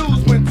 don't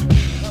snooze when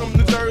from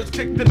the nerds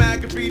kick the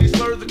mad graffiti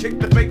slurs or kick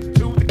the fakes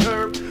to the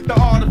curb. The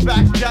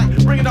artifacts jack,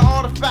 bringing the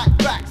artifact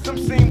back. Some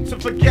seem to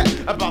forget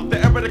about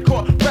the era they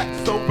caught wreck.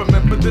 So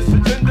remember this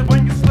agenda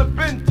when you slip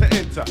in to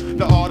enter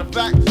the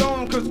artifact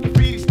zone, cause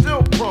graffiti's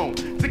still prone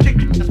to kick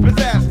this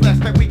pizzazz less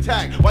that we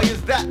tag. Why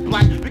is that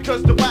black?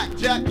 Because the whack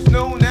jack is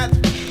known as.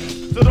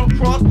 So don't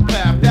cross the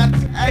path,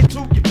 that's add to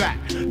your back.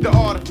 The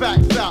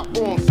artifacts out,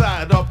 wrong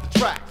side of the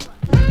tracks.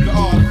 The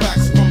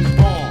artifacts from the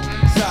wrong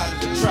side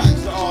of the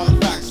tracks. The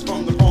artifacts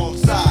from the wrong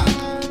side.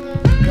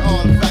 The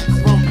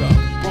artifacts from the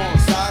wrong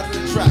side of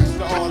the tracks.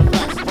 The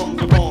artifacts from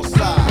the wrong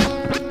side.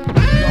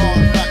 The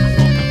artifacts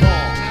from the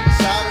wrong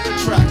side of the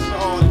tracks. The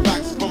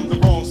artifacts from the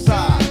wrong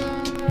side.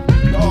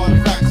 The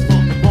artifacts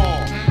from the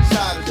wrong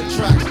side of the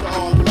tracks. The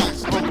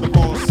artifacts from the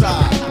wrong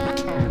side.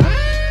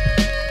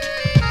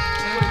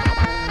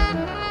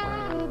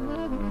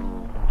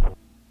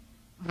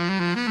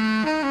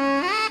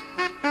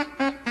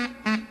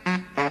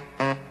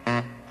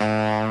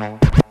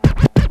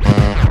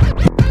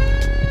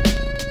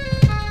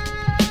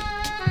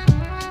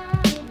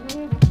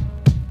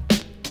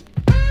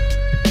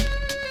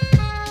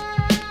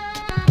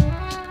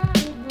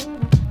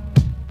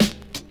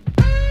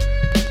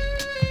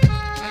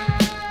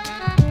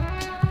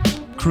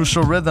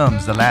 Crucial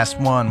Rhythms, the last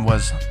one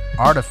was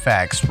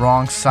Artifacts,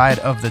 Wrong Side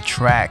of the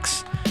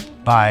Tracks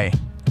by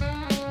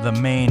the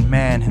main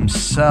man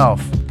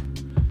himself,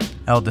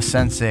 El Da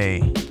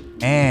Sensei,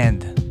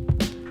 and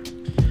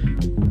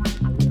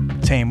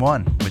Tame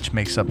One, which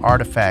makes up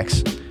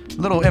Artifacts.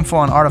 Little info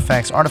on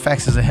Artifacts.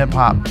 Artifacts is a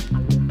hip-hop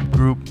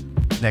group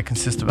that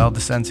consists of El Da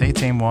Sensei,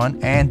 Tame One,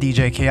 and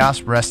DJ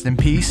Chaos, rest in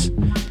peace.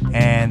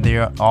 And they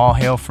all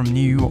hail from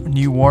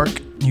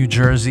Newark, New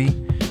Jersey,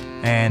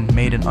 and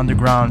made an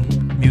underground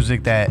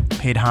music that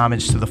paid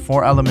homage to the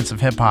four elements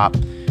of hip-hop,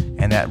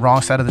 and that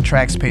Wrong Side of the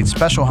Tracks paid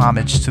special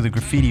homage to the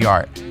graffiti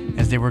art,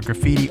 as they were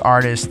graffiti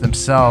artists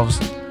themselves.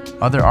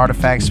 Other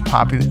Artifacts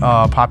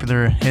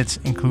popular hits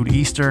include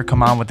Easter,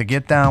 Come On With The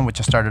Get Down,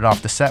 which I started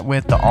off the set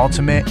with, The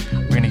Ultimate.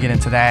 We're going to get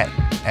into that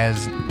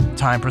as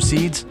time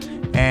proceeds.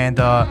 And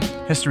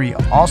history,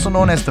 also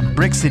known as the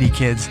Brick City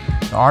Kids,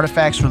 the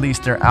Artifacts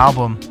released their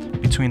album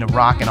Between a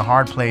Rock and a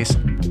Hard Place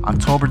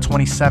October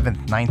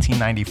 27th,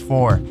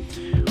 1994.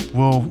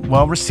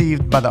 Well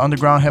received by the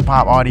underground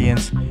hip-hop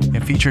audience.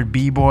 It featured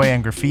b-boy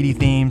and graffiti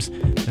themes.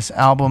 This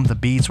album, the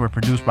beats were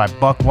produced by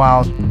Buck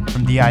Wild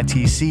from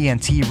DITC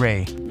and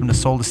T-Ray from the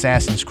Soul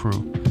Assassins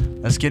crew.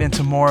 Let's get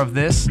into more of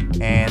this,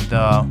 and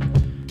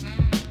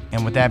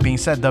with that being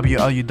said,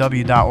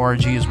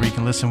 WLUW.org is where you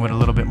can listen with a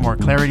little bit more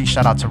clarity.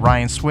 Shout out to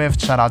Ryan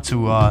Swift. Shout out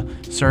to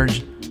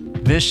Serge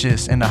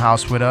Vicious in the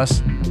house with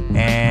us.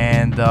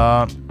 And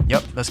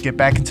let's get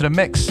back into the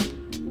mix.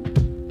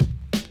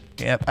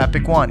 Yep,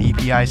 Epic One,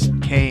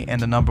 EPIK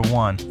and the number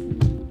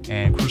 1.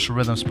 And Crucial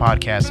Rhythms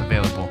podcast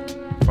available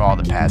for all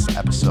the past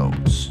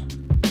episodes.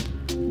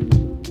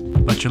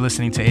 But you're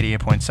listening to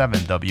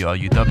 88.7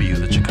 WLUW,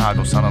 the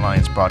Chicago Sound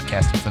Alliance,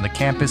 broadcasting from the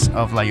campus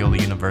of Loyola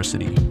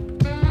University.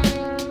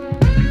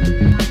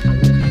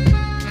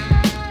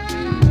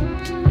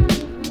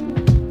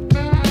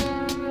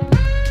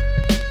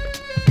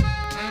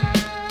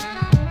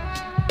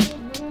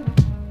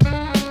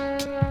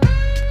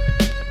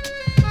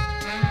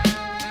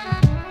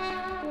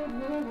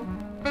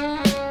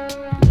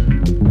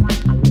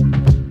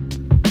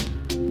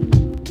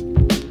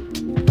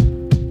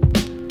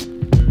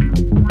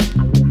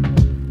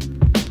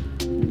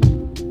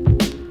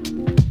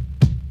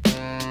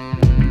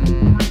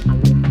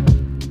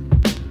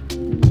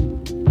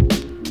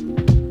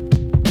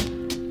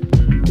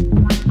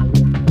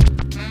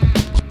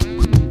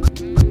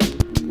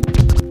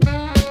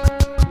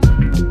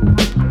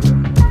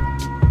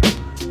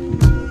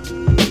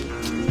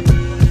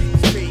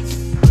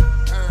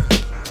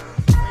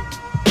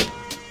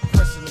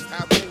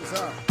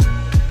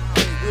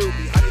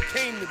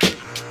 came to be.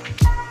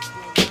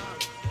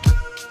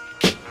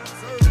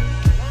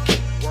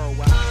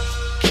 Worldwide.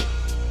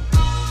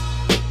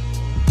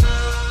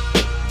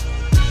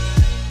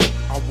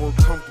 I work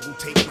comfortable,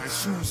 take my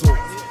shoes off.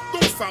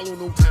 Don't follow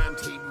no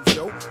timetables,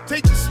 yo.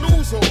 Take the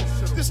snooze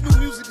off. This new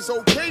music is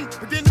okay,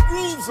 but then the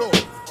groove's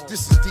off.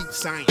 This is deep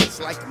science,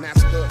 like the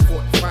master of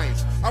Fort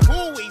Defiance. I've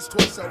always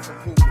taught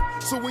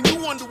self-improvement. So when you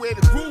wonder where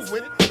the groove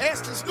went,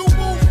 ask this new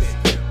movement.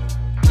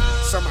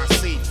 Some I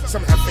see,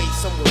 some have faith,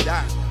 some will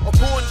die.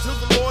 According to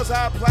the laws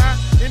I apply,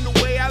 in the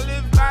way I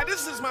live by,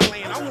 this is my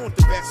land, I want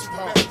the best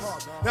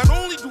parts. Not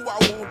only do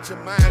I want your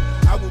mind,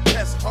 I will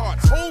test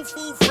hearts. Whole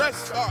food, fresh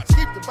starts,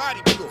 keep the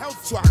body pure,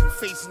 so I can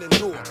face and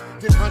endure.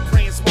 Then hunt,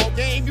 playing small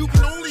game, you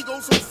can only go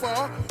so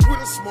far with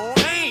a small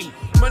aim.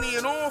 Money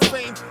and all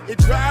fame, it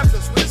drives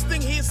us, this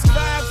thing here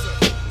survives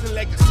us. The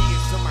legacy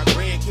is to my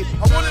grandkids.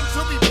 I want them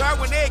to be proud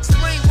when they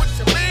explain what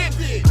your man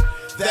did.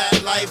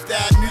 That life,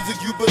 that music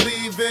you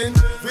believe in.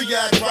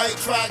 React right,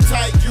 track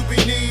tight, you be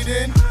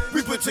needing.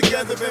 We put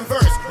together in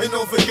verse, ain't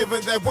no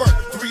forgiving that work.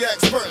 3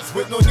 experts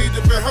with no need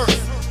to rehearse.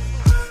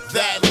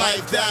 That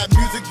life, that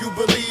music you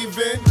believe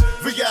in.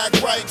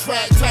 React right,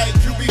 track tight,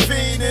 you be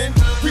fiending.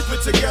 We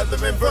put together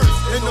in verse,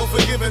 ain't no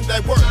forgiving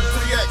that work.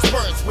 3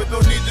 experts with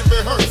no need to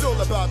rehearse. It's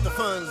all about the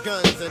funds,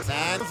 guns, and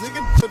signs.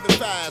 Living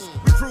fast,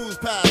 we cruise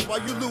past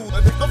while you lose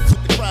and up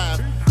with the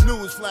crime.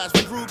 Newsflash,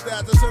 we group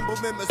as a simple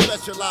member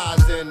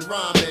specialize in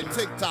rhyming,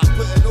 TikTok,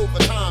 putting over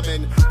time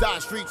in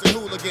dodge streets and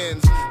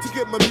hooligans to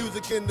get my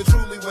music in to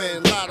truly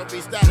win.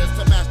 Lottery status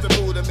to master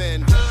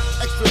Buddhaman.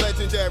 Extra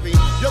legendary,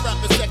 your rap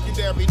is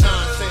secondary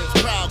nonsense.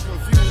 Crowd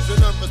confused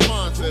and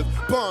unresponsive.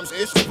 Bombs,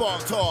 ish,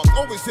 spark talk.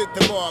 Always hit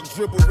the mark.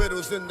 Dribble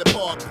riddles in the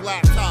park.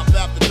 Black top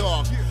after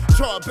dark.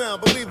 Chart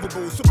bound,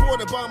 believable.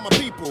 Supported by my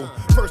people.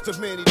 First of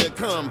many to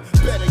come.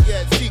 Better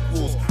yet,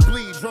 sequels.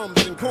 Bleed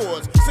drums and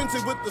chords.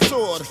 Censored with the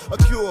sword. A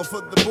cure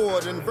for the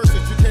board and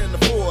verses you can't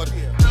afford.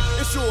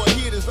 Ensure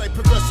heaters like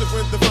progressive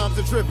when the rhymes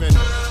are driven.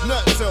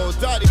 Nutso,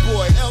 Dottie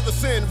Boy, Elder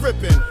Sin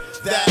ripping.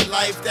 That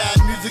life, that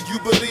music you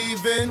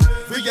believe in.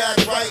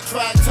 React right,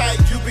 track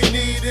tight, you be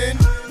needing.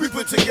 We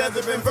put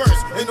together in verse,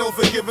 ain't no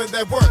forgiving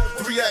that work.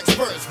 3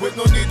 experts with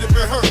no need to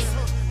rehearse.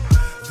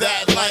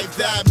 That life,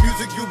 that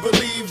music you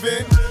believe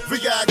in.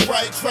 React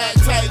right, track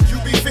tight, you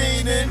be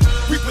fiending.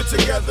 We put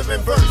together in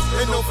verse,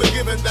 ain't no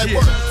forgiving that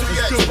work. 3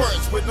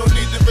 experts with no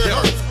need to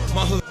rehearse.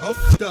 My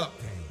hood up.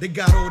 They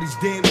got all these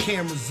damn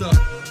cameras up.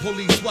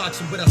 Police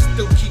watching, but I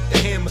still keep the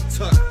hammer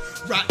tucked.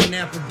 Rotten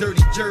apple,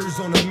 dirty jers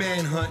on a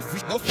manhunt.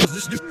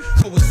 This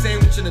for a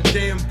sandwich and a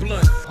damn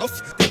blunt.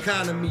 The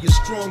economy is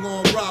strong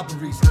on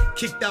robberies.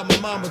 Kicked out my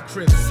mama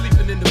crib,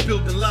 sleeping in the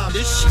building lobby.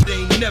 This shit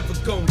ain't never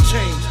gonna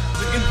change.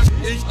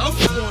 I'm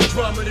on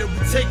drama that we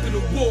taking to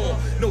war.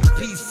 No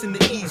peace in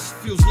the east,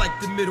 feels like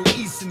the Middle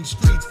East in these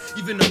streets.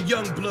 Even them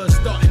young bloods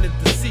starting to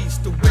decease.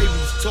 The way we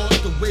was taught,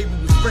 the way we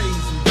was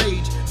raised in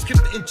rage. Skip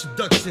the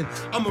introduction,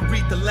 I'ma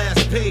read the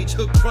last page.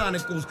 Hood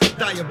Chronicles,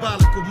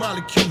 diabolical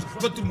molecules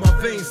run through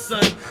my veins,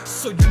 son.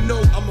 So you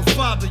know I'ma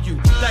father you.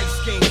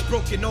 Dice games,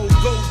 broken old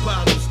gold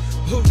bottles.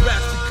 Hood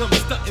raps become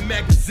stunting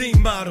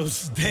magazine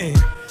models. Damn.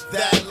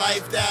 That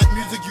life, that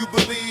music you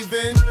believe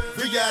in.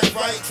 React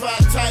right, track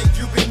tight,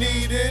 you be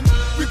needing.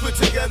 We put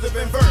together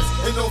in verse,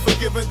 ain't no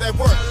forgiving that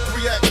work.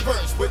 3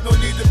 experts with no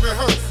need to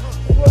rehearse.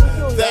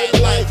 That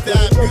life,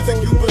 that music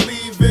you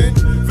believe in.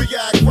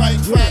 React right,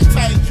 track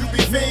tight, you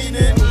be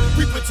fiending.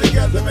 We put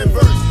together in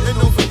verse, ain't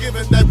no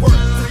forgiving that work.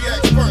 3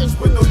 experts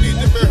with no need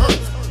to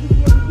rehearse.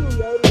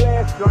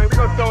 We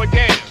gon' throw it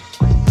down.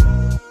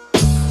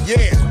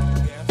 Yeah,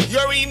 you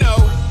already know.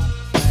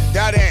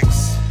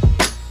 .X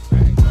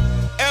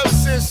El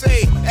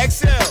Sensei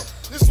XL.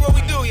 This is what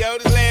we do, yo.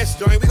 This last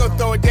joint, we gon'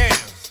 throw it down.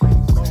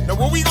 Now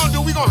what we gon'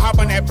 do, we gon' hop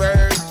on that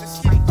bird.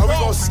 And we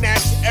gon'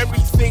 snatch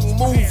everything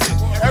moving.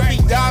 Every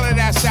dollar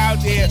that's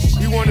out there,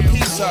 we want a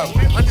piece of.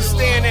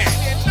 Understand that.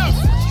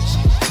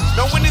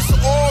 Now when it's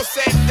all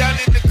said and done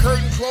and the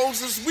curtain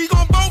closes, we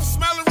gon' both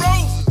smell the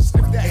roses.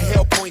 And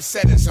Hell Point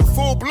settings in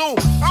full bloom.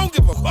 I don't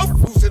give a fuck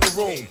who's in the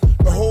room.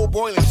 The whole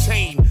boiling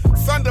chain.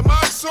 Thunder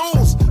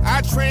monsoons.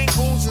 I train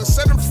goons and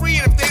set them free.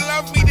 And if they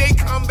love me, they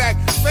come back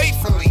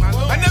faithfully.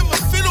 I never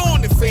fit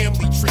on the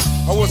family tree.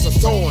 I was a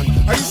thorn.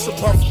 I used to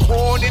puff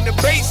corn in the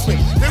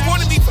basement. They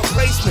wanted me for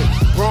placement.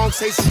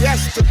 Bronx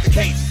ACS took the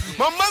case.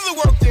 My mother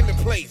worked in the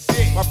place.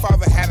 My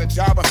father had a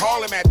job in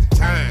Harlem at the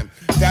time.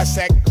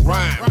 Dissect the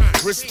rhyme.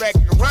 Respect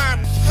the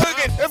rhyme.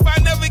 Hugging. If I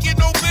never get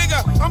no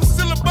bigger, I'm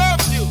still above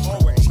you.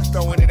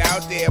 Throwing it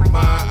out there,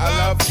 ma, I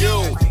love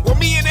you. What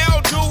me and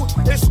L do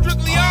is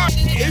strictly art.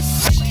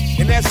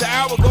 And as the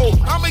hour go,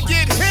 I'ma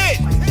get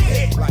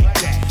hit like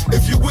that.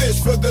 If you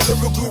wish for the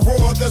lyrical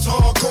roar that's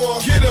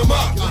hardcore, get him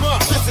up.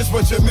 This is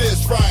what you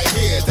missed right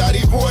here.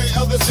 Dottie Boy,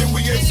 Elderson,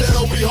 we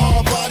excel, we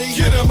hard body.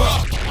 Get him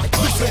up.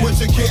 Listen what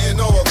you're getting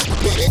on.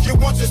 If you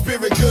want your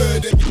spirit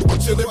good and you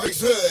want your lyrics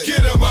good,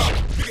 get him up.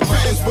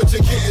 This is what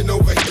you're getting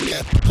over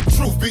here.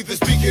 Truth be the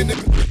speaking,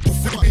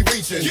 be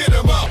reaching. Get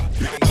him up.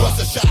 Bust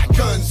the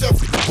shotguns.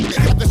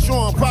 The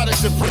strong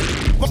product of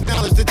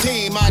knowledge, the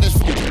team, I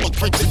just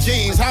Print the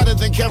jeans, hotter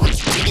than Kevin.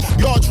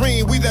 Your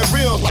dream, we that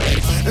real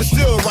life. And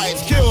still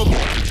writes, kill me.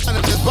 And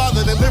it just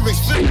bother the lyrics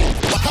fit.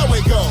 How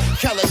it go?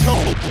 Calico,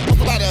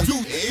 lot of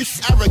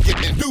do-ish, arrogant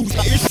and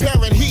do-ish,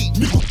 parent heat,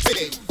 new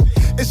fit.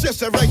 It's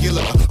just a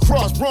regular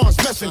cross Bronx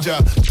messenger.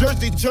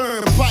 Jersey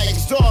Turnpike,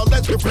 star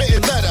letter,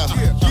 written letter.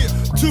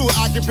 2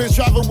 occupants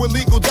travel with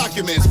legal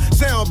documents.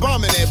 Sound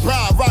bombing it,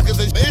 proud rockers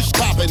and ish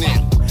popping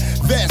it.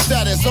 That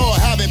status all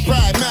have it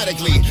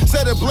pragmatically.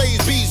 Set ablaze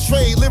beats,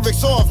 trade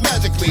lyrics off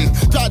magically.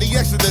 Dotty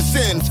Exodus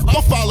sins,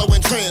 I'm following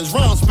trends.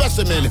 Round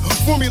specimen,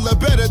 formula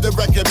better to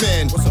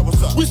recommend.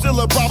 We still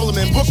a problem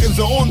and bookings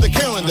are on the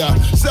calendar.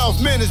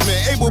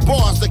 Self-management, able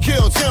bars to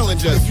kill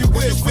challengers. If you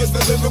wish with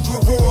the lyrical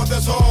roar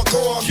that's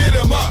hardcore, get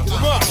him up.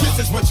 This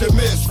is what you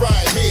miss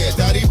right here.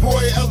 Dotty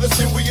Boy,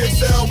 Ellison, we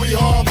excel, we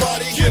hard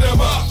body. Get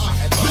him up.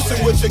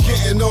 Listen what you're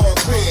getting all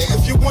clear.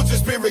 If you want your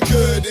spirit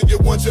good and you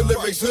want your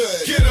lyrics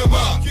hood, get him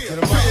up.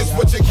 Here's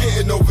what you're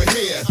getting over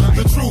here.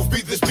 The truth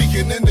be the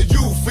speaking and the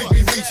youth we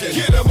be reaching.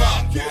 Get him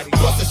up.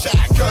 Bust the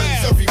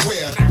shotguns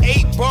everywhere.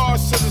 8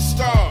 bars to the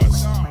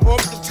stars.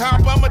 Off the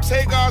top, I'ma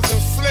take ours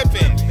and flip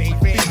it.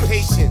 Be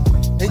patient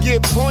and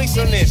get points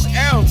on this.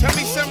 L, tell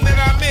me something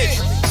that I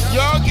missed.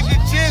 Y'all get the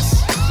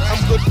gist? I'm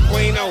good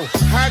bueno.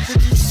 How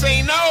could you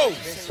say no?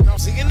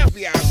 See, you know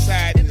we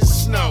outside in the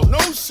snow. No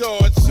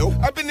swords. Nope.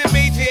 I've been in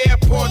major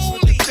airports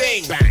with the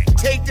thing. Bang.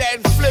 Take that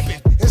and flip it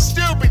and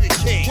still be the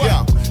king.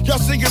 Yeah. Y'all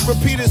sing it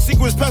repeated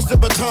sequence, pass the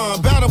baton.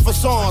 Battle for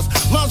songs.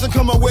 Lines that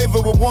come a wave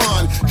of a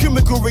wand.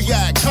 Chemical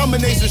react.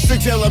 Combination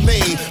strict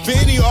tailor-made. For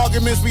any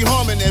arguments, we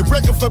harming it.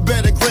 Record for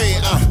better grade.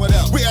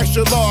 We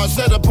extra large.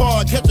 Set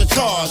apart. Catch a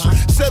charge.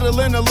 Settle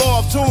in the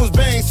law of tunes.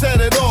 Bang.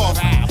 Set it off.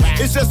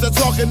 It's just a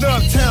talking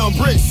uptown.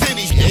 Brick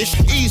city-ish.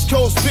 East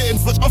Coast spitting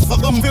for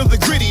them. Feel the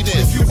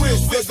grittiness. If you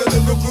wish there's a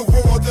lyrical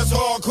roar that's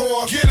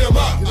hardcore, get him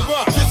up.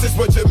 This is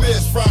what you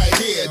missed right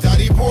here.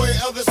 Dotty Boy,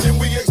 Ellison,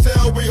 we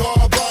excel, we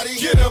hard body.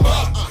 Get him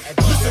up.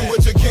 Listen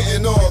what you're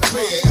getting all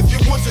clear. If you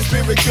want your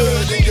spirit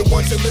good and you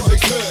want your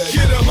lyrics good,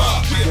 get him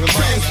up.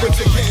 Here's what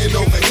you're getting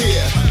over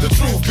here. The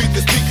truth be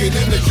the speaking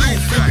and the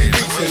youth be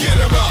reaching. Get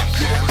him up.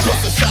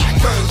 Just a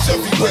shotguns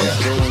everywhere.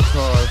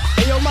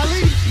 Hey, yo, my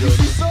lady, you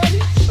see Sonny?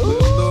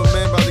 Little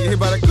man about to get hit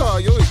by the car.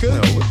 Yo, yo,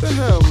 what the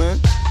hell,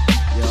 man?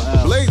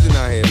 Blazing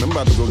out here, man. I'm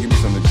about to go get me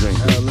something to drink.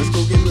 Let's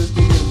go get a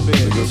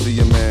bed. Let's go see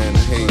your man,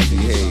 Hazy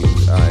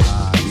Hayes. All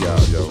right, be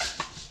out, yo.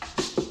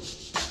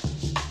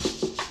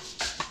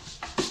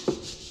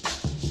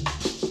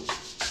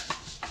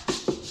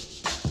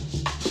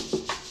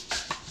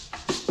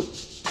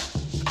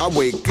 I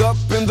wake up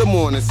in the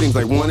morning, seems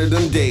like one of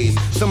them days.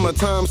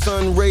 Summertime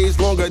sun rays,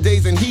 longer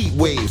days and heat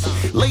waves.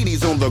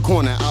 Ladies on the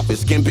corner, outfit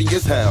skimpy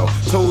as hell.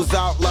 Toes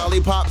out,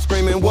 lollipop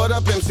screaming, what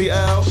up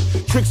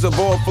MCL? Tricks of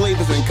all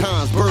flavors and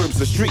cons, burbs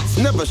the streets.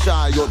 Never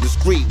shy or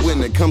discreet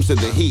when it comes to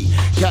the heat.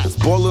 Cats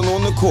boiling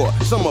on the court,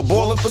 some are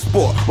boiling for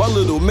sport. While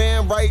little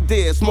man right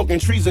there smoking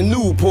trees in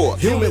Newport.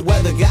 Humid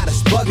weather got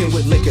us bugging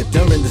with liquor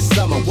during the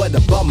summer. What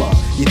a bummer.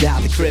 You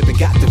dialed the crib and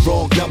got the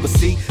wrong number.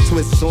 See,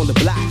 twins on the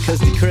block cause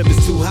the crib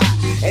is too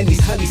hot. And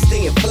these honeys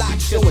stay in flock,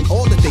 showing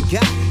all that they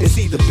got. It's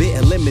either beer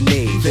and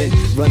lemonade, then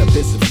run up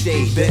in some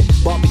shade, then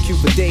barbecue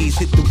for days,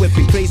 hit the whip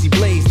and crazy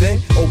blaze,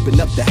 then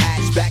open up the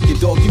hatchback. Your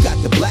dog, you got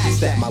the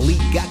blast that. My lead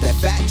got that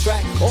fat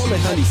track, all the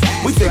honeys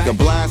ass. We take a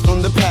blast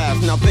from the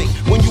past. Now think,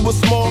 when you were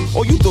small,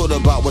 all you thought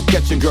about was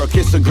catch a girl,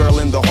 kiss a girl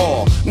in the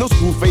hall. No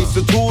screw face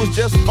or tools,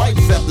 just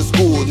fights after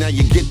school. Now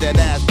you get that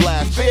ass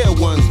blast, fair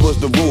ones was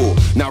the rule.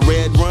 Now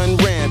red run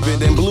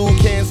rampant and blue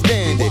can't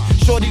stand it.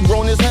 Shorty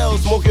grown as hell,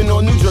 smoking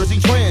on New Jersey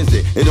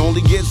Transit. It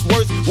only gets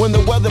worse when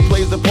the weather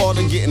plays a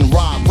part of getting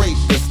robbed, raped,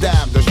 or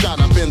stabbed, or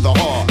shot up in the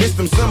heart. It's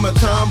them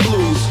summertime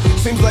blues.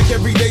 Seems like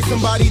every day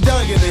somebody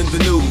dying in the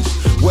news.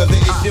 Whether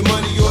it's your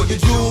money or your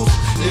jewels,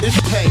 it's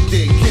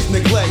hectic, it's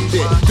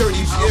neglected.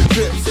 Dirty shit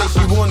drip, say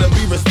she wanna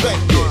be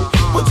respected.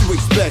 What you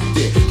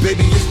expected?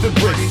 Baby, it's the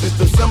bricks, it's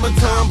the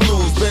summertime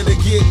blues. Better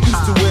get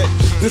used to it.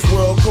 This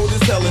world cold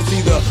as hell, it's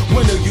either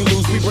win or you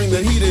lose. We bring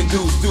the heat and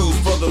deuce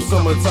for those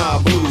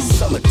summertime blues.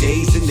 Summer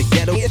days in the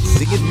ghetto, it's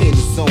get me in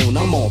the zone.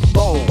 I'm on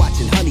bone,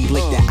 watching honey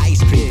lick that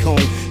ice cream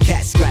cone.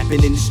 Cat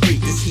scrapping in the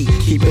street, this heat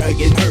keep her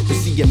getting hurt. But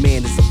see your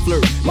man is a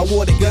flirt. My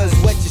water guns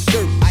wet your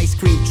shirt. Ice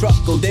cream truck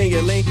go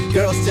dangling,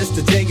 girls just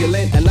a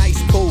jangling. An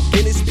ice cold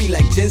Guinness be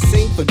like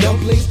ginseng for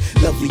dumplings.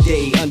 Lovely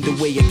day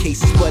underway, a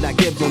case is what I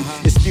give them.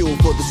 It's fuel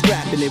for the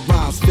scrapping, it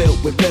rhymes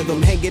filled with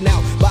rhythm. Hanging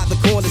out by the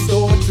corner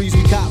store, trees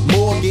we cop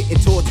more, getting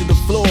toward to the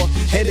floor.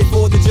 Headed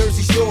for the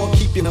Jersey Shore,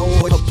 keeping her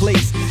on her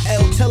place.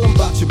 L, tell them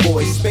about your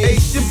boy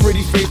Space. Your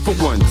pretty face for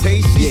one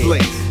taste, she's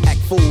late. Act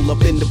fool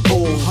up in the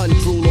pool, hun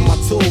drool on my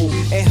tool.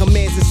 And her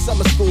man's in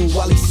summer school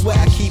while he swear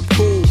I keep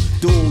cool.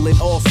 Dueling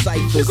all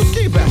ciphers.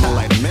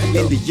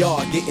 In the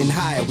yard getting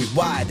higher, we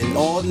widen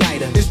all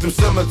nighter. It's them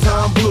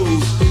summertime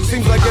blues.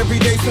 Seems like every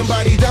day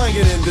somebody dying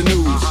in the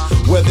news.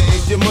 Whether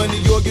it's your money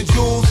or your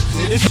jewels,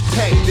 it's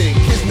hectic,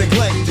 it's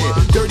neglected.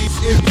 Dirty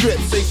shit drip,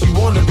 say she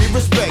wanna be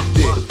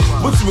respected.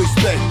 What you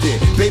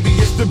expected? Baby,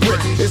 it's the brick.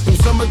 It's them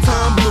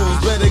summertime blues.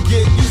 Better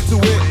get used to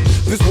it.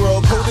 This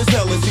world cold as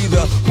hell, it's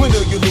either win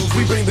or you lose.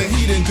 We bring the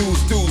heat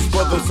heat-induced stews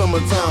for them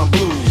summertime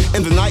blues.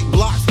 And the night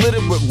blocks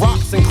littered with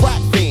rocks and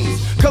crack fiends.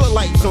 Color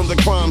lights on the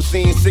crime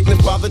scene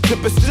signify the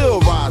tip is still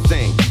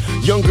rising.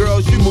 Young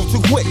girls, you move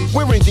too quick,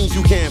 wearing jeans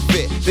you can't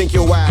fit. Think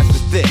your ass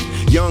is thick.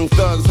 Young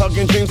thugs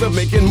hugging dreams of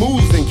making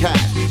moves in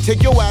cash.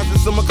 Take your ass to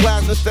summer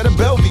class instead of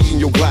Belvy in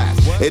your glass.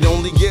 It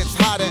only gets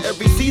hotter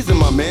every season,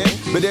 my man.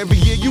 But every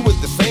year you with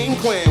the same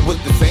clan,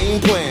 with the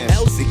same plan.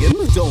 Elsie, you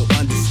don't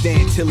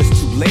understand till it's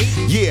too late.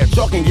 Yeah,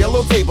 chalk and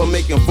yellow tape are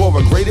making for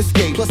a great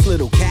escape. Plus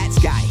little cats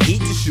got heat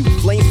to shoot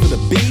flames for the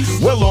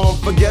beast. Well armed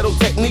for ghetto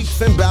techniques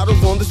and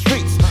battles on the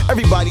streets.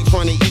 Everybody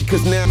trying to eat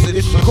cause now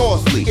it's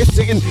costly. It's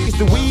taking piece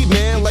of weed,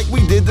 man, like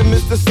we did to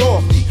Mr.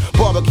 Softy.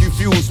 Barbecue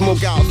fuel,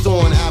 smoke outs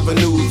on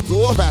avenues.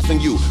 Door passing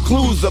you,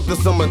 clues up the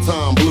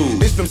summertime blues.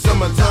 It's some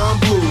summertime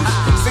blues.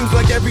 Seems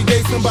like every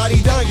day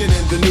somebody dying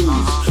in the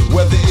news.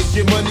 Whether it's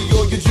your money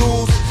or your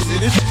jewels,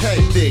 it is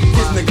hectic,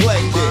 it's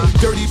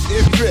neglected. Dirty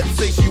if drip,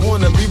 say she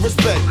wanna be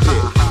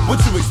respected. What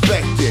you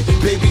expected?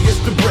 Baby, it's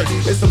the brick.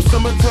 It's some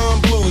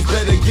summertime blues,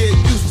 better get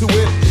used to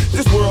it.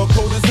 This world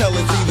cold as hell,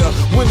 it's either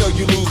win or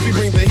you lose. We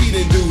bring the heat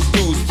and dudes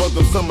for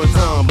them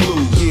summertime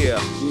blues. Yeah.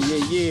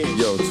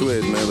 Yo,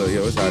 Twiz, man, look,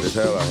 yo, it's hot as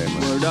hell out here,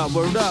 man.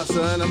 Word up,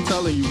 son. I'm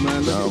telling you,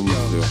 man.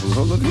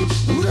 Look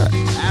who that?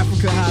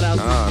 Africa hot out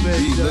there.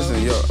 B,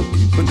 listen, yo,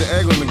 you put the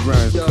egg on the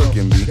grind, it's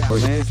cooking, B.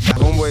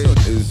 Homeboy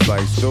is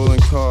like stolen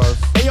cars.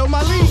 Hey, yo,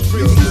 my lead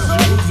free. Man,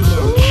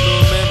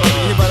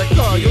 hit by the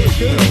car, yo, what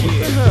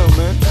the hell,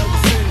 man?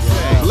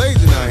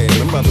 Blazing out here,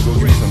 I'm about to go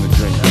get me something to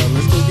drink.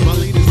 Let's go get my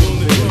leaders on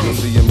the You're gonna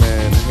see your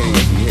man,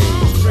 Hazy.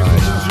 All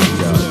right,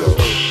 yo.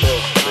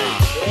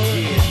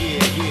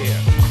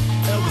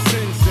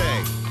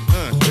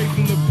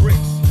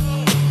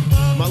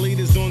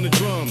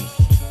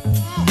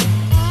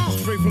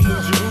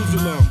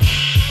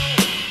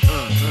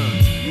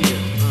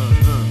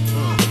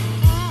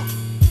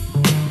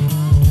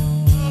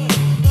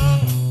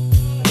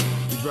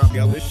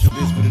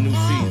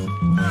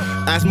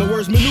 As my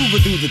words maneuver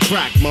through the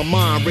track, my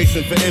mind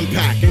racing for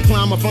impact. And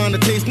climb, I find a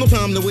taste, no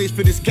time to waste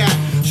for this cat.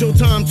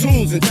 Showtime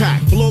tunes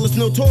intact, flawless,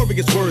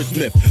 notorious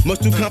wordsmith. Much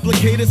too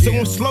complicated, so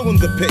I'm slowing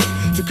the pace.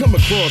 To come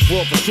across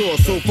raw for sure,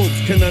 so folks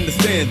can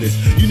understand this.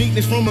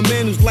 Uniqueness from a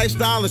man whose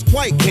lifestyle is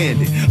quite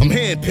candid. I'm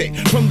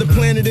handpicked from the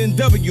planet in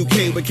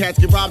WK, where cats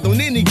get robbed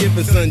on any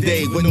given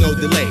Sunday with no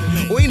delay.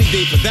 Or any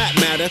day for that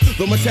matter,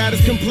 though my chat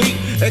is complete.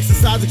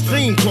 Exercise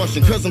extreme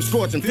caution, cause I'm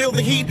scorching. Feel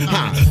the heat?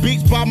 Ha!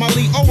 Beats by my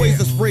lead, always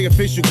a spray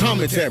official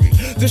commentary.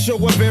 To show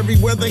up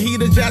everywhere, the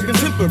heat of jazz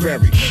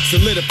contemporary.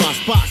 Solidify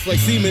spots like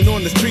semen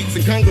on the streets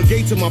and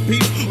congregate to my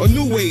peace or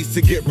new ways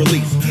to get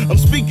released. I'm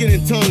speaking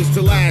in tongues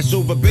to lash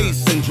over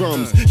bass and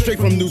drums. Straight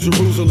from New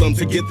Jerusalem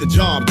to get the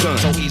job done.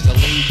 So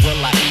easily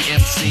will I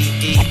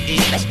EMCE.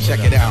 Check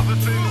it out.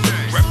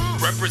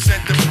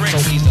 Represent the bricks.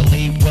 So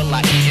easily will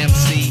I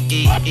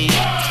EMCE.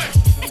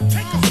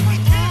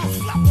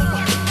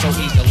 So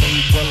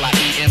easily will I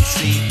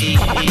EMCE.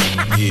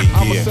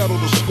 I'ma settle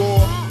the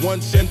score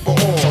once and for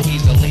all. So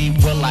easily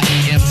will I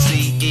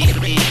EMCE.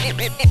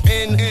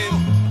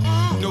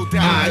 No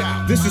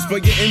doubt. This is for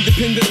your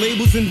independent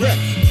labels and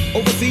reps.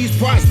 Overseas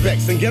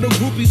prospects and ghetto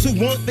groupies who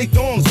want they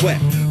thongs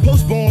wet.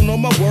 Postpone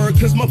on my word,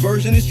 cause my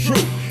version is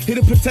true. Here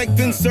to protect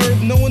and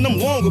serve, knowing I'm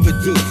long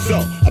overdue. So,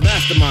 I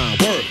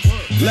mastermind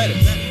words,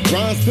 letters,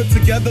 rhymes put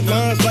together,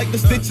 lines like the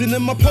stitching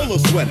in my polo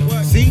sweater.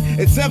 See,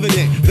 it's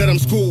evident that I'm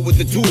schooled with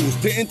the tools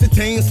to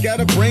entertain,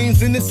 scatter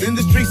brains in this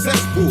industry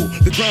cesspool.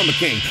 The drama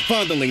king,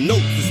 fondling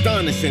notes,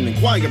 astonishing,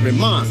 inquiring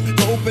minds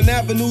to open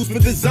avenues for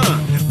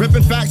design.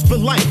 Repping facts for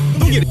life.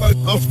 Don't get it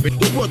off it.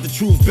 Who brought the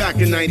truth back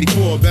in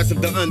 '94? Best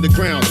of the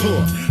underground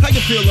tour. How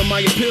you feel on my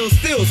appeal?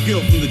 Still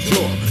skill from the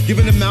jaw.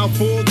 Giving a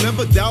mouthful,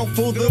 never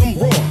doubtful that I'm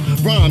raw.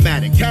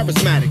 Rhymatic,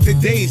 charismatic,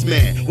 today's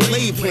man with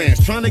laid plans,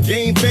 trying to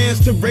gain fans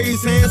to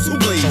raise hands. Who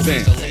blaze So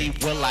hands? easily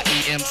will I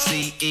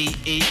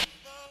EMCE.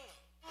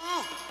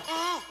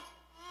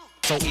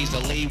 So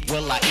easily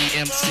will I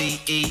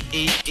EMCE.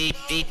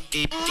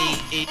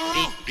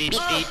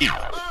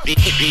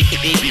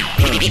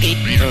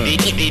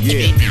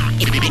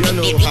 You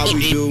know how we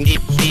do.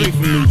 Straight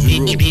from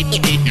New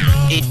Jerusalem.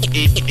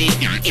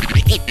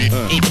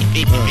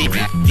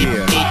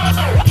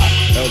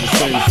 Elder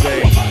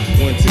Sensei,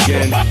 once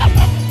again.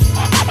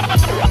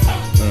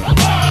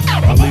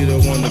 My leader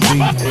on the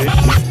beat,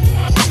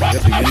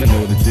 you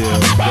know the deal.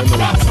 You know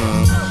the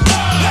time.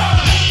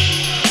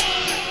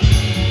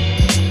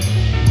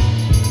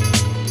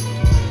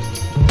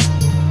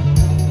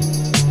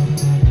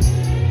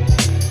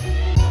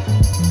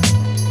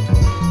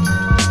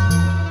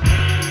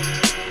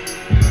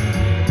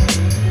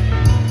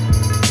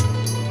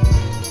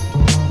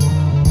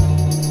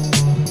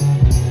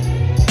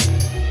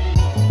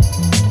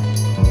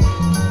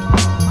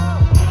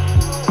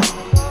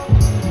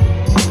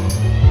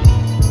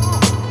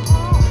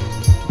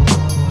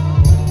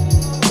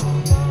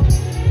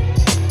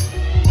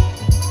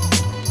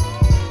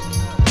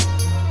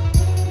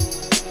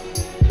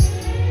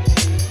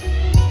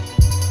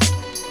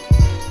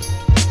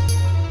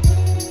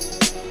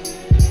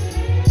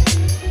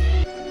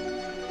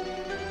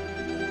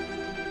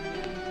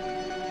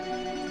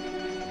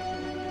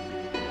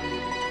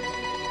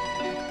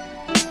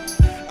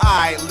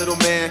 Alright, little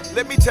man,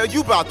 let me tell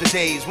you about the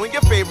days when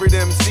your favorite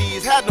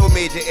MCs had no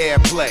major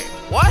airplay.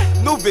 What?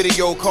 No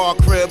video car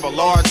crib or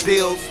large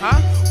deals. Huh?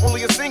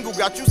 Only a single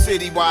got you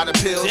citywide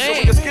appeals. Dang,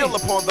 Showing your skill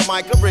upon the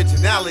mic,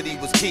 originality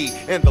was key.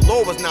 And the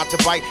law was not to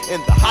bite in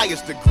the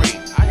highest degree.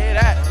 I hear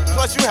that.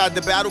 Plus you had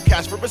to battle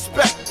cash for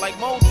respect. Like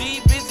Mo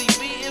D, Busy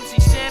B, MC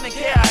Shannon,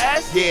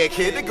 KIS. Yeah,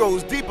 kid, it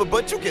goes deeper,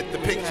 but you get the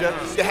picture.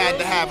 You had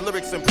to have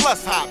lyrics and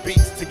plus hot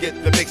beats to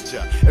get the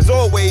mixture. As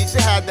always,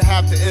 you had to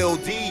have the ill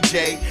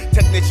DJ.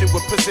 Technician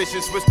with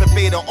precision, switch the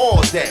fader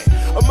all day.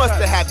 Or must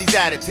have had these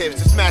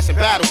additives to smash a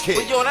battle kit.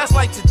 But yo, that's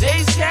like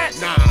today's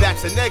cats? Nah,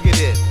 that's a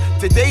negative.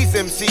 Today's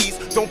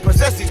MCs don't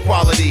possess these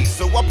qualities.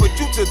 So I put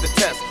you to the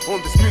test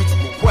on this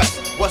musical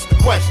quest. What's the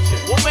question?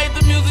 What made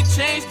the music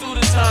change through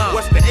the time?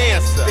 What's the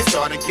answer? They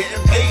started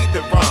getting paid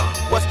to rhyme.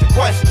 What's the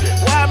question?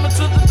 What happened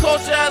to the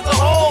culture as a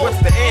whole? What's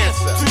the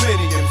answer? Too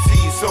many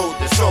MCs sold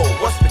their soul.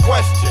 What's the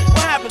question?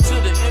 What happened to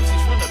the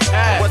MCs from the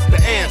past? What's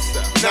the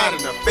answer? Not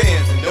enough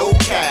fans and no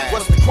cash.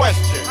 What's the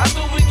question? How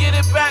do we get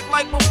it back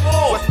like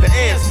before? What's the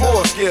answer?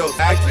 More skills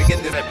actually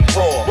getting this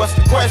before. What's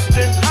the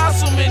question? How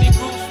so many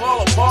groups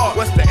fall apart?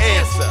 What's the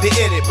answer? They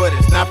in it, but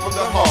it's not from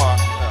the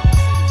heart.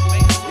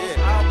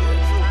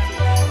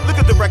 Look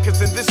at the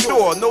records in this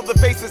store, know the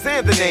faces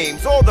and the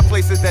names. All the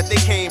places that they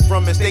came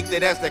from, mistake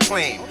that as their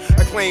claim.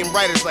 Acclaimed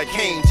writers like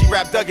Kane,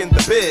 G-Rap dug in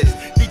the biz.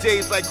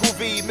 DJs like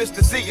Groovy,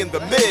 Mr. C in the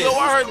mid. Yo,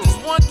 I heard this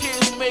one kid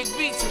who make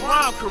beats and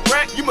rhyme,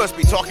 correct? You must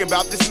be talking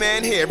about this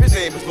man here, his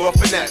name is Lord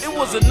Finesse. It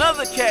was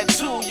another cat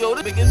too, yo,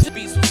 the biggin'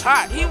 beats was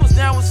hot. He was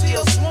down with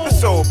CL Smooth.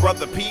 So,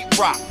 brother Pete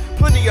Rock.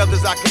 Plenty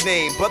others I could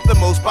name, but the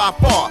most by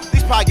far.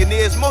 These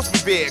pioneers most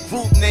revered,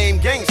 group name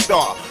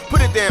Gangstar.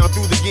 Put it down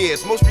through the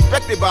years, most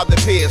respected by the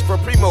peers. For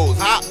Primos,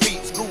 hot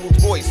beats,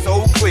 Guru's voice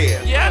so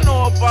clear. Yeah, I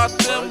know about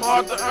them,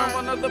 hard to earn,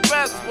 one of the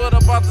best. What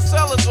about the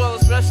sellers, well,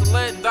 special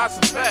ed, dots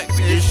and facts.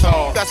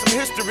 Got some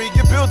history,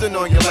 you're building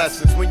on your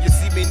lessons. When you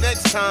see me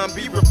next time,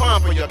 be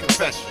refined for your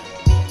confession.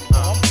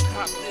 I'm gonna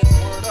cop this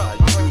word up.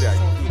 You do that.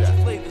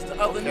 Flavors the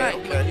other night,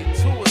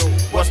 two of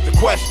those. What's the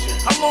question?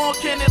 How long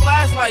can it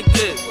last like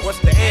this? What's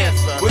the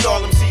answer? With all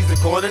them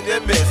seasons gone and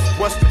they're missed.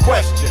 What's the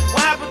question?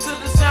 What happened to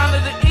the sound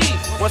of the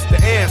East? What's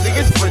the answer?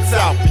 Niggas went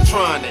south and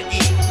trying to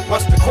eat.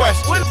 What's the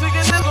question? When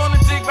niggas gonna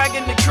dig back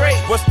in the crate?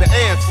 What's the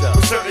answer?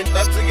 With certain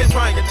left niggas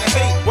trying to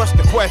hate. What's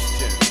the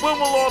question? When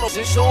will all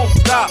the show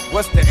stop?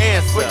 What's the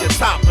answer? When your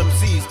top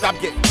MCs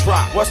stop getting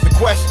dropped. What's the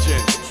question?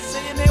 Did you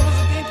say your name was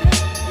again, kid?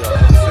 Yo,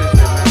 that's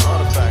it, man.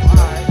 Artifact.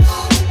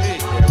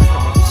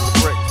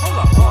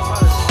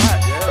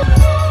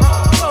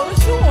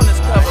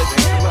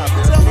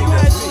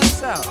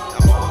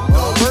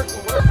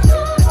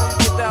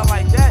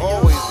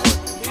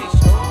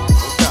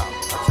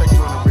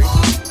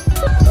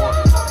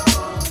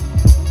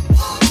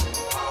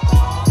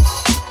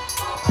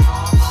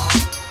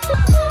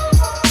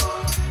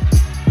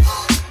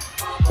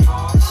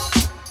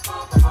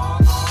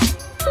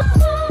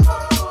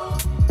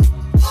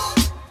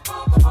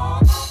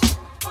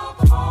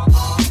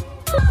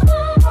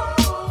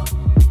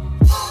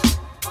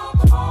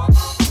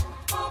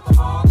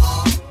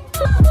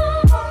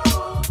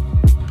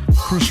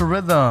 Crucial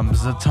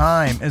Rhythms, the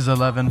time is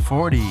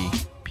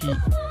 11:40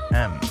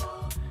 p.m.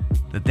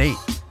 The date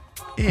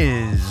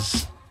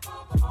is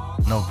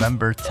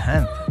November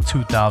 10th,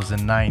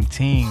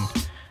 2019.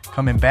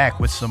 Coming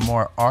back with some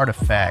more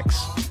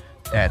artifacts.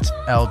 That's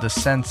El Da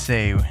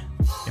Sensei.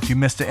 If you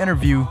missed the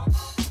interview,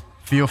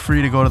 feel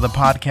free to go to the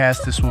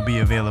podcast. This will be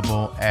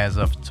available as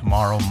of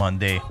tomorrow,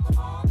 Monday,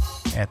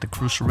 at the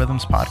Crucial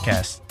Rhythms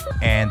podcast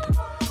and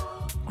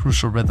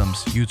Crucial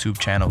Rhythms YouTube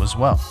channel as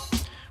well.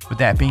 With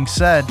that being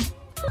said,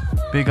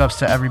 big ups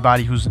to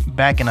everybody who's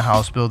back in the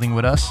house building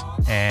with us,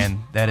 and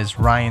that is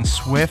Ryan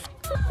Swift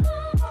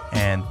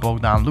and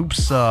Bogdan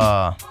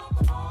Lupsa.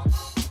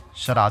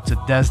 Shout out to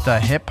Desda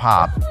Hip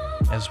Hop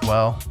as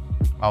well,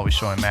 always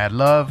showing mad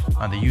love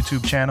on the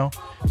YouTube channel.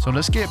 So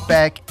let's get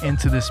back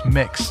into this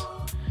mix.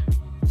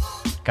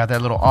 Got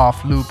that little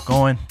off loop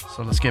going,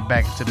 so let's get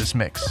back into this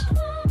mix.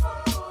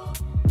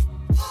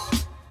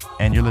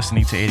 And you're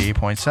listening to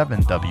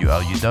 88.7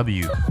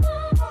 WLUW.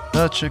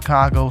 The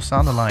Chicago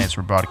Sound Alliance.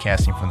 We're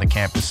broadcasting from the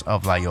campus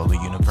of Loyola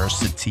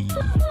University.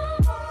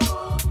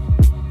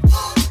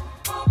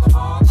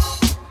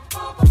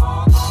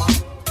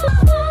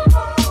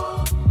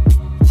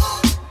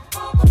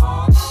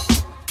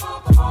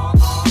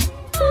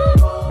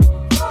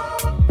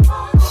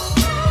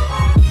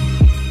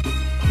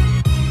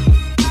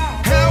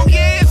 Hell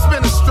yeah, it's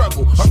been a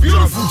struggle, a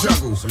beautiful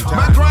juggle.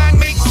 My grind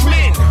makes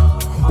men.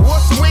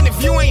 What's the win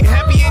if you ain't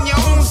happy in your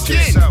own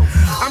skin?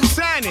 I'm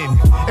signing,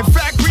 in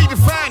fact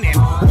redefining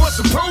what's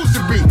supposed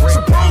to be.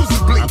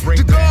 Supposedly,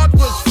 the God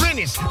was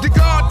finished. The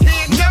God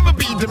can't never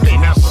be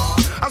diminished.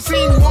 I've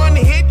seen one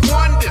hit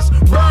wonders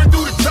burn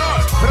through the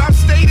stars, but I've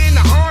stayed in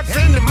the hearts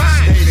and the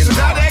minds. So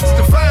now the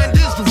X-Defined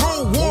is the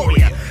road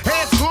warrior.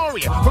 Heads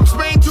Gloria, from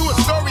Spain to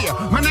Astoria.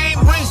 My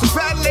name rings, the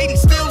fat lady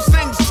still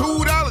sings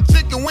 $2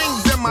 chicken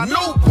wings in my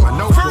notebook.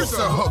 First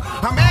a hook,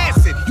 I'm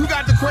acid. You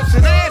got the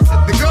question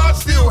answered. The God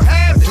still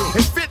has it.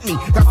 It fit me.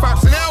 Got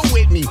Fox and L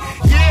with me.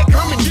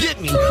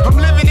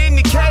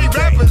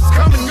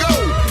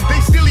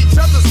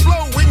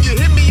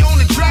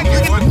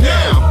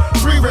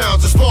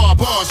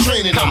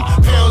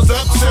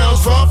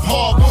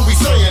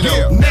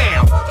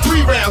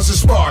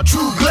 spar,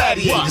 true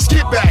gladiators.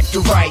 Get back to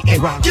right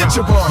and get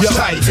your bars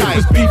tight. If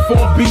it's beef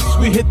on beats,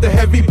 we hit the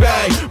heavy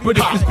bag. But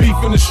if it's beef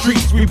in the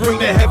streets, we bring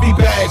the heavy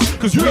bags.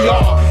 Cause we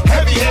are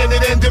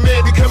heavy-handed and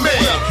demanding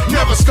command.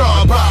 Never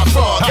scarred by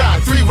far,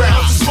 got 3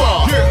 rounds to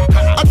spar.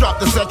 I dropped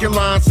the second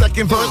line,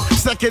 second verse,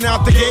 second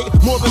out the gate,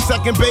 more than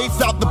second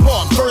base out the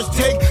park. First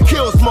take,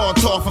 kill small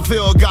talk,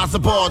 fulfill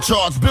gossip ball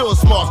charts, build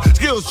small,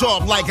 skills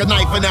sharp like a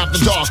knife and after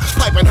dark.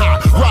 Piping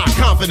hot, rock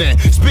confident,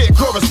 spit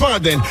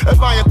correspondent,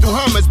 admired through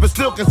homage but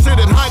still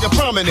considered higher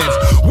prominence.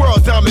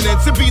 World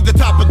dominance to be the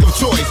topic of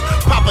choice.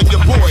 Popping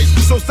your boys,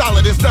 so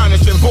solid,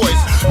 astonishing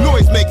voice.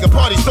 Noise maker,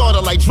 party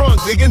starter like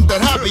drunks, again the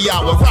happy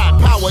hour.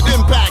 Rock powered,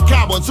 impact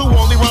cowards who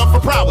only run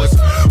for prowess.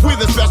 We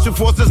the special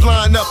forces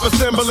line up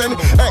assembling.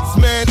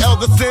 X-Man,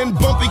 Elderson,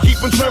 Bumpy keep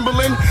them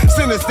trembling.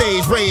 Center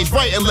stage, rage,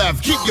 right and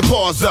left, keep your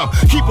paws up.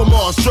 Keep them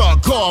all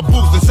struck, car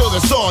boost until the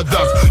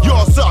sawdust.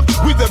 Y'all suck,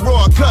 we the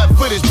raw cut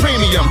footage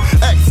premium.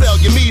 XL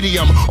your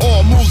medium,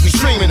 all moves we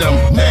streaming them.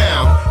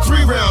 Now,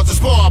 3 rounds of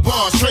spar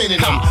bars training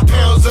them.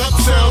 Pounds up,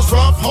 sounds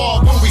rough,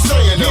 hard when we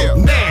saying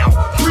them. Now,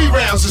 3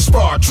 rounds of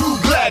spar, true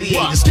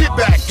gladiators. Get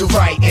back to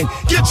right and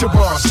get your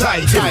bars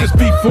tight. If it's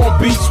beef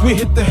on beats, we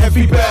hit the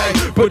heavy bag.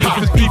 But if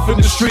it's beef in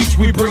the streets,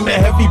 we bring the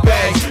heavy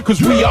bags.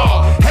 Cause we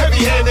are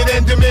heavy-handed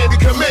and demanding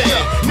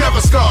command.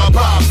 Never scarred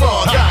by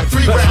far, got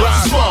 3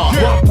 rounds to spar.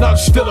 Rump Nut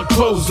still a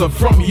closer.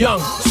 From young,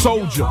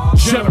 soldier,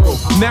 general,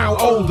 now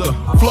older.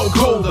 Flow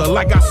colder,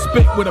 like I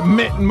spit with a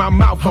mint in my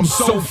mouth. I'm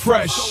so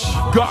fresh.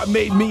 God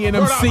made me an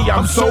MC,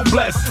 I'm so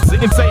blessed.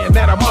 Saying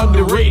that I'm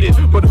underrated,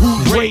 but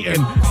who's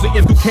waiting?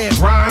 Saying who can't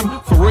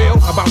rhyme, for real,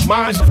 about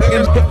mine.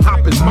 And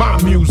hip-hop is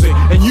my music.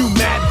 And you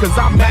mad cause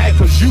I'm mad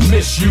cause you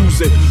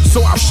misuse it.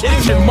 So I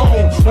shit and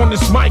moan on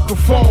this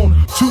microphone.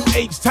 2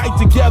 H's tight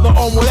together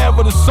on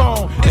whatever the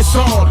song it's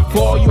on. For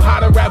all you how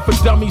to rap for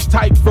dummies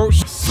type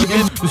verses.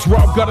 Again, this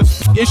raw gutter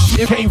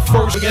shit came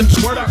first. Again,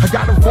 I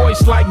got a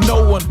voice like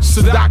no one,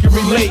 so that I can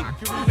relate.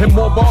 And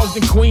more balls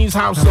than Queen's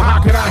House, so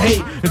how could I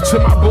hate?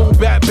 Until my boom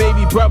bap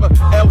baby brother,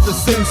 Elder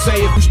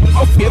Sensei.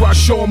 If I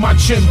show him my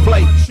chin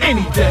plate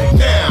any day.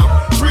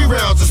 Now, 3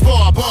 rounds of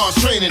spar bars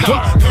training them.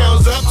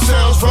 Pounds up,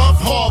 sounds rough,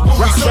 hard when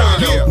we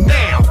saying them.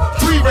 Now,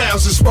 3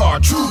 rounds of spar,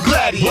 true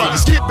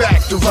gladiators. Get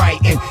back to right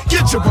and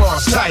get your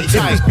bars tight. If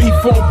it's beef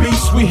on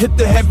beats, we hit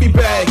the heavy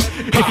bag.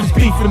 If it's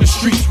beef in the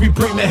streets, we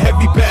bring the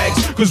heavy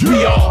bags. Cause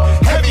we are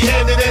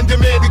heavy-handed and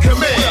demanding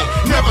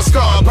command. Never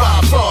scarred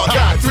by far,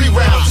 got 3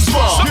 rounds to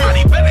spar.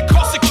 Somebody better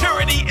call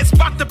security, it's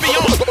about to be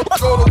on.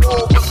 Go to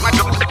war, like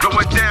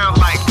going down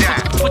like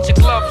that. Put your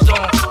gloves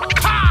on.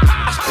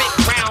 I spit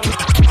round.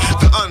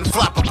 The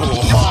unflappable,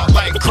 hard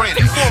like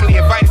granite. Formally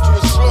invited to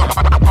a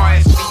slaughter.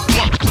 RSV.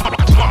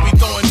 We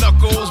throwing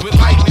knuckles with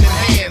lightning in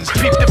hands.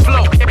 Peep the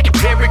flow.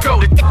 Here we go.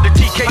 The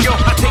TKO.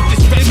 I take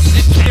this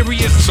business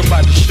serious.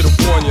 Somebody should have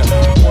warned ya.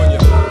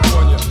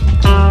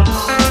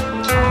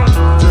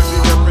 Jersey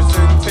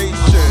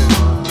representation.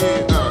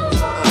 Yeah,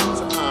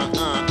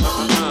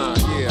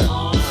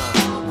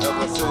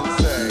 Elder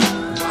Sensei,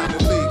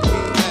 minor league,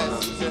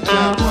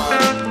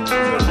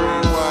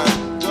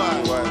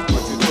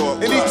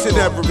 in each and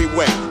every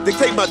way,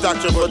 dictate my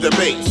doctrine for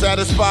debate.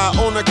 Satisfied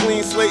on a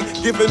clean slate,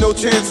 giving no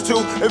chance to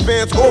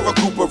advance or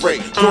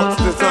recuperate. Thoughts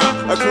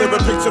design a clearer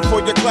picture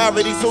for your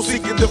clarity, so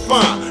seek and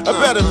define a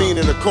better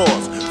meaning of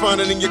cause. Find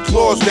it in your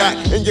clause that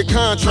in your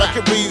contract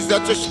it reads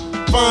that your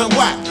find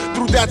whack.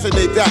 Through that's and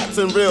they dots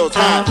and real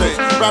time things.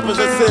 Rappers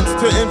a sense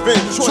to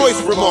invent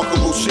choice,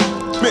 remarkable shit.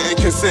 Mitten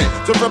consent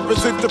to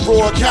represent the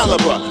raw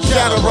caliber.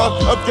 Shatterer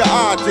of your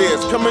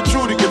ideas, coming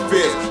true to your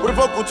fears. With a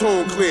vocal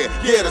tone clear,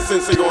 yeah, the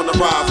sensei on the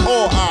rise.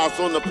 All eyes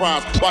on the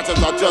prize, watch as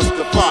I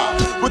justify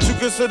what you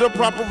consider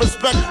proper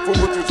respect for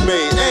what was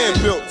made and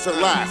built to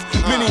last.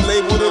 Many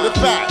labeled it a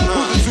fact.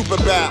 Who's a super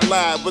bad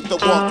lad with the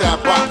walk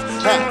that box?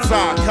 Hat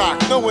side cock,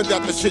 knowing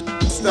that the shit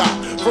stop.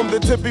 From the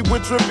tippy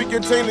with drippy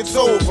containing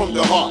soul from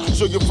the heart.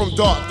 Show you from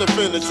dark to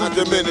finish, you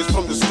diminish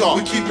from the start.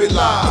 We keep it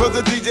live. For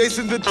the DJs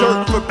in the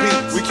dirt for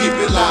beats, we keep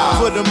it live.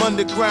 For them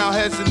underground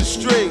heads in the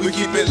street, we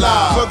keep it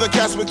live. For the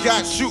cats we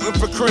got shooting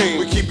for cream,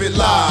 we keep it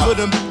live. For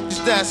them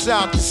bitches that's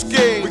out the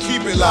scheme, we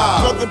keep it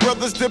live. For the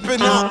brothers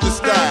dipping out the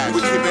stash,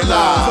 we keep it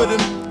live. For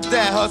them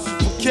that hustle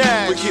for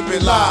cash, we keep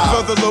it live.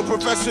 For the low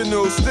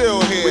professionals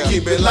still here, we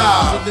keep it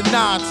live. From the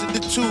 9 to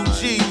the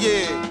 2G,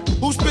 yeah.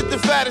 Who spit the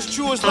fattest,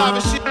 truest,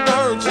 livest shit you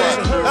heard yet?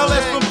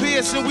 LS from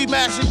Pearson, we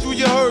mashing through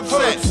your herb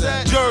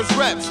set. Jers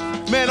reps,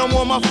 man, I'm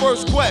on my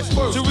first quest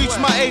to reach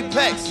my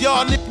apex.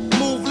 Y'all niggas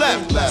move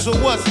left. So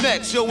what's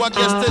next? Yo, I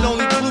guess that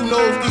only Clue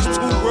knows these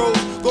 2 bros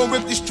gon'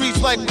 rip the streets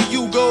like the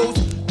U-Goes.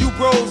 You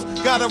bros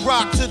gotta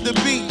rock to the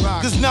beat,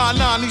 cause nah,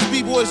 these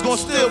B-boys gon'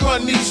 still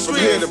run these streets.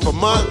 From here to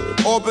Vermont,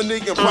 Albany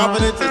and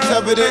Providence, it's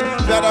evident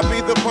that I be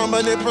the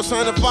prominent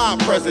personified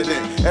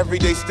president.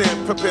 Everyday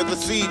stamp, prepare the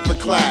seed for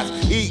class.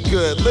 Eat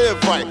good,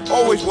 live right,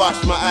 always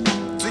wash my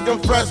ass. See, I'm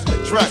fresh,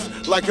 dressed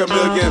like $1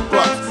 million.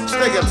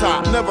 stay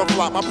atop, never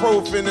flop. My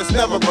profiness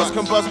never rust,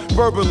 combust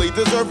verbally,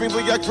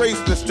 deservingly I grace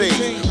the stage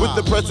with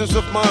the presence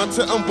of mind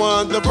to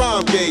unwind the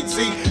rhyme gate.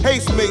 See,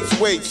 haste makes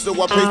weight, so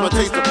I praise my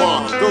taste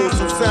upon those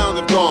who sound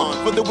have gone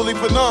for the Willie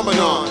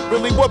phenomenon.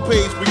 Really, what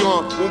page we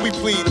on when we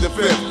plead the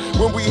fifth?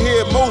 When we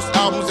hear most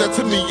albums that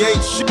to me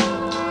ain't shit.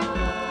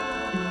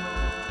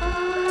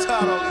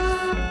 Tired of all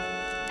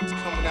these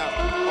coming out,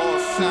 all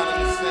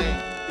sounding the same.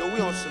 Yo,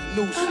 we on some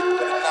new shit now.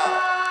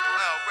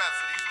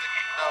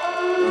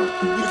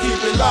 We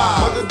keep it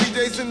live. Other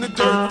DJs in the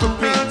dirt for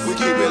beats. We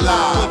keep it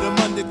live. For them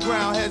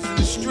underground heads in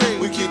the street.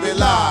 We keep it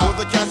live.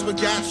 For the cats with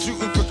gas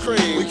shooting for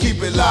cream. We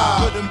keep it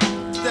live. For them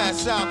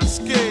that's out the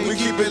scheme. We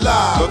keep it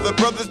live. For the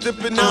brothers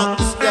dipping out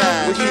the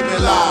stash. We keep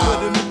it live. For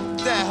them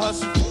that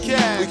hustle for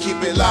cash. We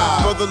keep it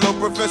live. For the low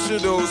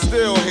professionals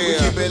still here.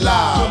 We keep it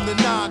live. From the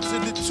 9 to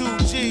the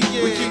 2G,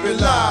 yeah. We keep it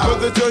live. For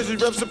the Jersey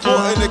rep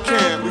supporting the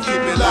camp. We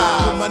keep it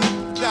live. For my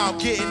out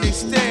getting they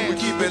stand. We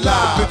keep it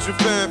live. The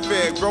picture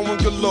fanfare growing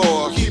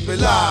galore. We keep it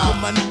live.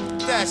 For my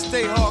that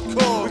stay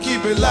hardcore. We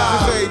keep it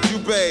live. Fade you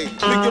bay,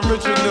 big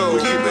original. We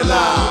keep it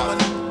live.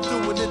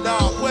 Doing it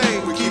our way.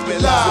 We keep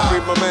it live. So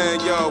bring my man,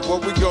 yo,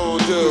 what we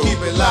gon' do? We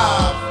keep it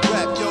live.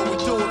 Rap, yo, we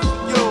do it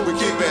for you. We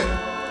keep it.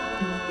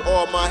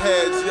 All my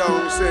heads, yo,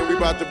 I'm saying we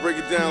about to break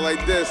it down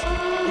like this.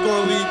 We're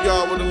gonna leave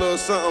y'all with a little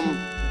something.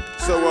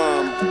 So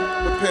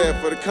prepare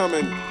for the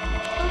coming.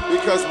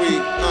 Because we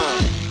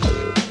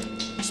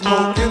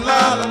smoking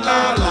la la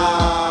la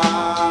la.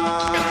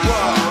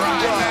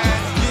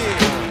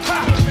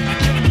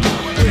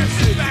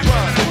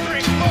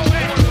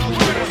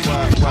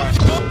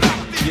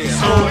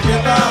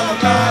 Smoking la la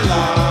la la.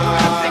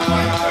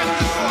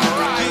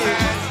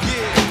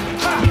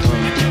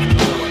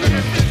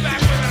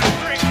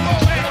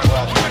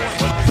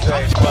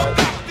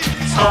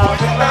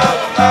 Smoking la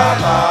la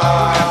la la.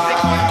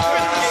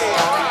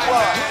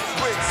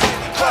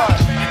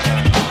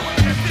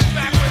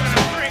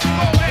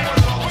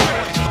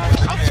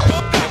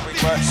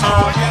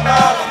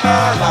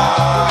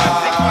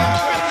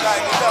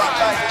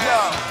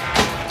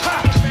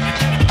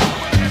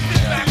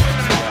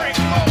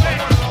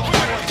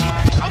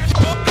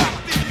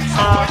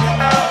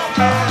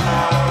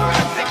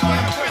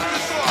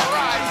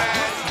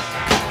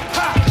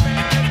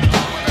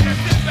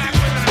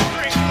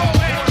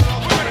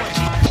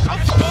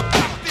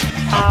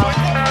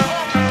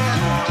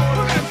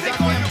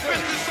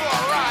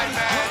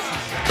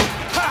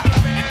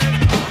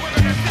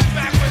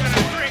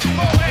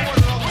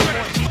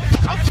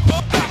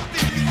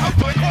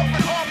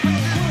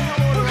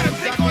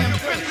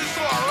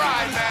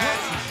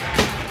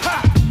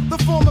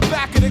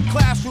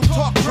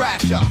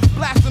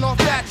 Blasting off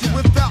at you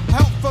without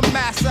help from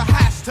massa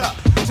has to.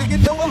 So you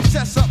know I'm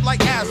chest up like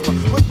asthma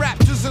with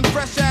raptors and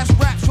fresh ass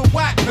raps for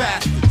whack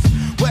bastards.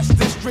 West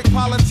District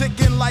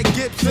politicking like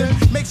Gibson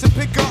makes it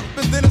pick up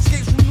and then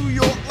escapes from New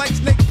York like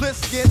Snake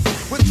Plissken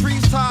with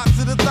trees tied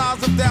to the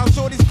thighs of down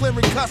shorties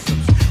clearing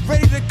customs.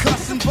 Ready to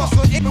cuss and bust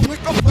on even with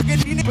a fucking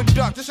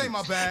product. This ain't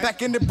my bag.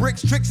 Back in the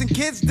bricks, tricks, and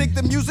kids dig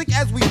the music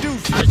as we do.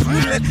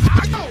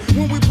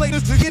 When we play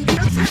this again,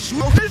 this is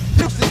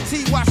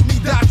T, watch me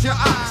dot your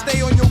eye.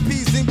 Stay on your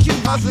P's and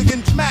Q's,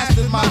 again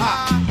mastered my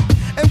high.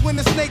 And when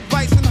the snake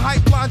bites and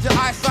hype blinds your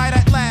eyesight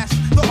at last,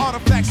 the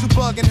artifacts who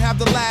bug and have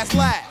the last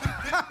laugh.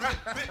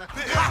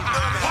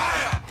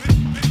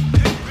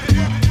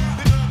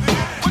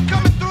 We're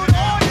coming through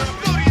all your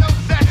studio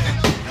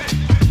sessions,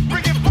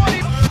 bringing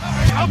 40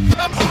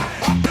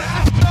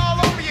 all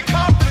over your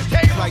conference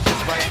table. Like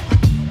this, right?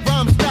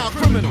 Rhyme style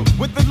criminal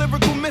with the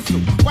lyrical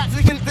missile. Watch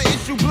against the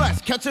issue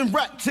blessed, catching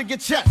rap to your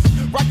chest.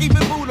 Rock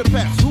even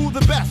Budapest, who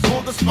the best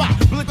on the spot?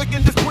 Blink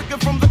again this quicker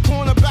from the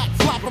corner back,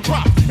 flop a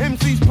prop.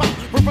 MCs pop,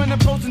 we're running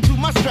pros into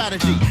my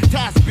strategy.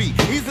 Task B,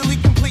 easily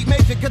complete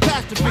major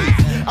catastrophe.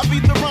 I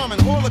beat the rhyming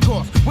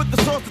holocaust with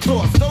the source to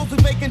toss. Those who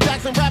making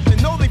Jackson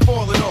rapping know they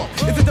falling off.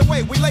 Is it the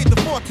way we laid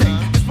the forte?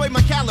 Display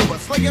my caliber,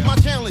 slaying my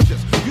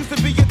challenges. Used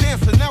to be a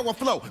dancer, now I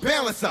flow.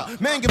 Balancer,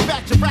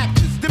 manufacture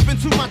raptors, dip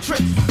into my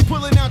tricks.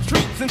 Pulling out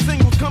treats and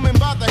singles coming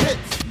by the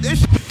hits.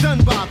 This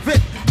done by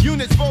Vic,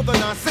 units for the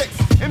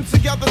 9-6. M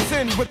together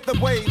sin with the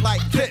way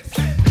like this.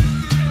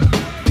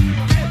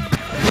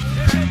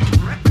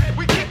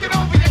 We kick it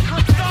over your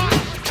croissant.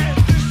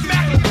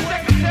 Smacking your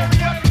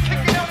secretary up,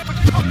 kick it up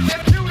with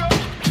that judo.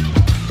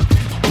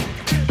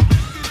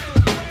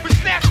 We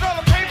snatched all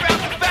the paper out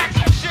the fax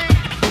machine.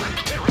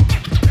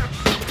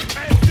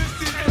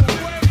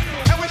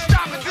 And we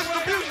stopping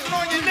distribution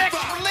on your next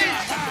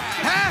release.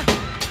 Huh?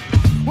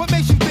 What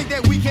makes you think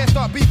that we can't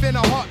start beefing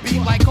a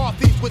heartbeat like car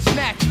thieves with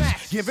snatches?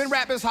 Giving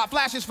rappers hot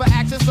flashes for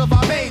access of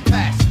our main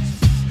passes.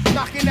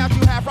 Knocking out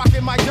you half,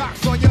 rocking my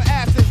jocks on your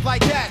asses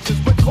like ashes,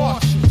 but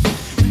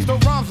cautious. These no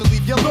rhymes will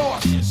leave you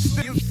nauseous.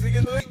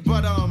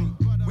 But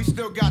we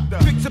still got the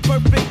picture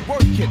perfect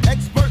work kit,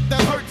 expert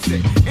that hurts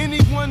it.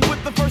 Anyone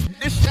with the first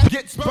dish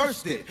gets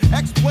bursted.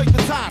 Exploit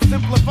the tie,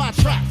 simplify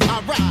tracks. I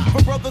rap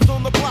for brothers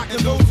on the block and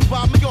those who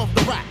buy me off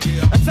the rack.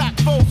 Attack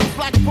foes who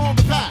slack upon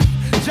the path.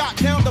 Jot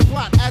down the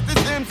plot as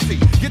this MC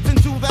gets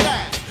into that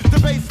ass. The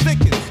bass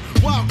thickens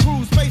while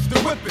crews face the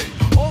whipping.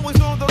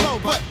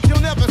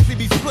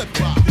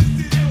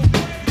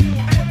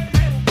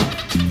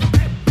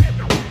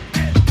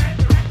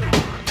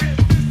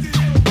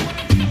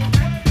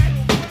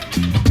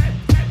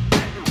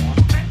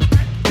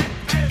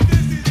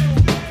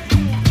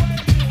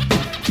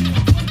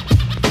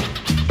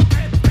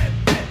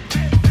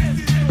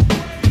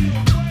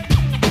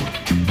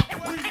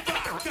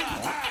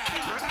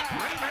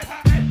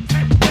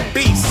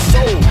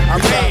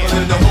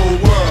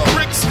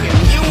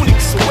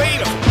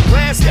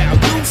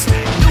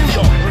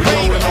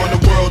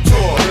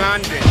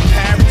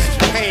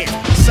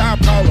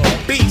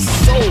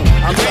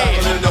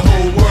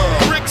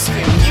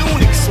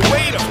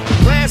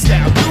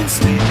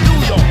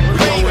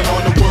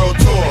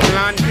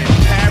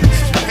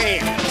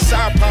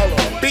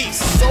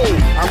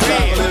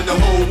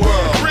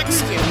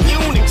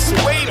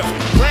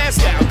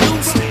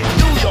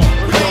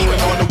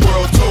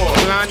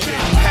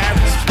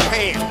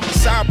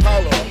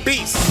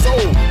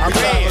 Iran,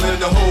 traveling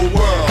the whole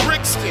world.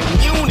 Brixton,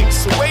 Munich,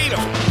 Soweto,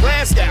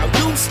 Glasgow,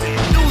 Houston,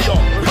 New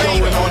York,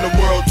 going on the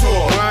world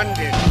tour.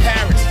 London,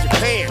 Paris,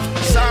 Japan,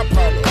 Sao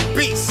Paulo,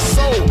 Beast,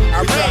 Seoul,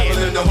 Iran,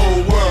 traveling the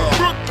whole world.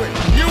 Brooklyn,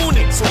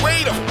 Munich,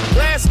 Soweto,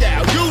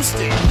 Glasgow,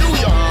 Houston, New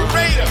York,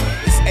 Laredo.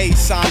 It's A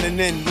signing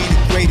in, we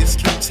the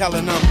greatest, keep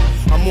telling them.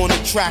 I'm on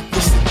the track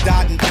with the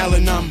dot and L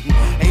and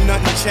ain't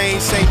nothing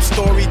changed, same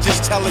story,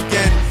 just tell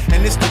again.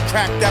 And it's the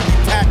crack that we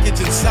package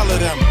and sell it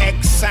them.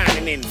 X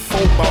signing in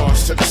 4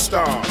 bars to the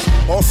stars.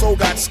 Also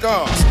got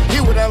scars.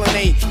 Here with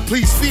LNA,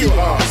 please feel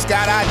ours.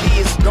 Got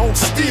ideas, don't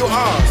steal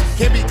ours.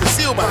 Can't be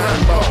concealed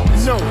behind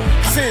bars. No.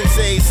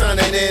 Sensei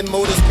signing in,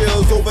 motor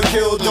skills,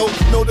 overkill, dope.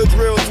 Know the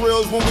drill,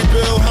 thrills when we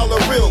build hella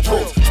real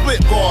quotes.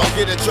 Split bars,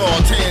 get it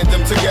y'all,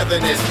 tandem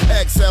togetherness.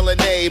 XL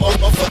and A,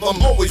 both of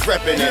them always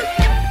reppin' it.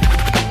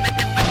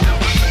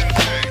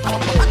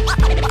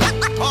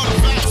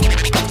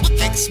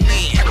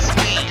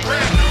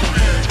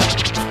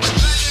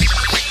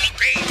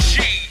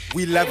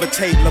 We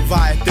levitate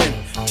Leviathan,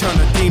 turn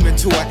a demon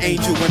to an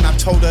angel. When I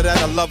told her that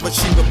I love her,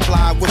 she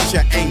replied, what's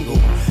your angle?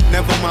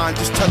 Never mind,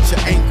 just touch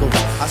your ankle.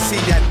 I see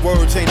that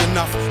words ain't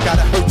enough,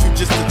 gotta hurt you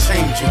just to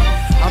change you.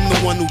 I'm the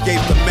one who gave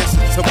the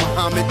message to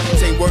Muhammad.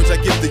 Same words I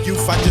give the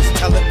youth, I just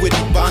tell it with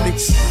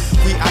ebonics.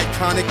 We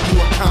iconic, you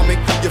a comic,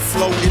 your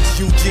flow is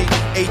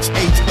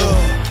UGHH,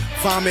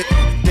 vomit,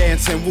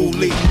 dancing Wu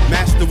Lee,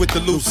 master with the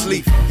loose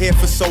leaf. Here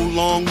for so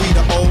long, we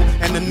the old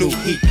and the new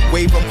heat.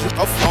 Wave up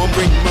a phone,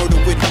 bring murder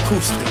with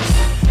acoustics.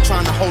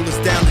 Trying to hold us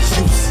down is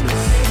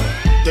useless.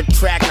 The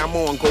track I'm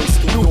on goes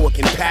through Newark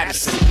and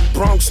Patterson.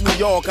 Bronx, New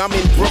York, I'm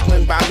in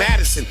Brooklyn by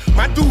Madison.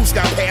 My dudes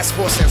got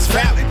passports that's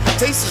valid.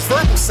 Taste is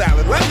verbal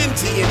salad. London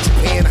tea and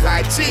Japan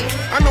high tea.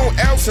 I know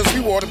L since we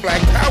wore the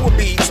black power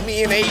beads.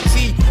 Me and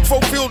AT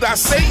fulfilled our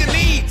Sega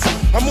needs.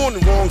 I'm on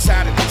the wrong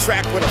side of the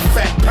track with a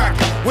fat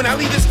pocket. When I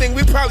leave this thing,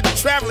 we'll probably be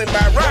traveling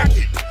by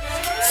rocket.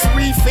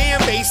 3 fan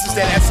bases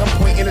that at some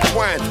point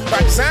intertwine.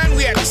 By design,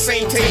 we at the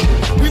same table.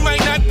 We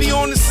might not be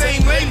on the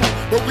same label,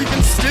 but we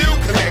can still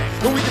connect,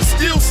 and we can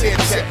still say a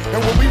check.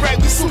 And when we write,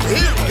 we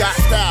superhero. Got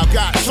style,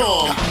 got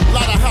charm,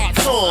 lot of hot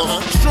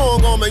songs.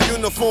 Strong arm and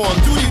uniform,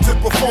 duty to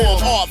perform.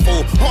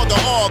 Artful, hard to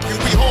argue,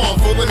 we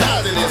harmful and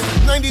hazardous.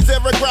 90s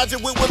era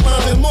graduate with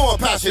love and more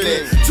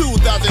passionate.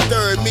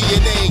 2003, me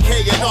and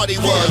AK and Hardy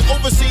was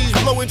overseas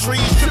blowing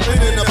trees, tripping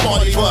in the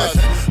party bus.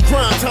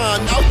 Crime time,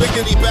 out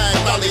biggity bag,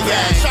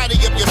 lollygag. Shotty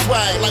up your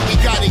swag like we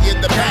got it in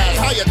the past.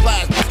 Higher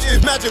class,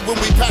 imagine when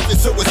we pass it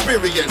to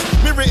experience.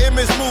 Mirror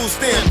image move,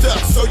 stand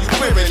up, so you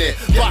clearing it.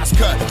 Box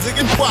cut,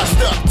 zigging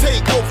washed up,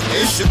 take over.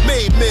 It's your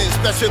made men,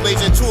 special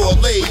agent tour,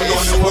 late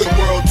on the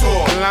world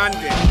tour.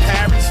 London,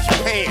 Paris,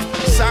 Japan,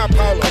 Sao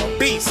Paulo,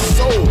 Beast,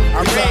 Seoul,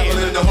 Iran,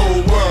 traveling the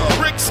whole world.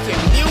 Brixton,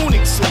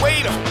 Munich,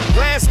 Soweto,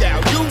 Glasgow,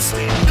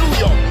 Houston, New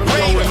York,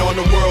 Laredo. Going on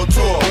the world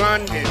tour.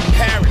 London,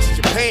 Paris,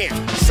 Japan,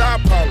 Sao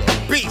Paulo,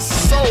 Beast,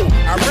 Seoul,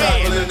 Iran,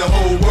 traveling the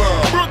whole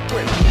world.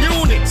 Brooklyn,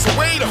 Munich,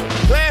 Soweto,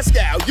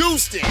 Glasgow,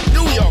 Houston,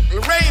 New York,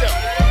 Laredo.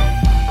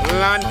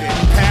 London,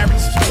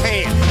 Paris,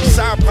 Japan,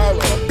 Sao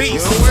Paulo,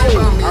 Beast,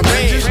 Seoul, Iran,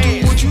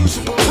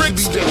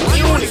 Brixton,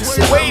 Munich,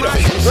 Soweto,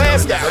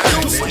 Glasgow,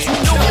 Houston,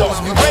 New York,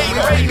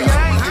 Laredo.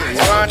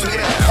 London,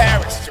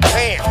 Paris,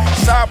 Japan,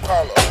 Sao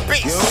Paulo,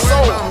 Beast,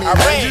 Seoul, Iran,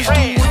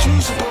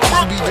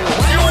 Brooklyn,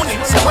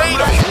 Munich,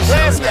 Soweto,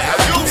 Glasgow,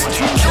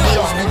 Houston, New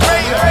York,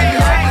 Laredo.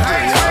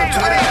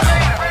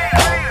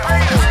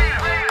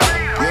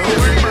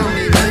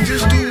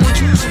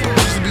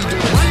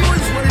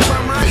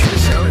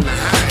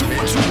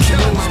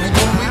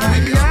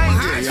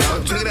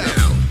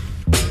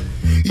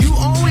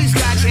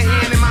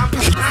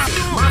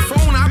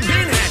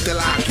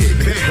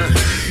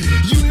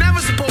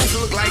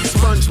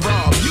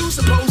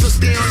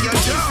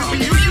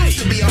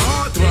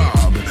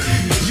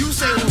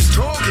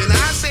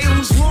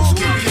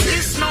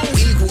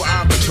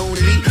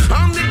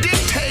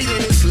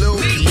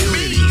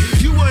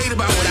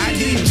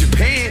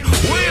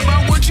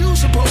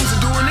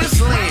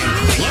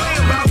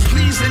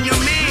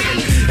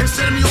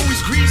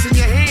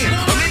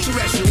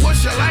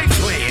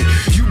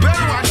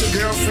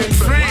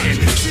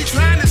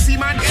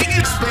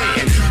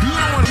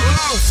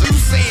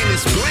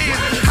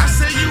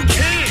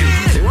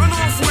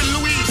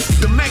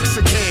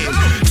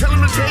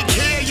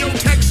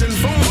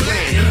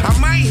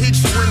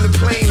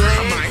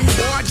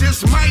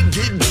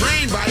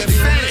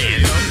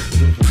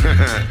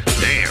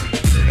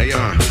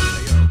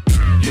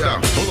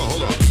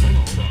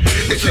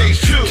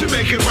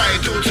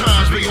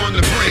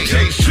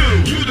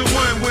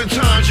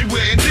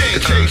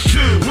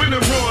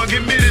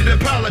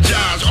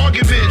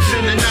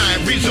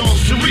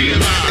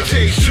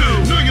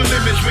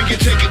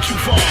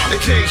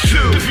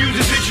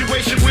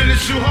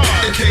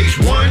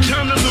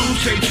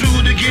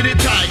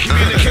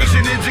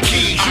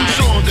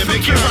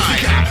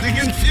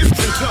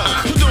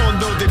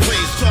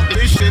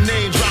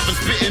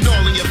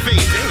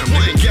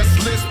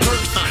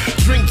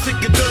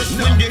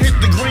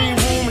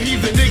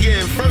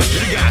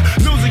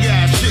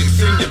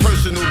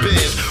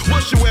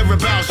 What's your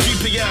whereabouts? She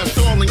Ugly ass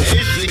stalling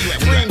ish.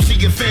 Claims she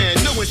a fan,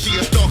 knowing she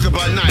a stalker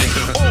by night.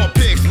 All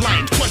pics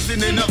light,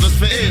 questioning others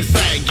for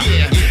insight.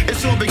 Yeah,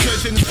 it's all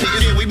because you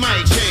yeah, we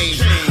might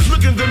change.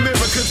 Look in the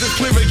mirror, cause it's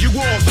clearer you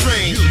all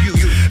strange.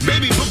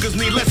 Baby bookers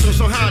need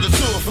lessons on how the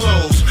tour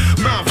flows.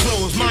 Mouth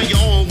closed, mind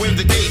your own when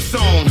the date's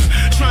on.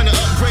 Trying to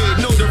upgrade,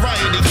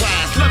 notoriety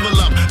class. Level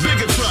up,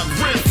 bigger truck,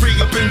 rent free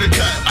up in the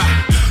cut.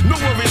 No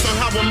worries on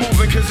how I'm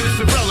moving, cause it's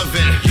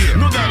irrelevant.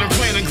 Know that I'm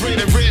planning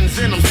greater writtens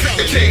and I'm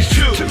selling. It takes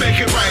two to make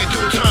it right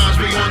through times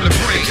we on the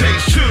brink. It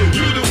takes two.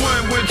 You the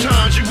one when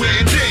times you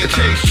wouldn't think. It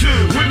takes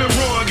two. When I'm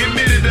wrong,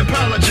 admit it,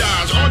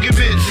 apologize.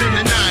 Arguments in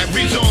the night,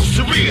 results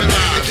to realize.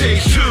 It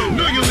takes two.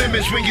 Know your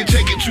limits when you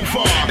take it too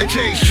far. It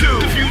takes two.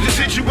 Diffuse the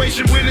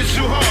situation when it's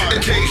too hard.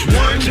 It takes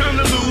one time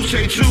to lose,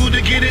 take two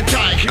to get it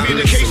tight.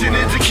 Communication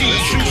is the key.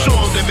 True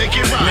songs that make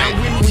it right. Now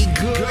when we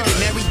good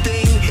and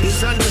everything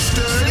is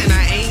understood, and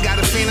I ain't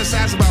gotta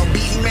fantasize about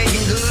beating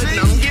Megan Good, and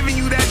I'm giving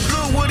you that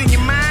good wood and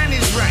your mind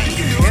is right,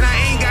 and I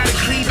ain't gotta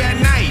creep at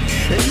night,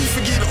 and you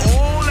forget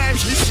all that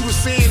shit you was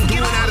saying,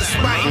 doing out of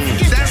spite.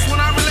 That's when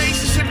our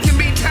relationship can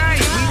be tight.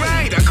 We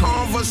right, our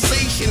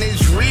conversation is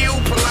real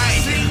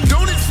polite.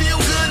 Don't it feel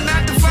good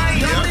not to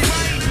fight?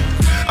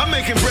 I'm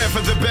making bread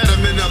for the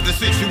betterment of the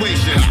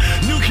situation.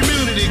 New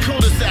community,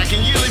 cul-de-sac,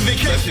 and yearly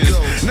vacations.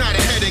 Not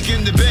a headache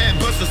in the bed,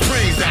 bust the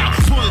springs out.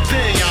 Pull the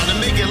thing out and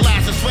make it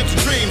last and sweat your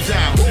dreams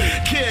out.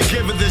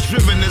 Caregiver that's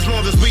driven as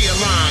long as we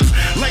align.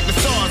 Like the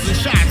stars and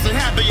shots and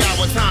happy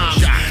hour time.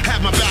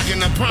 Have my back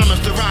and I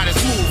promise to ride it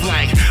smooth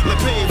like the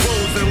paved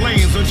roads and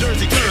lanes on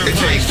Jersey Turnpike. It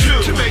takes two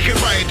to make it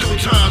right through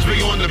times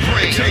we on the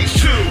brink. It takes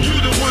two. You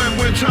the one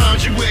when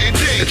times you wouldn't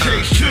think. It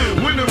takes two.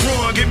 When I'm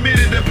wrong, admit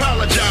it,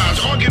 apologize.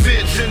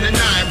 Arguments in the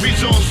night,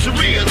 results to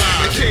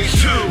realize. It takes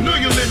two. Know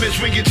your limits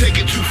when you take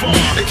it too far.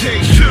 It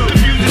takes two.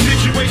 Diffuse the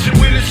situation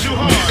when it's too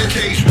hard. It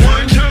takes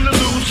one time to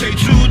lose, take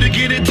two to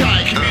get it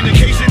tight.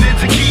 Communication is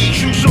the key.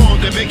 True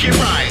songs that make it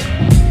right.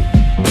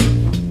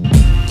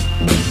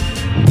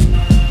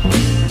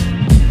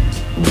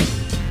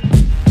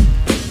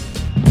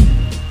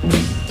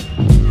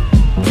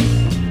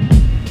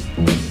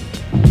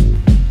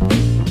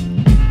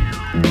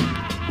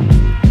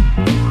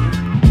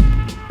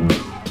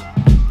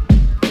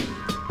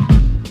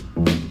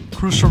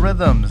 Crucial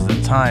Rhythms, the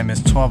time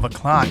is 12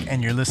 o'clock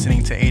and you're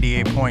listening to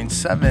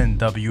 88.7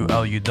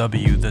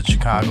 WLUW, the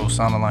Chicago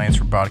Sound Alliance.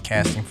 We're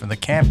broadcasting from the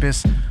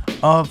campus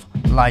of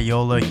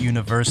Loyola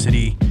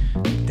University.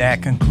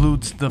 That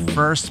concludes the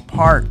first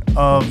part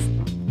of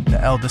the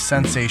El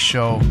DeSensei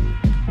show,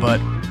 but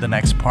the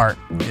next part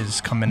is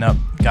coming up,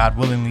 God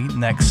willingly,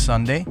 next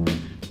Sunday,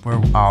 where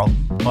I'll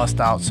bust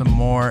out some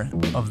more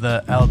of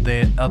the El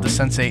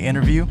DeSensei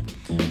interview,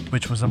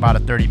 which was about a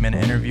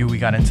 30-minute interview. We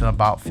got into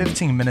about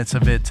 15 minutes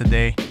of it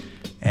today,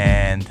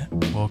 and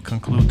we'll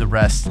conclude the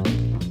rest.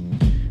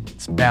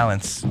 It's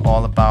balance,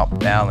 all about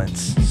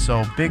balance.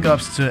 So big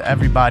ups to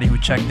everybody who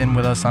checked in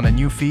with us on the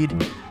new feed.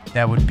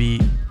 That would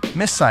be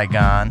Miss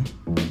Saigon,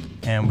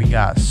 and we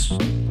got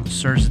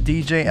Serge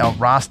DJ, El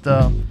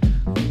Rasta,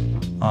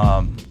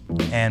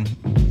 and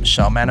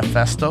Michelle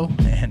Manifesto,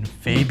 and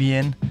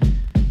Fabian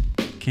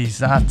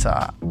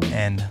Kizata,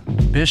 and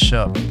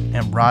Bishop,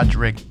 and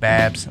Roderick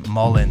Babs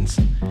Mullins,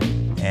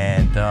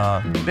 and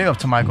big up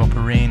to Michael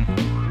Perrine.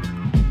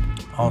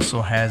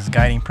 Also has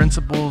Guiding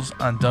Principles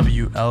on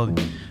WNUR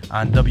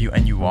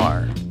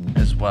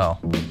as well.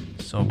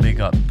 So big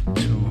up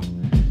to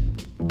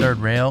Third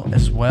Rail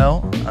as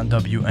well on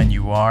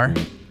WNUR,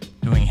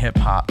 doing hip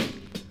hop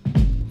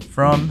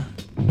from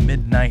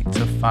midnight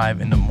to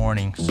 5 in the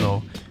morning.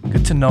 So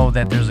good to know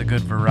that there's a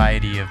good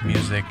variety of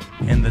music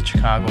in the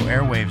Chicago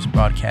airwaves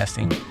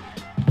broadcasting.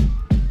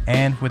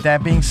 And with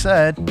that being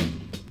said,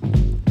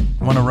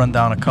 I want to run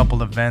down a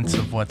couple events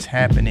of what's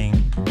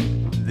happening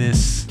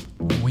this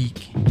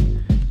week,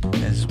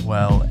 as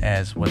well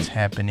as what's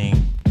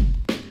happening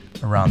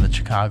around the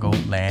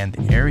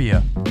Chicagoland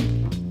area.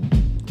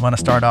 I want to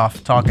start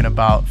off talking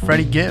about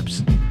Freddie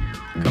Gibbs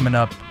coming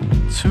up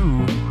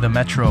to the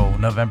Metro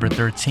November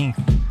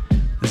 13th.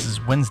 This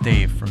is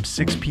Wednesday from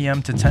 6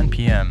 p.m. to 10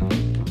 p.m.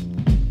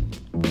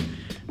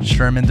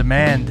 Sherman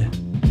Demand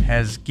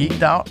has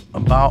geeked out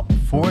about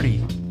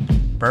 40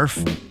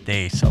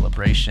 birthday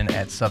celebration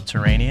at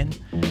Subterranean,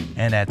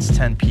 and that's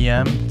 10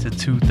 p.m. to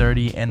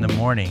 2:30 in the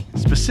morning,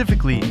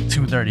 specifically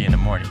 2:30 in the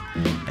morning,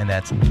 and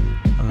that's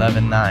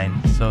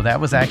 11/9. So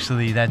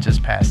that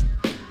just passed.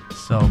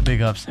 So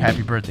big ups,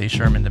 happy birthday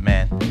Sherman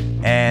Demand.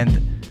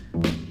 And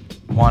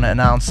want to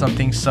announce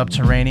something,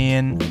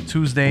 Subterranean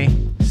Tuesday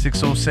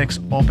 606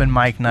 open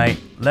mic night,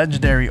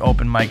 legendary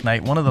open mic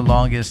night, one of the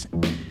longest,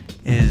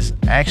 is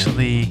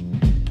actually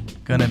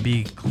gonna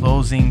be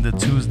closing the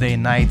Tuesday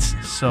nights.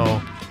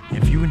 So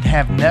if you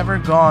have never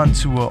gone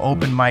to an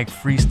open mic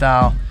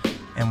freestyle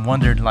and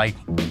wondered, like,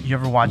 you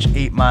ever watch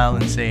 8 Mile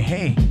and say,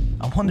 hey,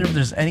 I wonder if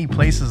there's any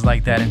places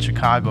like that in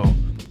Chicago?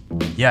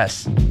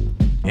 Yes,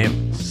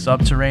 it's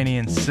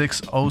Subterranean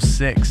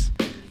 606.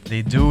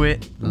 They do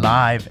it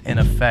live in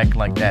effect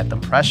like that. The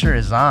pressure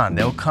is on.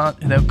 They'll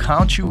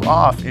count you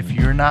off if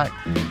you're not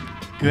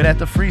good at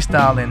the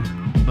freestyling.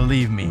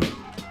 Believe me,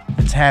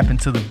 things happen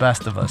to the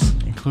best of us,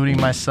 including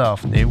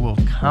myself, they will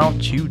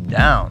count you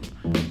down.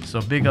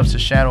 So big ups to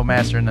Shadow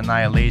Master and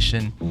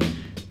Annihilation,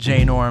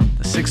 J-Norm,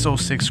 the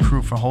 606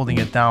 crew for holding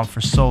it down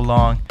for so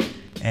long,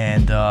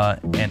 and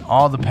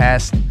all the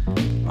past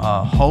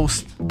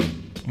hosts,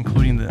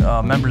 including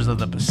the members of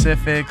the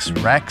Pacifics,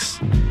 Rex,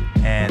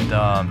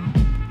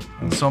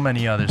 and so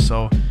many others.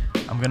 So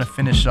I'm going to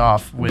finish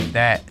off with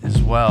that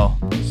as well.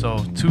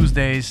 So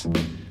Tuesdays,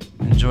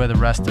 enjoy the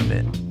rest of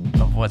it,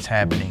 of what's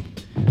happening.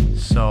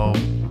 So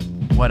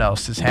what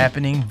else is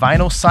happening?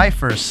 Vinyl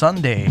Cypher,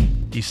 Sunday,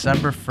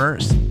 December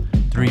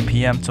 1st, 3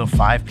 p.m. till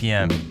 5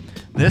 p.m.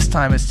 This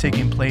time it's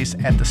taking place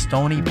at the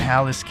Stony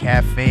Palace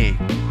Cafe.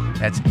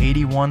 That's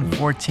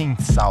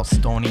 8114th South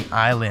Stony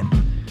Island,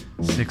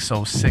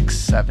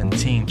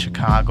 60617,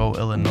 Chicago,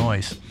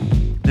 Illinois.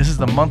 This is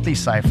the monthly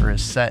cypher,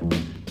 is set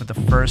with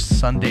the first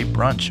Sunday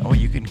brunch. Oh,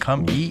 you can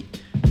come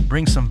eat,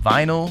 bring some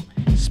vinyl,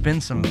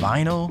 spin some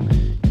vinyl.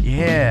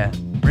 Yeah,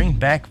 bring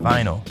back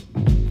vinyl.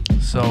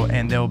 So,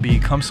 and there will be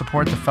come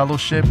support the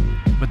fellowship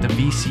with the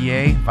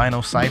VCA,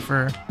 Vinyl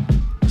Cypher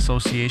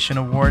Association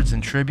Awards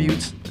and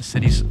Tributes, the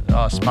city's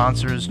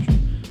sponsors,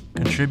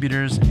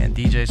 contributors, and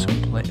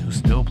DJs who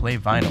still play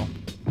vinyl.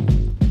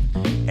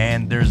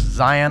 And there's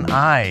Zion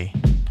I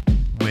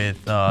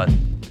with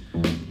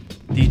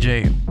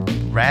DJ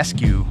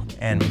Raskew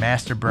and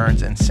Master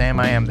Burns and Sam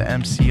I Am the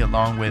MC,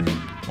 along with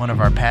one of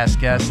our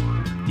past guests,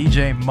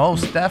 DJ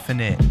Most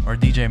Definite, or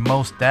DJ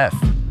Most Def.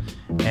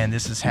 And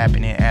this is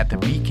happening at the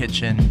Beat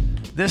Kitchen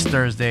this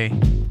Thursday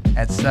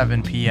at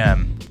 7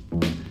 p.m.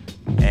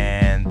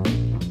 And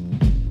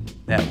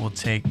that will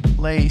take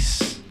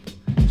place.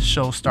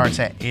 Show starts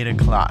at 8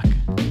 o'clock.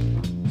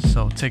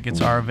 So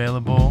tickets are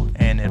available,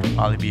 and it'll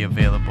probably be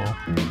available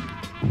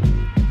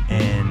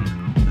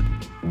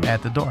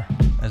at the door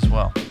as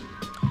well.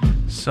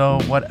 So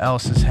what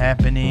else is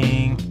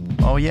happening?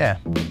 Oh yeah,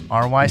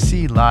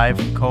 RYC Live,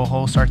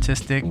 co-host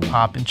Artistic,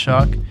 Pop and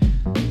Chuck.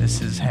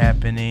 This is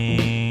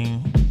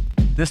happening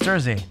this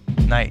Thursday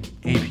night,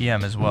 8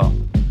 p.m. as well.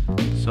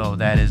 So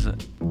that is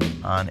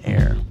on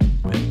air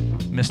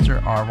with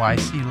Mr.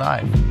 RYC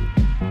Live.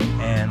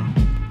 And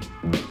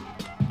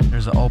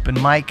there's an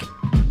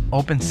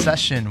open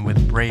session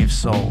with Brave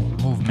Soul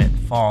Movement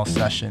Fall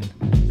Session.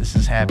 This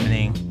is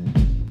happening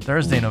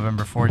Thursday,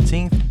 November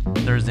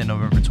 14th, Thursday,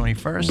 November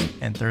 21st,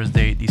 and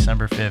Thursday,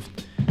 December 5th.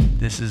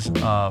 This is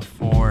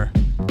for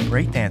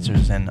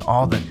breakdancers and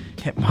all the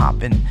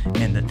hip-hop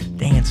and the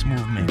dance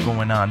movement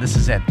going on. This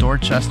is at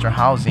Dorchester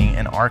Housing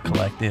and Art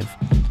Collective,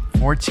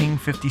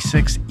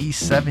 1456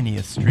 East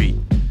 70th Street.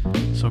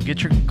 So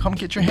come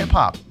get your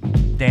hip-hop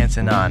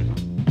dancing on,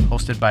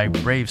 hosted by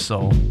Brave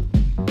Soul.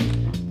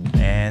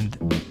 And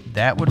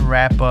that would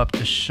wrap up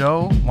the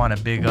show. Want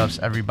to big ups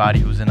everybody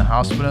who's in the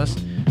house with us,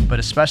 but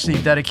especially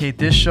dedicate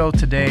this show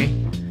today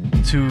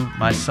to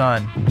my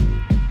son,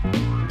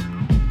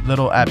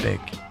 Little Epic,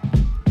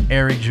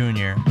 Eric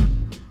Jr.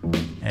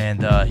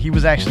 And he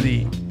was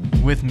actually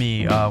with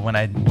me when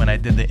I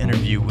did the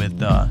interview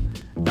with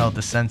El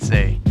Da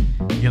Sensei.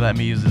 He let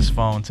me use his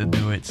phone to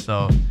do it,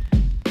 so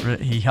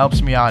he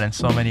helps me out in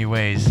so many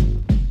ways.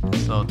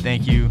 So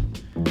thank you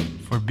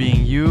for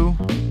being you,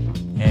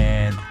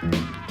 and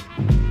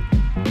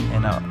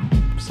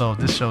so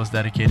this show is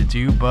dedicated to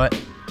you, but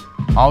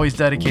always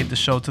dedicate the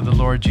show to the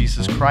Lord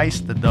Jesus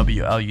Christ, the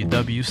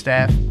WLUW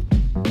staff,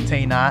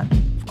 Tay Knot,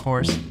 of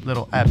course,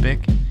 Little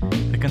Epic,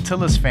 the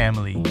Cantillas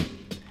family,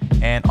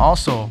 and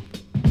also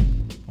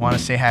want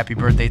to say happy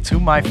birthday to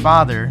my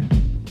father.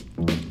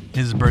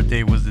 His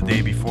birthday was the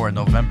day before,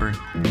 November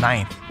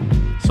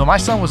 9th. So my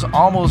son was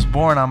almost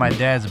born on my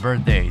dad's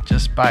birthday.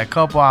 Just by a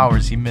couple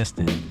hours, he missed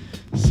it.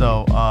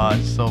 So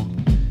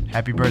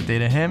happy birthday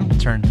to him.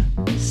 Turned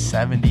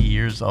 70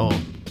 years old.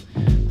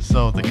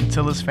 So the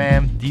Cantillas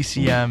fam,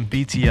 DCM,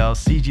 BTL,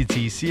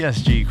 CGT,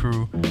 CSG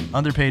crew,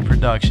 Underpaid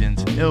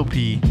Productions,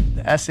 ILP,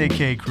 the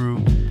SAK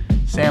crew,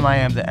 Sam I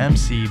Am the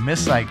MC,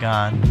 Miss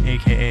Saigon,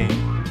 aka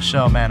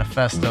Michelle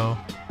Manifesto,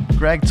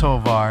 Greg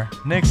Tovar,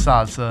 Nick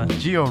Salsa,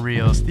 Gio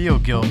Rios, Theo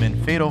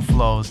Gilman, Fatal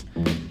Flows,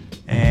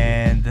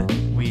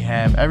 and we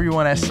have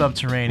everyone at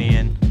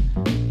Subterranean,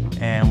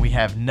 and we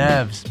have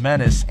Nevs,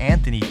 Menace,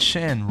 Anthony,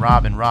 Chin,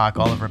 Robin Rock,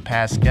 all of our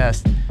past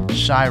guests,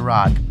 Shy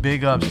Rock,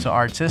 big ups to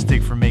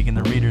Artistic for making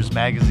the Readers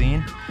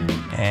magazine,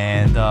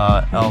 and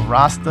El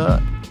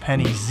Rasta,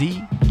 Penny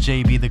Z,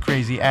 JB the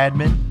Crazy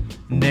Admin,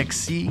 Nick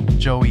C,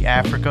 Joey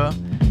Africa,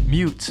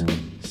 Mute,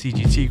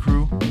 CGT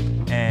crew,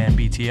 and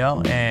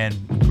BTL, and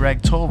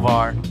Greg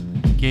Tovar,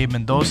 Gabe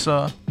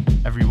Mendoza,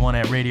 everyone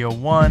at Radio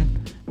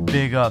 1,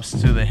 big ups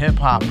to the Hip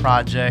Hop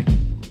Project,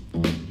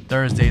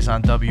 Thursdays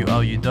on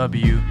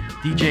WLUW.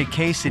 DJ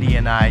K-City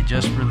and I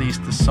just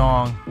released the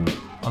song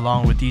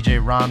along with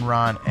DJ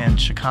Ron and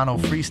Chicano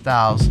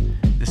Freestyles.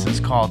 This is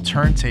called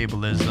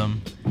Turntablism,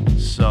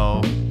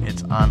 so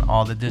it's on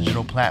all the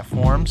digital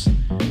platforms.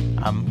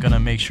 I'm gonna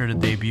make sure to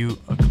debut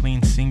a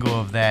clean single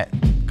of that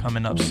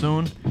coming up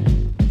soon,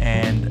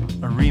 and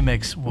a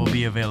remix will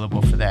be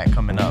available for that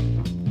coming up.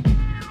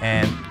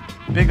 And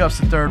big ups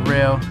to Third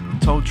Rail,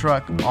 Tow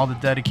Truck, all the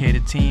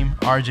dedicated team,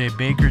 RJ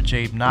Baker,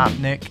 Jabe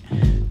Knopnick,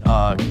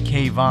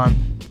 Kayvon,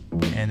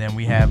 and then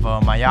we have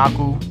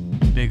Mayaku.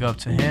 Big up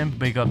to him.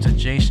 Big up to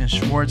Jason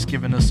Schwartz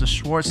giving us the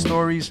Schwartz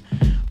stories.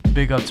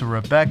 Big up to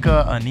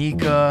Rebecca,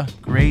 Anika,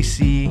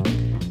 Gracie.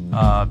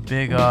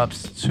 Big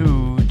ups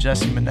to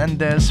Jesse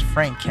Menendez,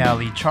 Frank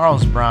Cali,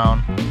 Charles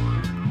Brown,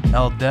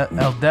 El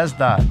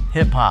Desda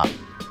Hip Hop,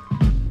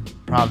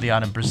 probably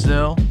out in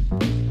Brazil.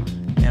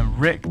 And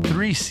Rick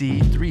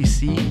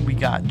 3C. We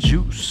got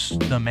Juice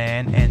the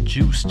Man and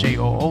Juice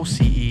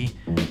Jooce,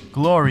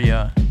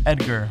 Gloria,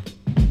 Edgar,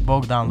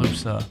 Bogdan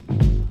Lupsa,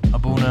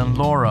 Abuna and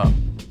Laura,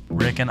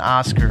 Rick and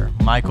Oscar,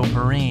 Michael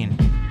Perrine,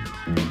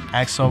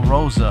 Axel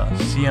Rosa,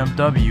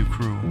 CMW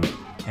crew,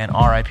 and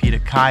RIP to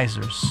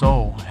Kaiser,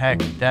 Soul, Heck,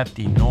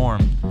 Defty,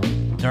 Norm,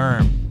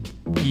 Derm,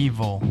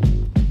 Evil,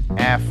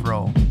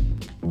 Afro.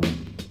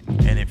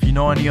 And if you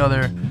know any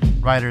other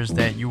writers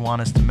that you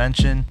want us to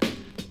mention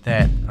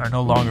that are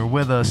no longer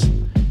with us,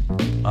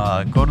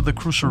 go to the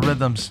Crucial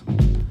Rhythms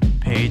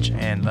page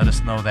and let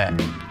us know that.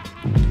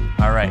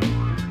 Alright,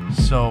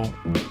 so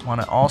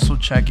want to also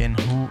check in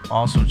who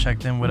also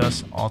checked in with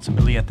us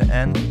ultimately at the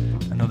end.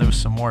 I know there was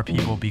some more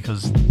people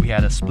because we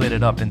had to split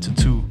it up into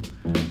two.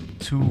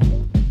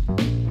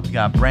 We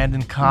got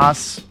Brandon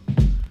Koss,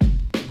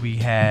 we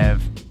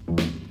have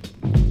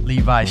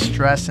Levi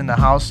Stress in the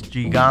house,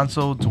 G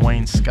Gonzo,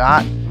 Dwayne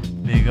Scott,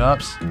 big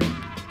ups,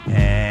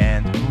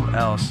 and who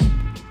else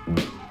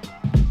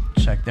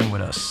checked in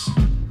with us?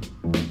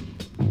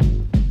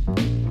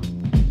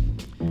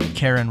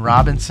 Karen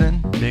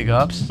Robinson, big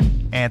ups.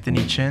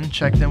 Anthony Chin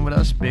checked in with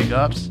us, big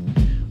ups.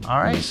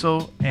 Alright,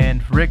 so,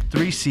 and Rick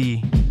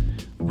 3C,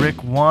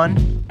 Rick 1,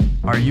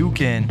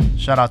 Aryukin,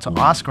 shout out to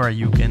Oscar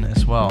Aryukin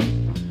as well.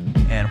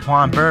 And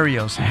Juan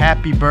Barrios,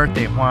 happy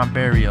birthday Juan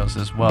Barrios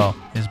as well.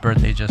 His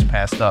birthday just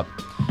passed up.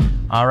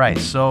 Alright,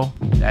 so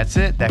that's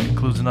it. That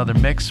concludes another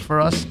mix for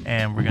us,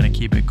 and we're going to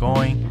keep it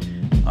going.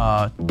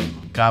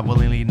 God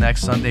willingly,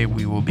 next Sunday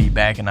we will be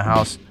back in the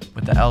house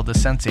with the Elda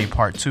Sensei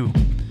Part 2.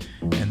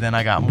 And then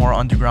I got more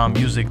underground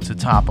music to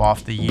top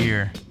off the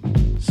year.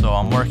 So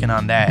I'm working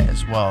on that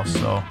as well.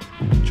 So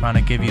trying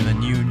to give you the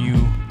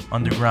new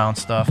underground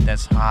stuff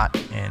that's hot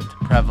and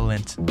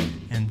prevalent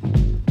in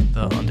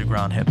the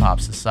underground hip hop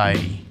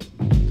society.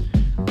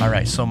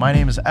 Alright, so my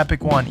name is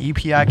Epic One,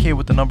 EPIK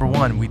with the number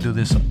 1. We do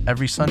this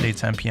every Sunday,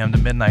 10 p.m. to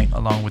midnight,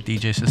 along with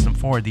DJ System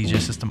 4, DJ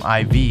System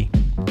IV.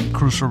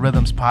 Crucial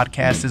Rhythms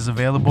podcast is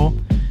available,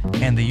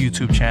 and the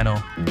YouTube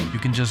channel. You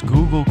can just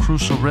Google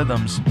Crucial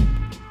Rhythms.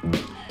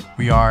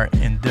 We are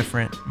in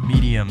different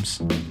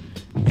mediums,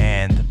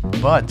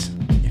 but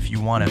if you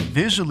want to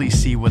visually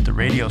see what the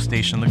radio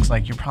station looks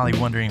like, you're probably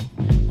wondering,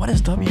 what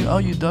does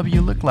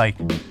WLUW look like?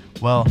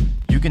 Well,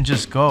 you can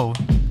just go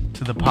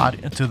to the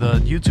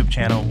YouTube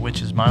channel,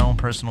 which is my own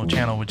personal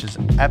channel, which is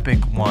Epic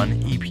One,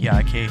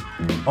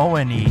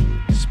 EPIKONE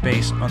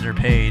space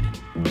underpaid,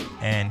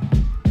 and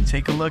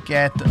take a look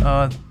at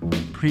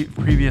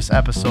previous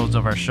episodes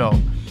of our show.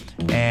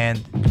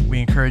 And we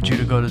encourage you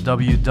to go to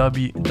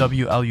www.wluw.org.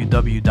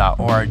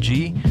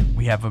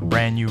 We have a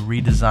brand new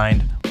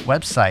redesigned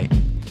website,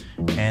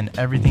 and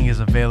everything is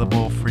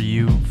available for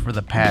you for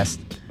the past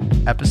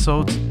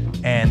episodes.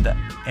 And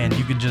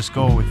you can just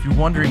go, if you're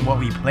wondering what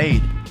we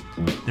played,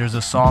 there's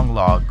a song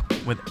log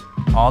with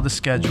all the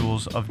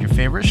schedules of your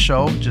favorite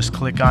show. Just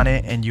click on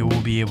it and you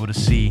will be able to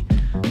see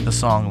the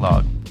song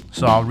log.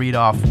 So I'll read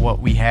off what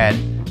we had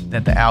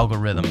that the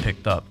algorithm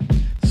picked up.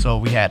 So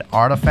we had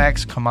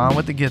Artifacts, Come On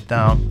With the Get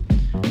Down,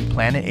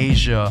 Planet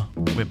Asia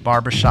with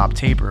Barbershop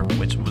Taper,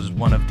 which was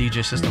one of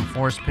DJ System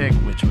 4's pick,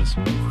 which was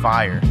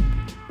fire.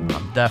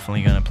 I'm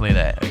definitely going to play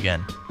that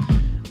again.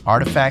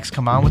 Artifacts,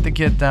 Come On With the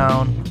Get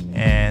Down,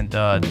 and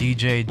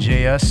DJ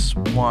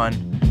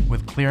JS1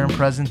 with Clear and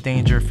Present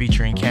Danger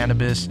featuring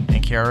Cannabis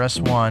and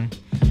KRS-One.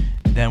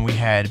 Then we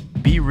had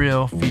Be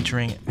Real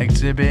featuring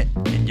Exhibit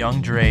and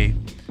Young Dre.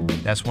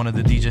 That's one of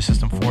the DJ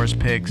System 4's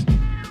picks.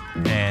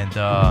 And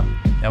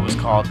that was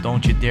called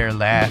Don't You Dare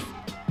Laugh.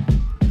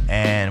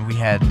 And we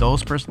had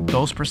Those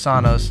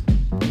Personas.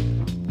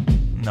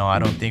 No, I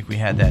don't think we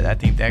had that. I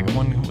think that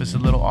one was a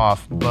little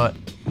off. But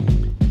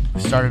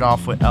we started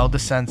off with Elda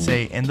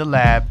Sensei in the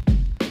Lab.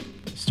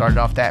 Started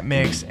off that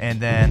mix. And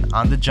then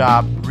On the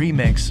Job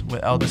remix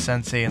with Elda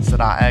Sensei and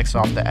Sadat X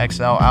off the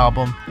XL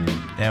album.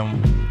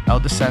 Then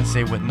Elda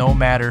Sensei with No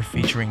Matter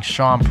featuring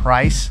Sean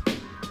Price.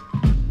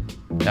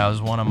 That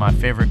was one of my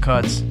favorite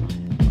cuts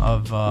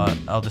of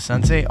Elda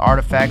Sensei.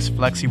 Artifacts,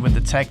 Flexi with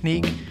the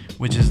Technique,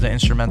 which is the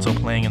instrumental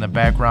playing in the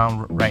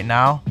background right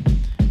now.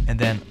 And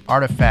then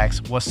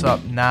Artifacts, What's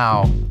Up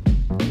Now,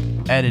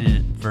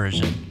 edited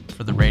version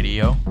for the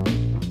radio.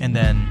 And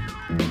then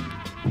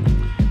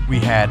we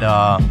had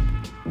the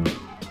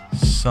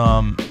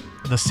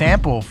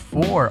sample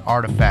for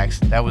Artifacts.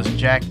 That was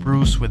Jack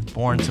Bruce with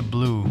Born to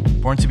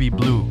Be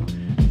Blue,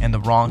 and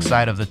The Wrong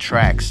Side of the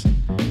Tracks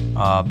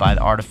by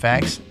the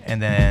Artifacts.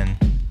 And then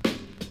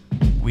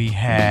we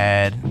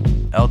had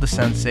Elda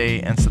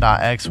Sensei and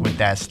Sadat X with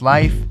That's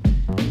Life,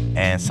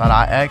 and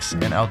Sadat X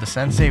and Elda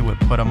Sensei would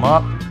Put 'Em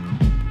Up.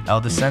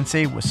 Elder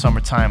Sensei with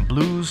Summertime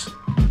Blues,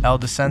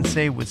 Elder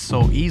Sensei with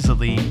So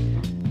Easily,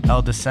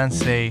 Elder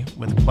Sensei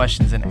with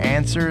Questions and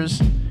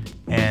Answers,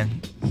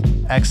 and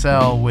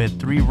XL with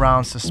 3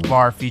 Rounds to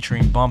Spar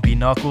featuring Bumpy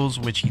Knuckles,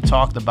 which he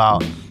talked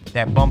about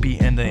that Bumpy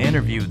in the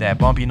interview, that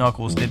Bumpy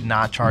Knuckles did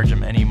not charge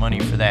him any money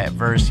for that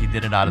verse. He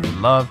did it out of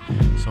the love,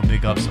 so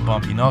big ups to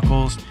Bumpy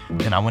Knuckles.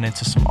 Then I went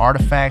into some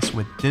artifacts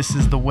with This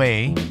Is The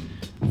Way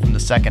from the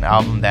second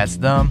album, That's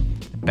Them.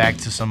 Back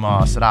to some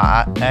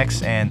Sada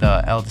X and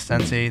Elder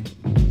Sensei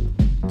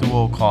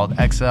duo called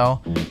XL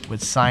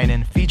with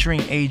Sign-In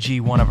featuring AG,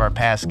 one of our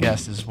past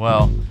guests as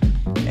well,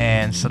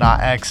 and Sada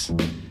X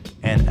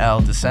and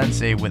Elder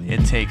Sensei with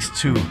It Takes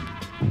Two.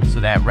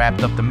 So that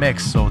wrapped up the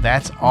mix. So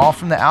that's all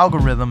from the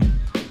algorithm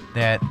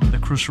that the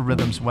Crucial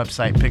Rhythms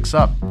website picks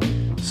up.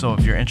 So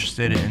if you're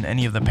interested in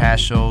any of the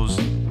past shows,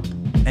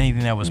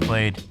 anything that was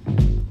played,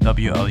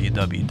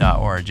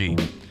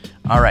 wluw.org.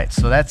 Alright,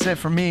 so that's it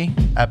for me.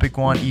 Epic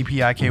One,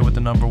 EPIK with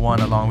the number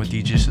 1 along with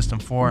DJ System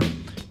 4.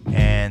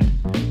 And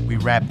we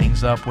wrap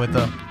things up with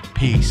a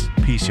peace.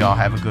 Peace, y'all.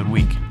 Have a good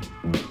week.